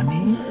little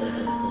bunny,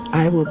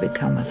 "I will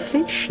become a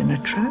fish in a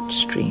trout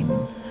stream,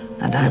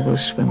 and I will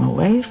swim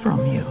away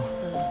from you."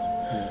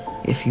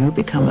 "If you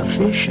become a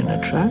fish in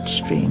a trout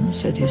stream,"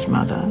 said his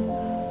mother,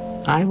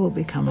 "I will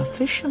become a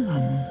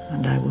fisherman,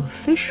 and I will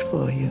fish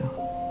for you."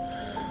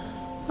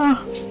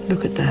 Ah,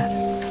 look at that.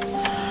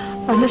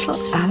 A little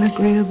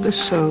allegory of the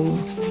soul.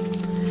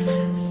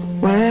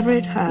 Wherever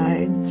it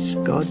hides,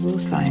 God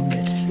will find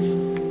it.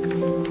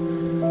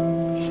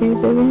 See,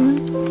 Vivian?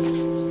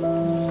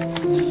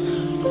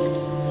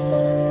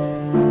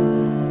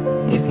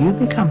 "If you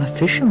become a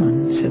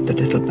fisherman," said the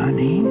little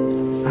bunny,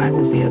 "I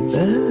will be a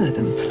bird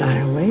and fly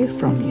away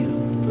from you."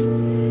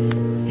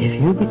 "If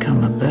you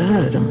become a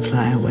bird and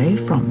fly away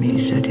from me,"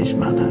 said his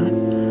mother,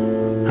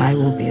 "I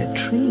will be a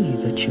tree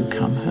that you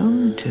come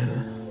home to."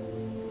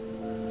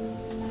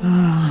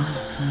 Ah,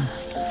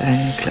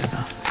 very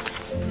clever.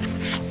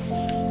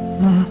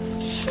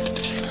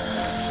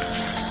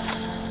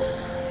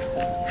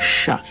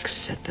 "Shucks,"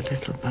 said the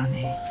little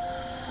bunny.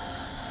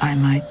 "I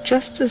might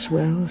just as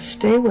well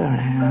stay where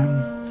I am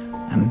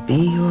and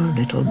be your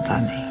little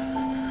bunny."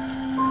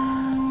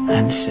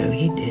 And so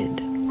he did.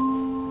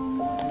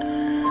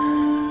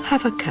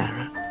 "Have a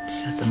carrot,"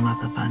 said the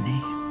mother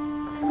bunny.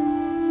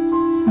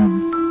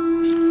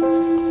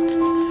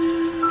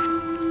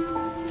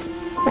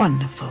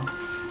 Wonderful.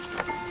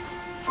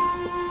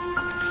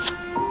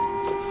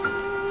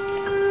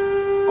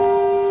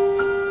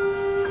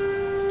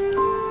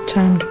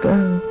 time to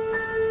go.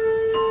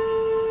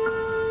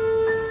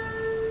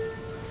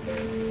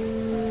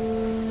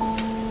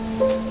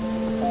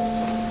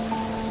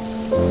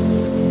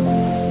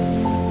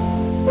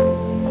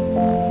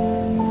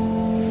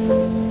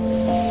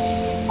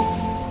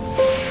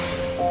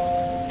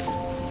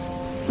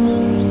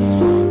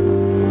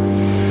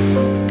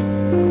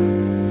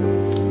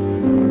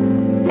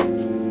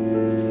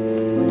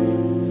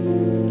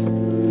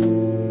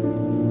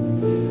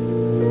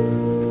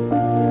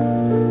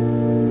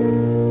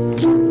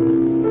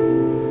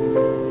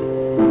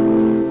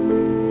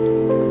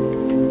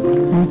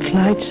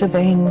 Flights of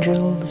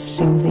angels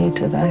sing thee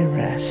to thy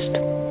rest.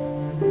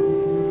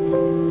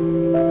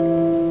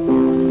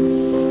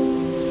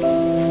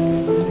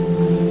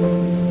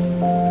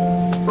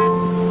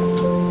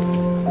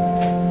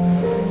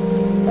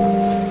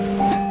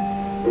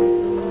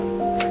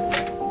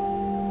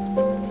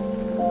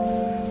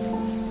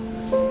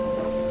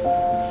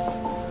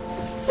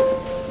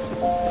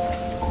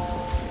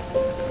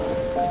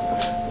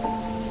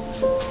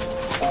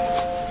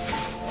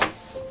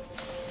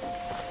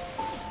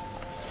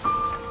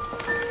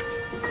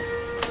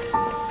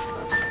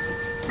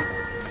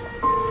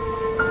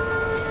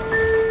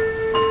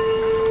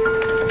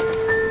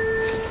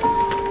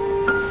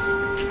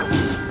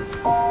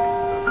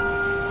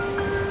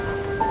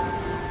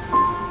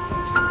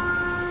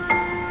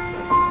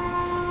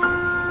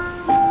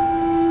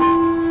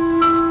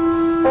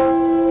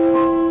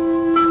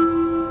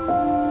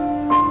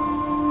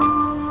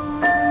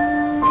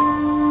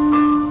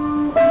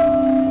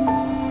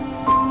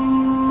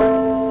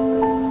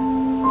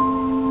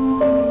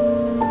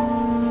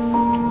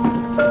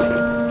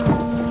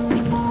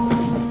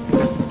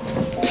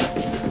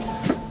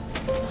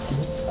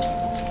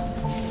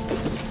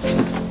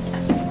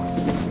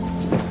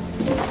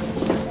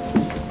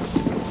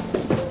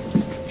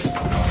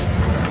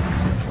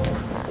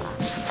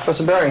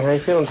 Professor Bearing, how are you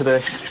feeling today?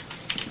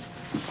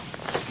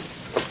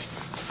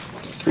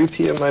 3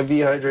 p.m. my V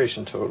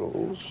hydration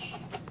totals.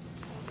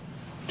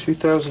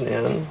 2,000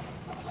 in,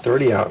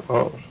 30 out.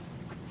 Oh,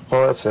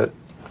 that's it.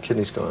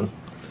 Kidney's gone.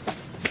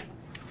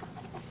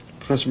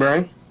 Professor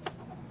Bearing?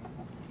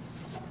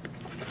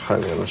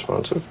 Highly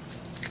unresponsive.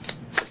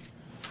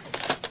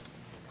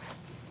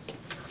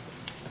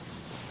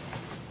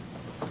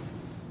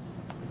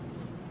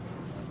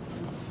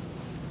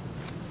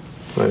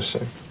 I see.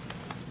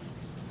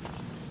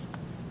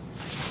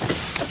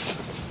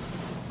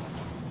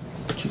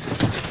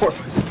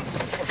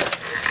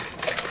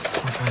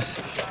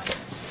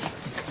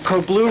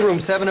 Code blue, room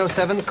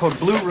 707. Code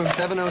blue, room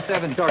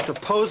 707. Dr.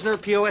 Posner,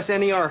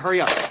 Posner.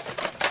 Hurry up.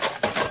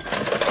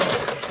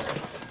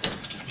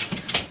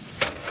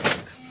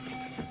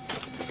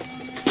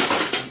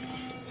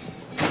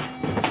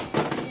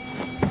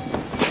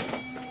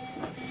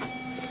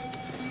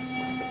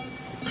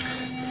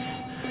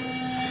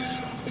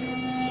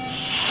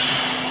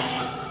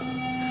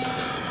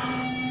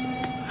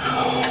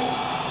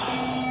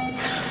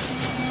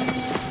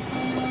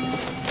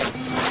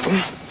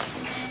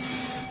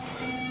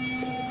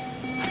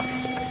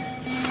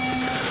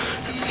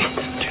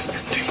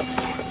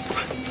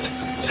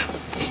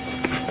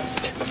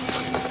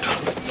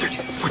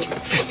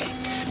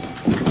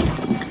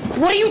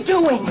 What are you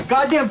doing?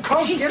 Goddamn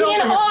code. She's Get over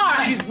DNR.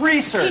 here. She's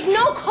research. She's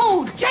no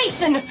code.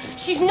 Jason,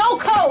 she's no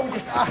code.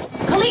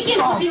 Kelekian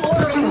put the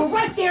order in. You were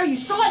right there. You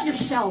saw it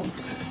yourself.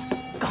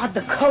 God,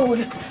 the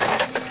code.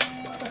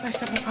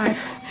 4575.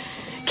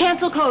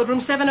 Cancel code, room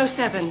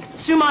 707.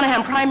 Sue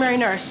Monahan, primary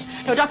nurse.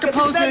 No, Dr.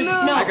 Posner's...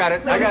 No. I got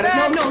it. No. Get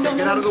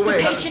out of the way.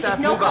 The Let patient staff is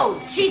no move out.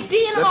 code. She's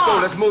DNR. Let's go.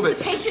 Let's move it.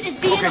 The patient is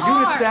DNR. Okay,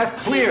 unit staff,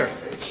 clear.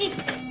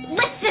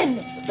 Listen.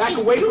 Back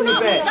away from the Do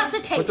not bed.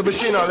 resuscitate. Put the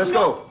machine on. Let's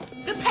go.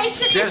 The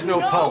patient There's is no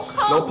pulse.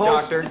 code. No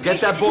pulse. The Get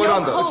that patient board is no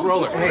under. Let's code.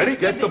 roll it. Ready?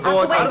 Get the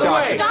board under.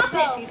 Stop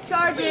it. She's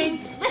charging.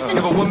 Listen.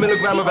 Give her 1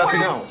 milligram of Keep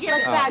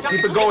ethanol.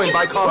 Keep it going.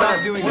 By car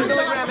back.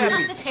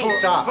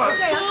 Stop.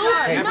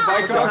 Hey,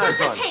 By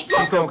car.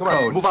 She's going. Come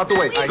on. Move out the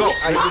way. Go.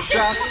 I need a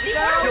shot.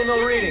 Still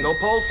no reading. No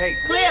pulse. Hey.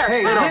 Clear.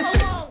 Hey,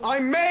 listen. I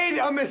made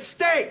a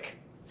mistake.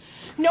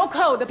 No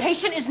code. The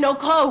patient is no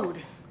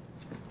code.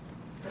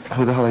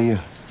 Who the hell are you?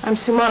 I'm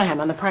Sue Monahan.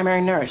 I'm the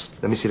primary nurse.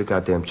 Let me see the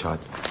goddamn chart.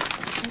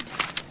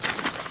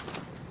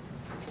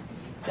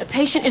 The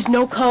patient is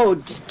no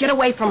code. Just get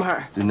away from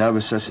her. Do not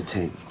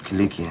resuscitate.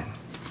 Kelekian.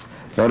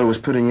 The order was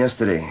put in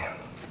yesterday.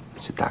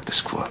 It's a doctor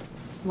screw up.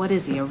 What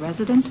is he, a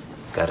resident?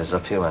 Got us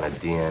up here on a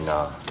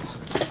DNR.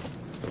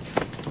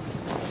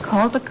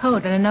 Call it a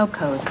code and a no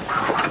code.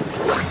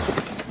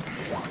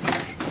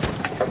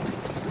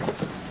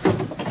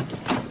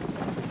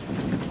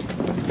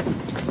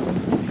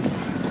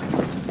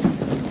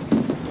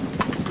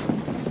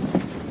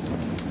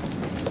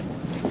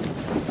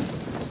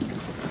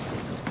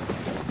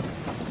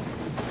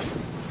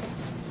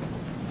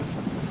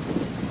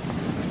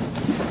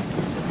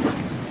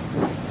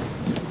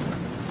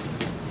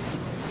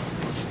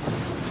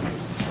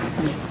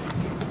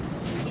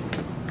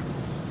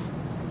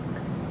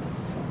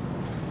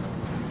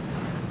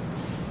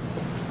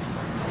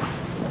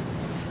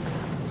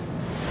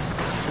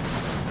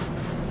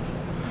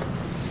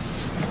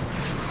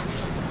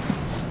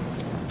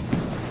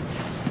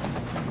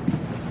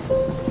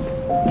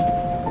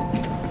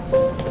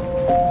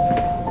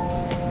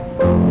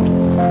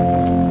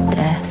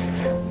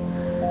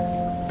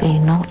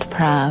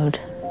 proud,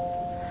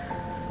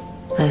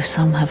 though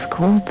some have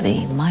called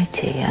thee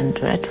mighty and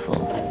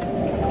dreadful,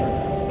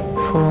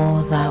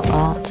 for thou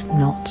art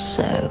not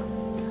so.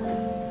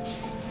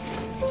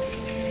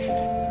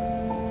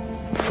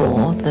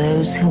 For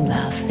those whom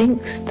thou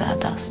think'st thou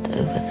dost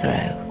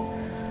overthrow,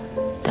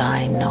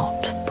 die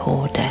not,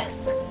 poor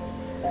death,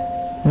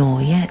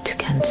 nor yet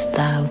canst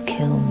thou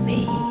kill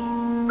me.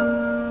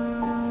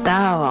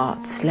 Thou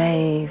art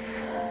slave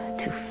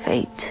to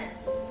fate,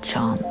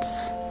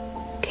 chance,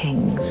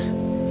 kings,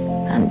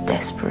 and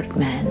desperate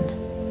men,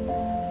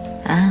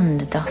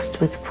 and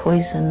dost with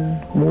poison,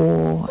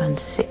 war, and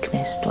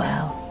sickness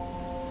dwell.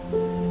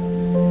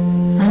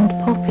 And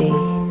poppy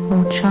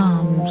or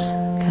charms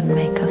can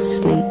make us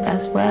sleep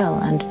as well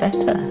and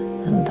better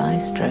than thy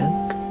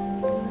stroke.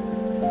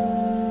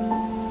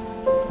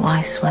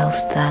 Why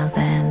swell'st thou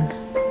then?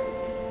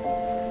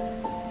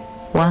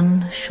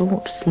 One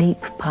short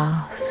sleep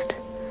past,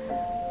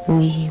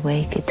 we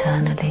wake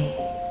eternally,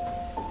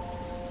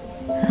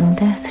 and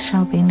death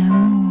shall be no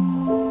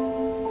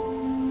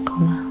more,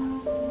 comma.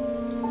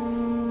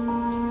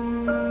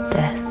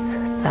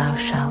 Death thou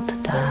shalt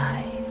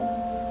die.